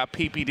here, we got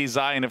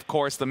PPDZai, and of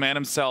course, the man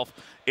himself,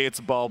 it's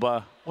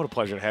Bulba. What a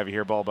pleasure to have you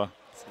here, Bulba.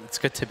 It's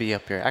good to be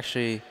up here.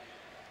 Actually,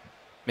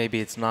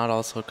 maybe it's not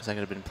also because I could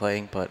have been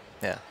playing, but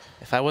yeah.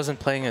 If I wasn't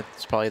playing,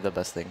 it's probably the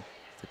best thing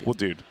to be. Well,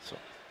 dude, so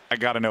I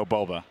got to know,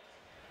 Bulba.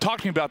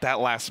 Talk to me about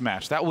that last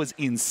match. That was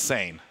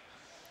insane.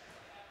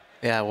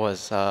 Yeah, it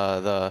was.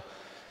 The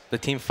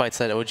team fights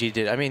that OG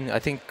did. I mean, I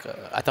think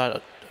I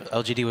thought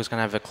LGD was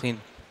gonna have a clean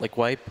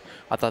wipe.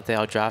 I thought they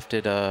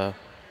outdrafted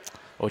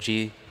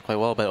OG quite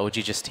well, but OG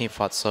just team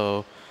fought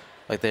so.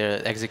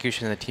 Their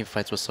execution in the team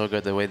fights was so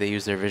good. The way they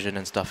used their vision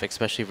and stuff,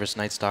 especially versus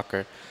Night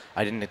Stalker.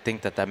 I didn't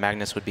think that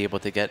Magnus would be able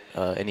to get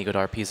any good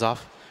RPs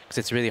off, because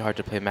it's really hard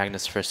to play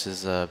Magnus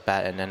versus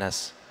Bat and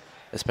NS,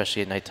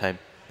 especially at nighttime.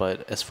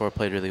 But S4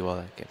 played really well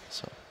that game.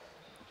 So,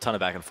 ton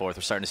of back and forth.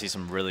 We're starting to see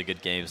some really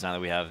good games now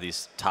that we have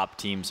these top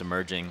teams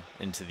emerging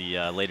into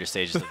the later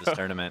stages of this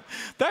tournament.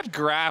 That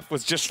graph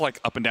was just like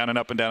up and down and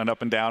up and down and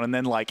up and down, and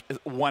then like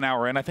 1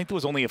 hour in, I think there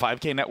was only a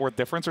 5K net worth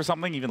difference or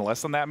something, even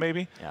less than that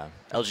maybe. Yeah,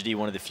 LGD,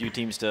 one of the few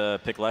teams to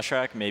pick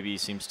Leshrac, maybe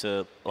seems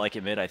to like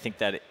it mid. I think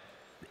that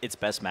its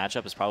best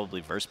matchup is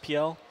probably versus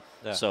PL,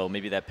 so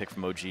maybe that pick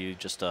from OG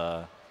just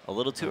a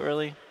little too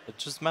early. It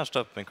just matched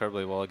up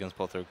incredibly well against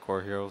both their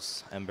core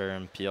heroes. Ember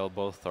and PL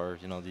both are,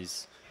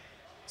 these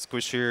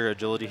squishier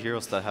agility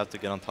heroes that have to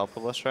get on top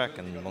of Leshrac,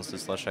 and once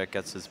this Leshrac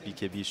gets his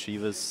BKB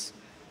Shivas,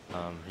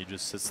 he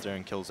just sits there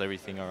and kills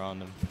everything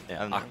around him.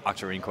 Yeah,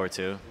 Octarine Core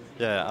too.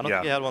 Yeah, I don't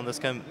think he had one this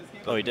game.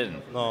 Oh, he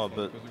didn't? No,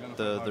 but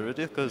the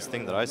ridiculous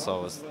thing that I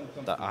saw was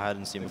that I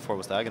hadn't seen before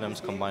was the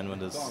Aghanims combined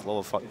with his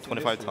level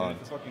 25 talent.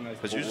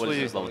 Because usually what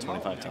is his level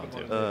 25 talent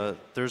too?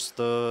 There's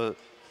the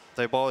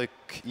Diabolic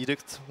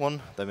Edict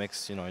one that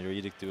makes your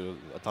Edict do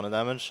a ton of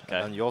damage,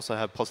 and you also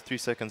have plus 3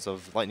 seconds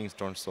of Lightning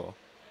Storm slow.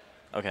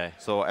 Okay.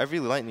 So every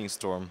Lightning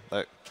Storm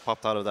that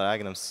popped out of that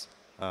Aghanims,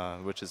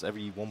 which is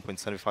every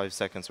 1.75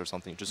 seconds or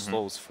something, just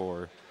slows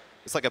for.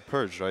 It's like a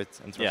purge, right?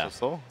 In terms of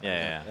slow.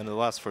 Yeah. And it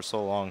lasts for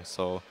so long.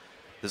 So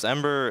this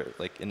Ember,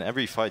 in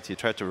every fight, he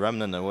tried to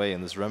Remnant away,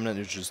 and this Remnant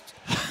is just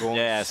going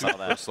I saw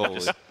that. slowly.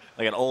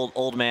 Like an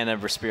old man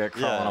Ember Spirit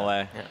crawling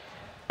away. Yeah.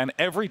 And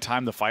every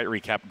time the fight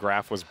recap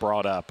graph was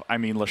brought up, I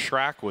mean,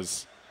 Leshrac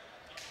was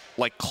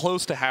like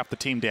close to half the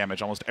team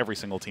damage almost every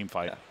single team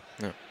fight.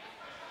 Yeah.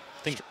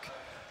 I think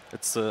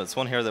it's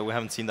one hero that we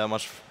haven't seen that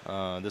much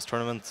this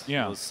tournament.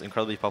 Yeah. It was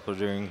incredibly popular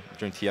during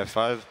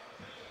TI7.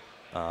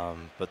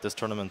 But this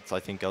tournament, I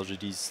think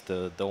LGD's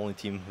the only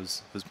team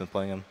who's been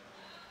playing him.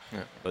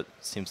 Yeah. But it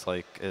seems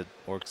like it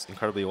works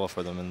incredibly well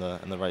for them in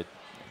the right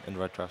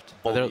draft.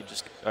 Well, go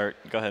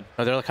ahead.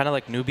 They're kind of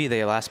like newbie.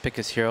 They last pick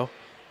his hero.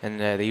 And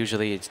they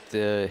usually, it's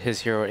his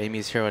hero or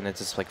Amy's hero, and it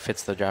just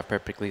fits the draft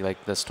perfectly.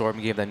 Like the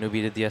Storm game that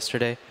Newbie did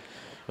yesterday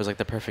was like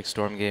the perfect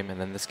Storm game. And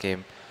then this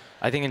game,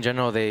 I think in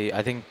general,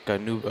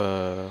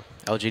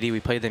 LGD, we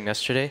played them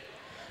yesterday,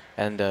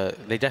 and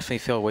they definitely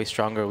feel way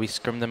stronger. We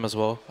scrimmed them as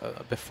well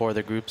before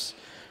the groups,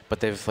 but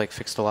they've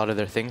fixed a lot of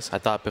their things. I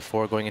thought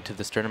before going into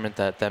this tournament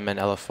that them and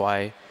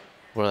LFY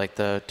were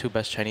the two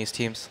best Chinese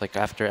teams,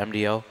 after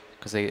MDL,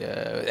 because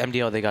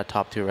MDL they got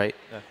top 2, right?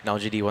 Yeah. And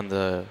LGD won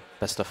the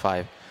best of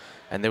 5.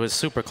 And it was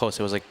super close.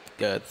 It was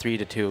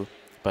 3-2.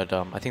 But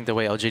I think the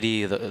way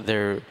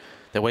LGD,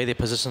 the way they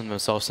position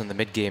themselves in the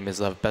mid game is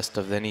the best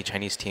of any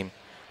Chinese team.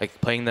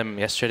 Playing them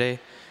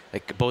yesterday,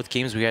 both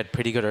games we had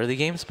pretty good early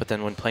games, but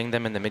then when playing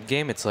them in the mid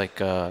game, it's it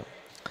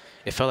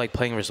felt like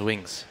playing versus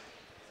Wings.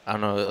 I don't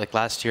know,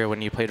 last year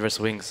when you played versus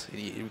Wings,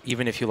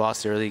 even if you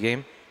lost the early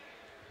game,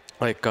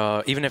 like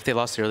even if they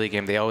lost the early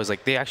game, they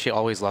actually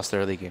always lost the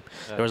early game.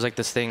 Yeah. There was like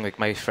this thing, like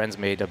my friends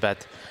made a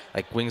bet,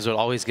 like Wings would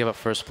always give up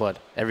first blood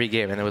every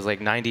game, and it was like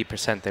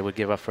 90% they would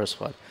give up first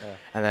blood. Yeah.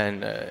 And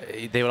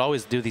then they would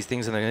always do these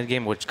things in the mid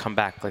game which come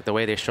back, like the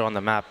way they show on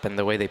the map and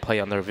the way they play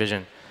on their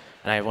vision.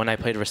 And when I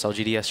played versus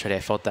LGD yesterday,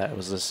 I felt that it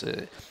was this.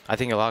 I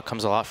think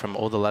comes a lot from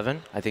Old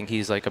 11. I think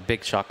he's like a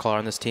big shot caller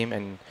on this team,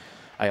 and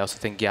I also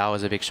think Yao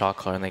is a big shot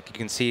caller. And like you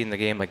can see in the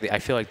game, like I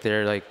feel like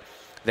they're like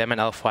them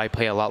and LFY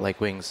play a lot like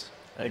Wings.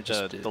 I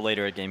think the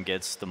later a game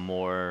gets, the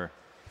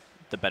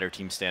better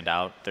teams stand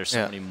out. There's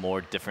so many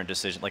more different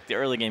decisions. Like the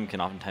early game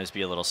can oftentimes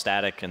be a little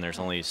static, and there's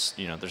only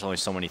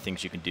so many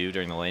things you can do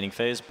during the laning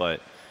phase.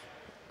 But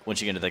once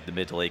you get into like the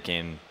mid to late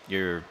game,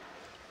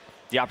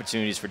 the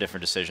opportunities for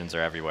different decisions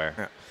are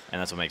everywhere,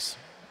 and that's what makes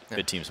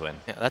good teams win.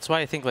 Yeah, that's why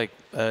I think like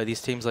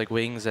these teams like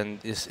Wings and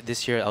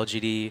this year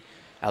LGD,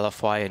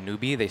 LFY, and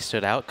Newbie, they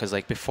stood out because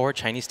like before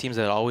Chinese teams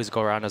would always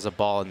go around as a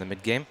ball in the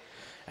mid game.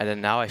 And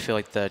then now I feel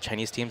like the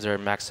Chinese teams are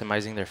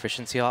maximizing their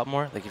efficiency a lot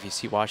more. Like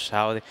if you watch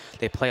how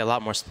they play a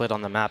lot more split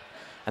on the map.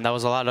 And that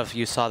was a lot of,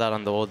 you saw that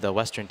on the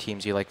Western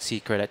teams. You like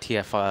Secret at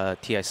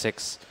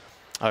TI6,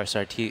 or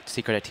sorry,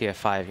 Secret at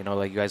TF5. You know,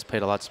 like you guys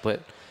played a lot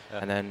split. Yeah.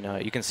 And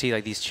then you can see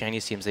like these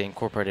Chinese teams, they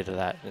incorporated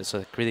that. It's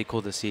like really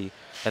cool to see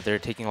that they're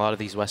taking a lot of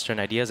these Western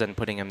ideas and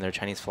putting them in their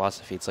Chinese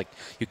philosophy. It's like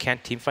you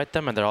can't team fight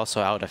them, and they're also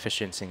out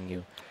efficiencying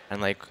you.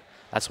 And like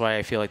that's why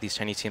I feel like these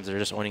Chinese teams are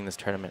just owning this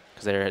tournament,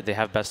 because they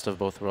have best of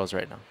both worlds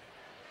right now.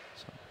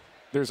 So.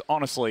 There's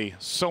honestly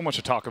so much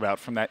to talk about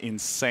from that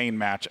insane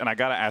match, and I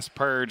gotta ask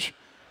Purge,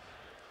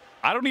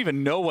 I don't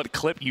even know what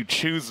clip you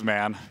choose,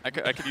 man. I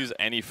could use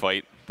any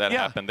fight that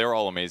happened. They're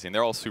all amazing.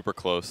 They're all super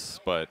close,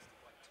 but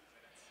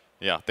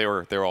yeah, they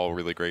were all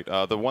really great.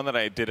 The one that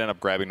I did end up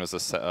grabbing was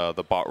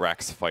the bot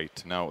Rax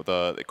fight. Now,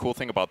 the cool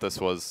thing about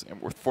this was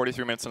we're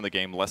 43 minutes into the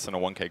game, less than a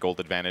 1K gold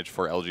advantage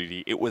for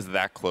LGD. It was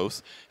that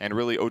close, and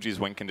really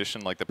OG's win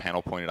condition, like the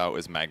panel pointed out,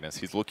 is Magnus.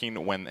 He's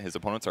looking when his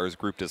opponents are as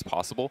grouped as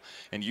possible,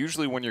 and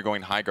usually when you're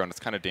going high ground,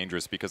 it's kind of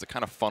dangerous because it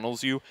kind of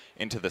funnels you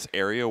into this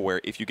area where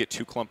if you get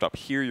too clumped up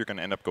here, you're going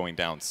to end up going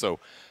down. So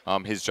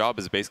his job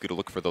is basically to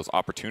look for those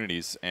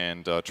opportunities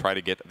and try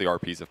to get the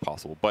RPs if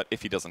possible. But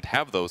if he doesn't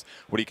have those,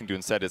 what he can do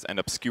instead is end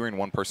up skewering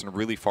one person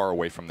really far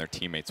away from their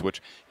teammates, which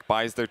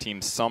buys their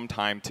team some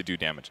time to do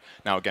damage.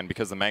 Now, again,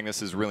 because the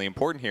Magnus is really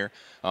important here,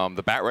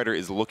 the Batrider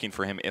is looking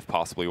for him if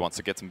possible. He wants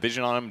to get some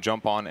vision on him,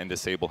 jump on, and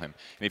disable him.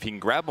 And if he can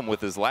grab him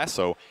with his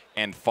lasso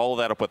and follow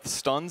that up with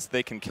stuns,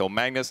 they can kill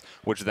Magnus,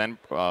 which then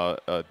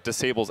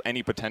disables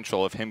any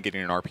potential of him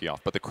getting an RP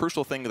off. But the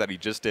crucial thing that he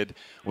just did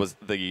was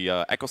the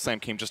Echo Slam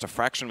came just a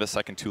fraction of a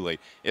second too late.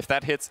 If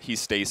that hits, he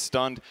stays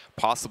stunned,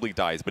 possibly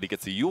dies, but he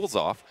gets the Yules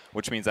off,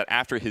 which means that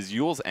after his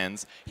Yules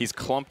ends, he's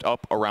clumped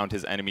up around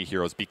his enemy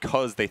heroes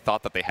because they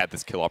thought that they had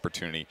this kill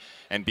opportunity.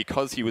 And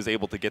because he was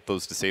able to get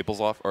those disables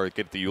off, or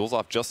get the Yules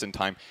off just in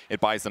time, it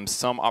buys them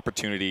some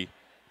opportunity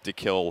to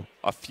kill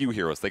a few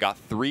heroes. They got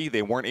 3.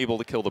 They weren't able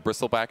to kill the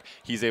Bristleback.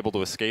 He's able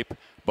to escape.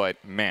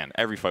 But man,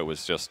 every fight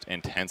was just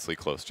intensely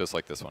close, just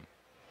like this one.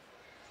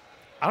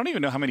 I don't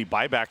even know how many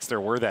buybacks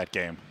there were that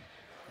game.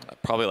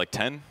 Probably like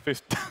 10,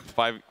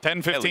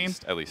 10, 15?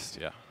 At least,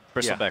 yeah.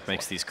 Bristleback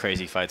makes these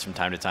crazy fights from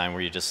time to time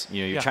where you just,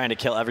 you're trying to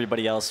kill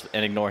everybody else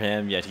and ignore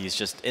him, yet he's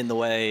just in the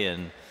way,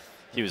 and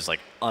he was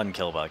like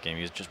unkillable that game.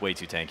 He was just way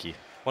too tanky.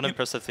 One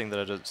impressive thing that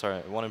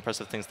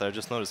I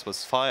just noticed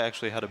was Fi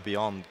actually had a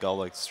beyond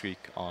godlike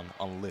streak on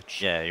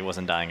Lich. Yeah, he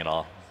wasn't dying at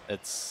all.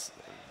 It's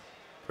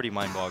pretty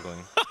mind-boggling.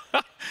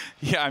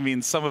 Yeah, I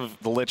mean, some of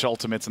the Lich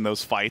ultimates in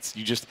those fights,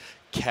 you just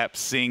kept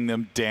seeing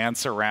them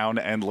dance around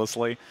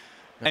endlessly.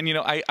 And,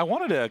 I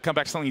wanted to come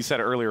back to something you said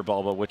earlier,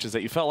 Bulba, which is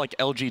that you felt like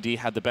LGD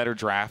had the better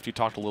draft. You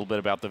talked a little bit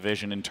about the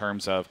vision in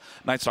terms of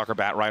Night Stalker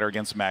Batrider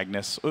against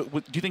Magnus.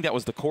 Do you think that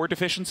was the core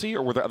deficiency,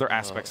 or were there other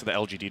aspects of the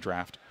LGD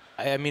draft?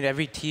 I mean,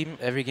 every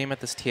game at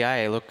this TI,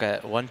 I look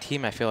at one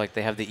team, I feel like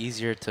they have the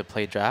easier to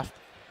play draft.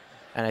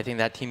 And I think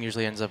that team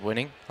usually ends up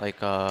winning.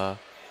 Like,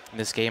 in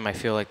this game, I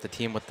feel like the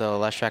team with the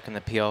Leshrac and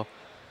the PL,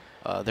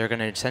 they're going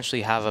to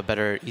essentially have a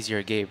better,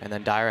 easier game. And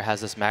then Dire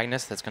has this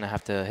Magnus that's going to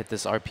have to hit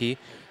this RP,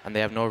 and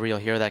they have no real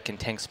hero that can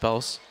tank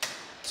spells.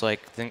 So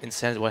like,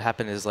 instead what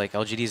happened is like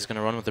LGD is going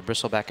to run with the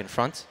Bristleback in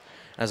front.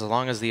 As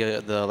long as the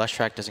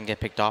Leshrac doesn't get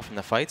picked off in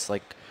the fights,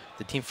 like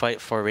the team fight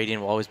for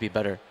Radiant will always be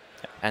better.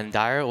 And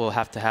Dire will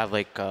have to have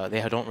like,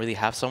 they don't really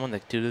have someone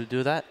that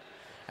do that.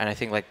 And I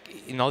think like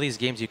in all these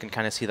games, you can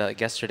kind of see that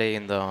like yesterday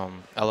in the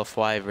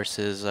LFY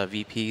versus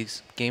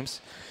VP's games,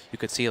 you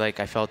could see like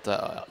I felt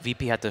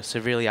VP had to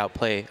severely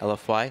outplay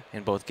LFY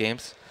in both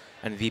games,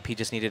 and VP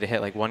just needed to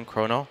hit like one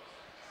chrono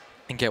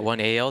and get one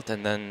A ult,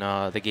 and then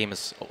the game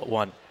is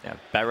won. Yeah,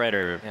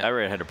 Batrider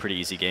had a pretty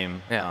easy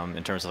game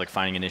in terms of like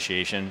finding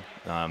initiation.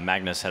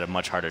 Magnus had a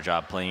much harder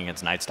job playing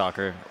against Night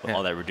Stalker with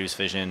all that reduced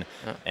vision,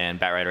 and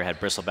Batrider had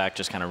Bristleback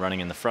just kind of running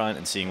in the front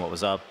and seeing what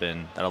was up,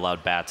 and that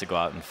allowed Bat to go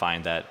out and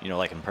find that,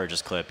 like in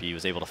Purge's clip, he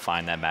was able to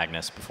find that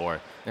Magnus before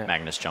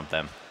Magnus jumped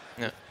them.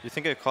 Yeah. You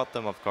think it caught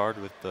them off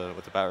guard with the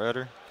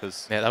Batrider?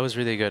 Yeah, that was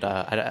really good.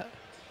 I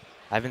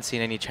haven't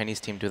seen any Chinese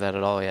team do that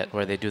at all yet,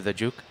 where they do the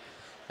juke.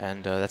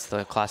 And that's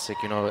the classic,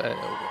 you know,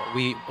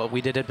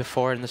 we did it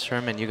before in this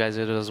tournament, you guys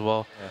did it as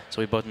well. Yeah.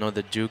 So we both know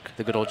the juke,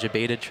 the good old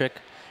jebaited trick,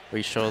 where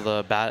you show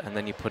the bat and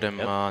then you put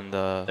him on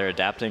the... They're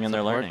adapting and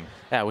they're learning.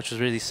 Yeah, which was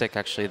really sick,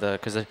 actually,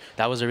 because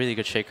that was a really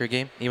good shaker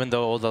game. Even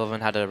though Old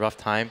Eleven had a rough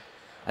time,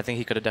 I think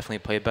he could have definitely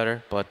played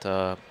better, but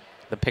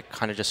the pick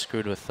kind of just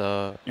screwed with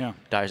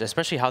Dyers,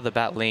 especially how the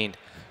bat laned,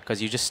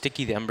 because you just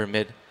sticky the Ember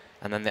mid,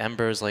 and then the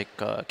Ember is like,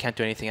 can't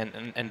do anything.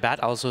 And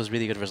bat also is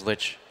really good versus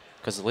Lich,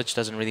 because Lich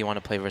doesn't really want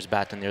to play versus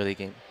bat in the early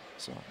game.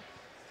 So.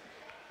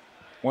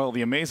 Well,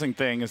 the amazing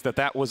thing is that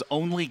that was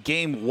only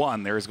game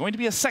 1. There is going to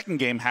be a second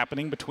game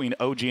happening between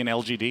OG and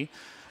LGD.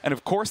 And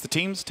of course, the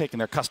teams taking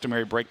their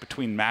customary break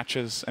between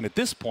matches. And at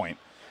this point,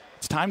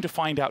 it's time to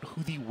find out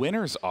who the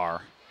winners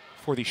are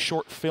for the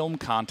short film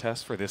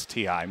contest for this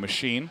TI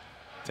machine.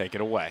 Take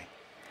it away.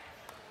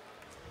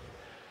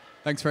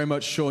 Thanks very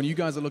much, Sean. You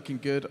guys are looking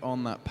good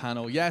on that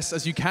panel. Yes,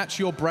 as you catch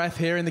your breath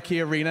here in the Key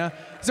Arena.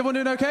 Is everyone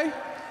doing okay?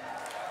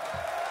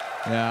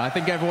 Yeah, I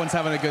think everyone's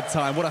having a good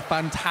time. What a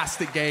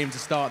fantastic game to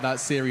start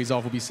that series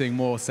off. We'll be seeing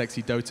more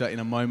sexy Dota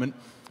in a moment.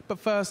 But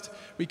first,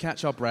 we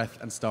catch our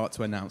breath and start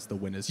to announce the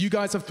winners. You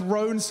guys have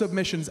thrown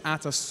submissions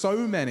at us,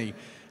 so many,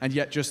 and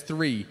yet just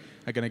 3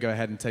 are going to go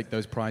ahead and take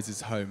those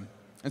prizes home.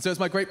 And so it's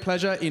my great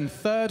pleasure in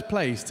 3rd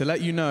place to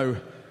let you know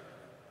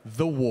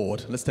the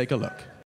Ward. Let's take a look.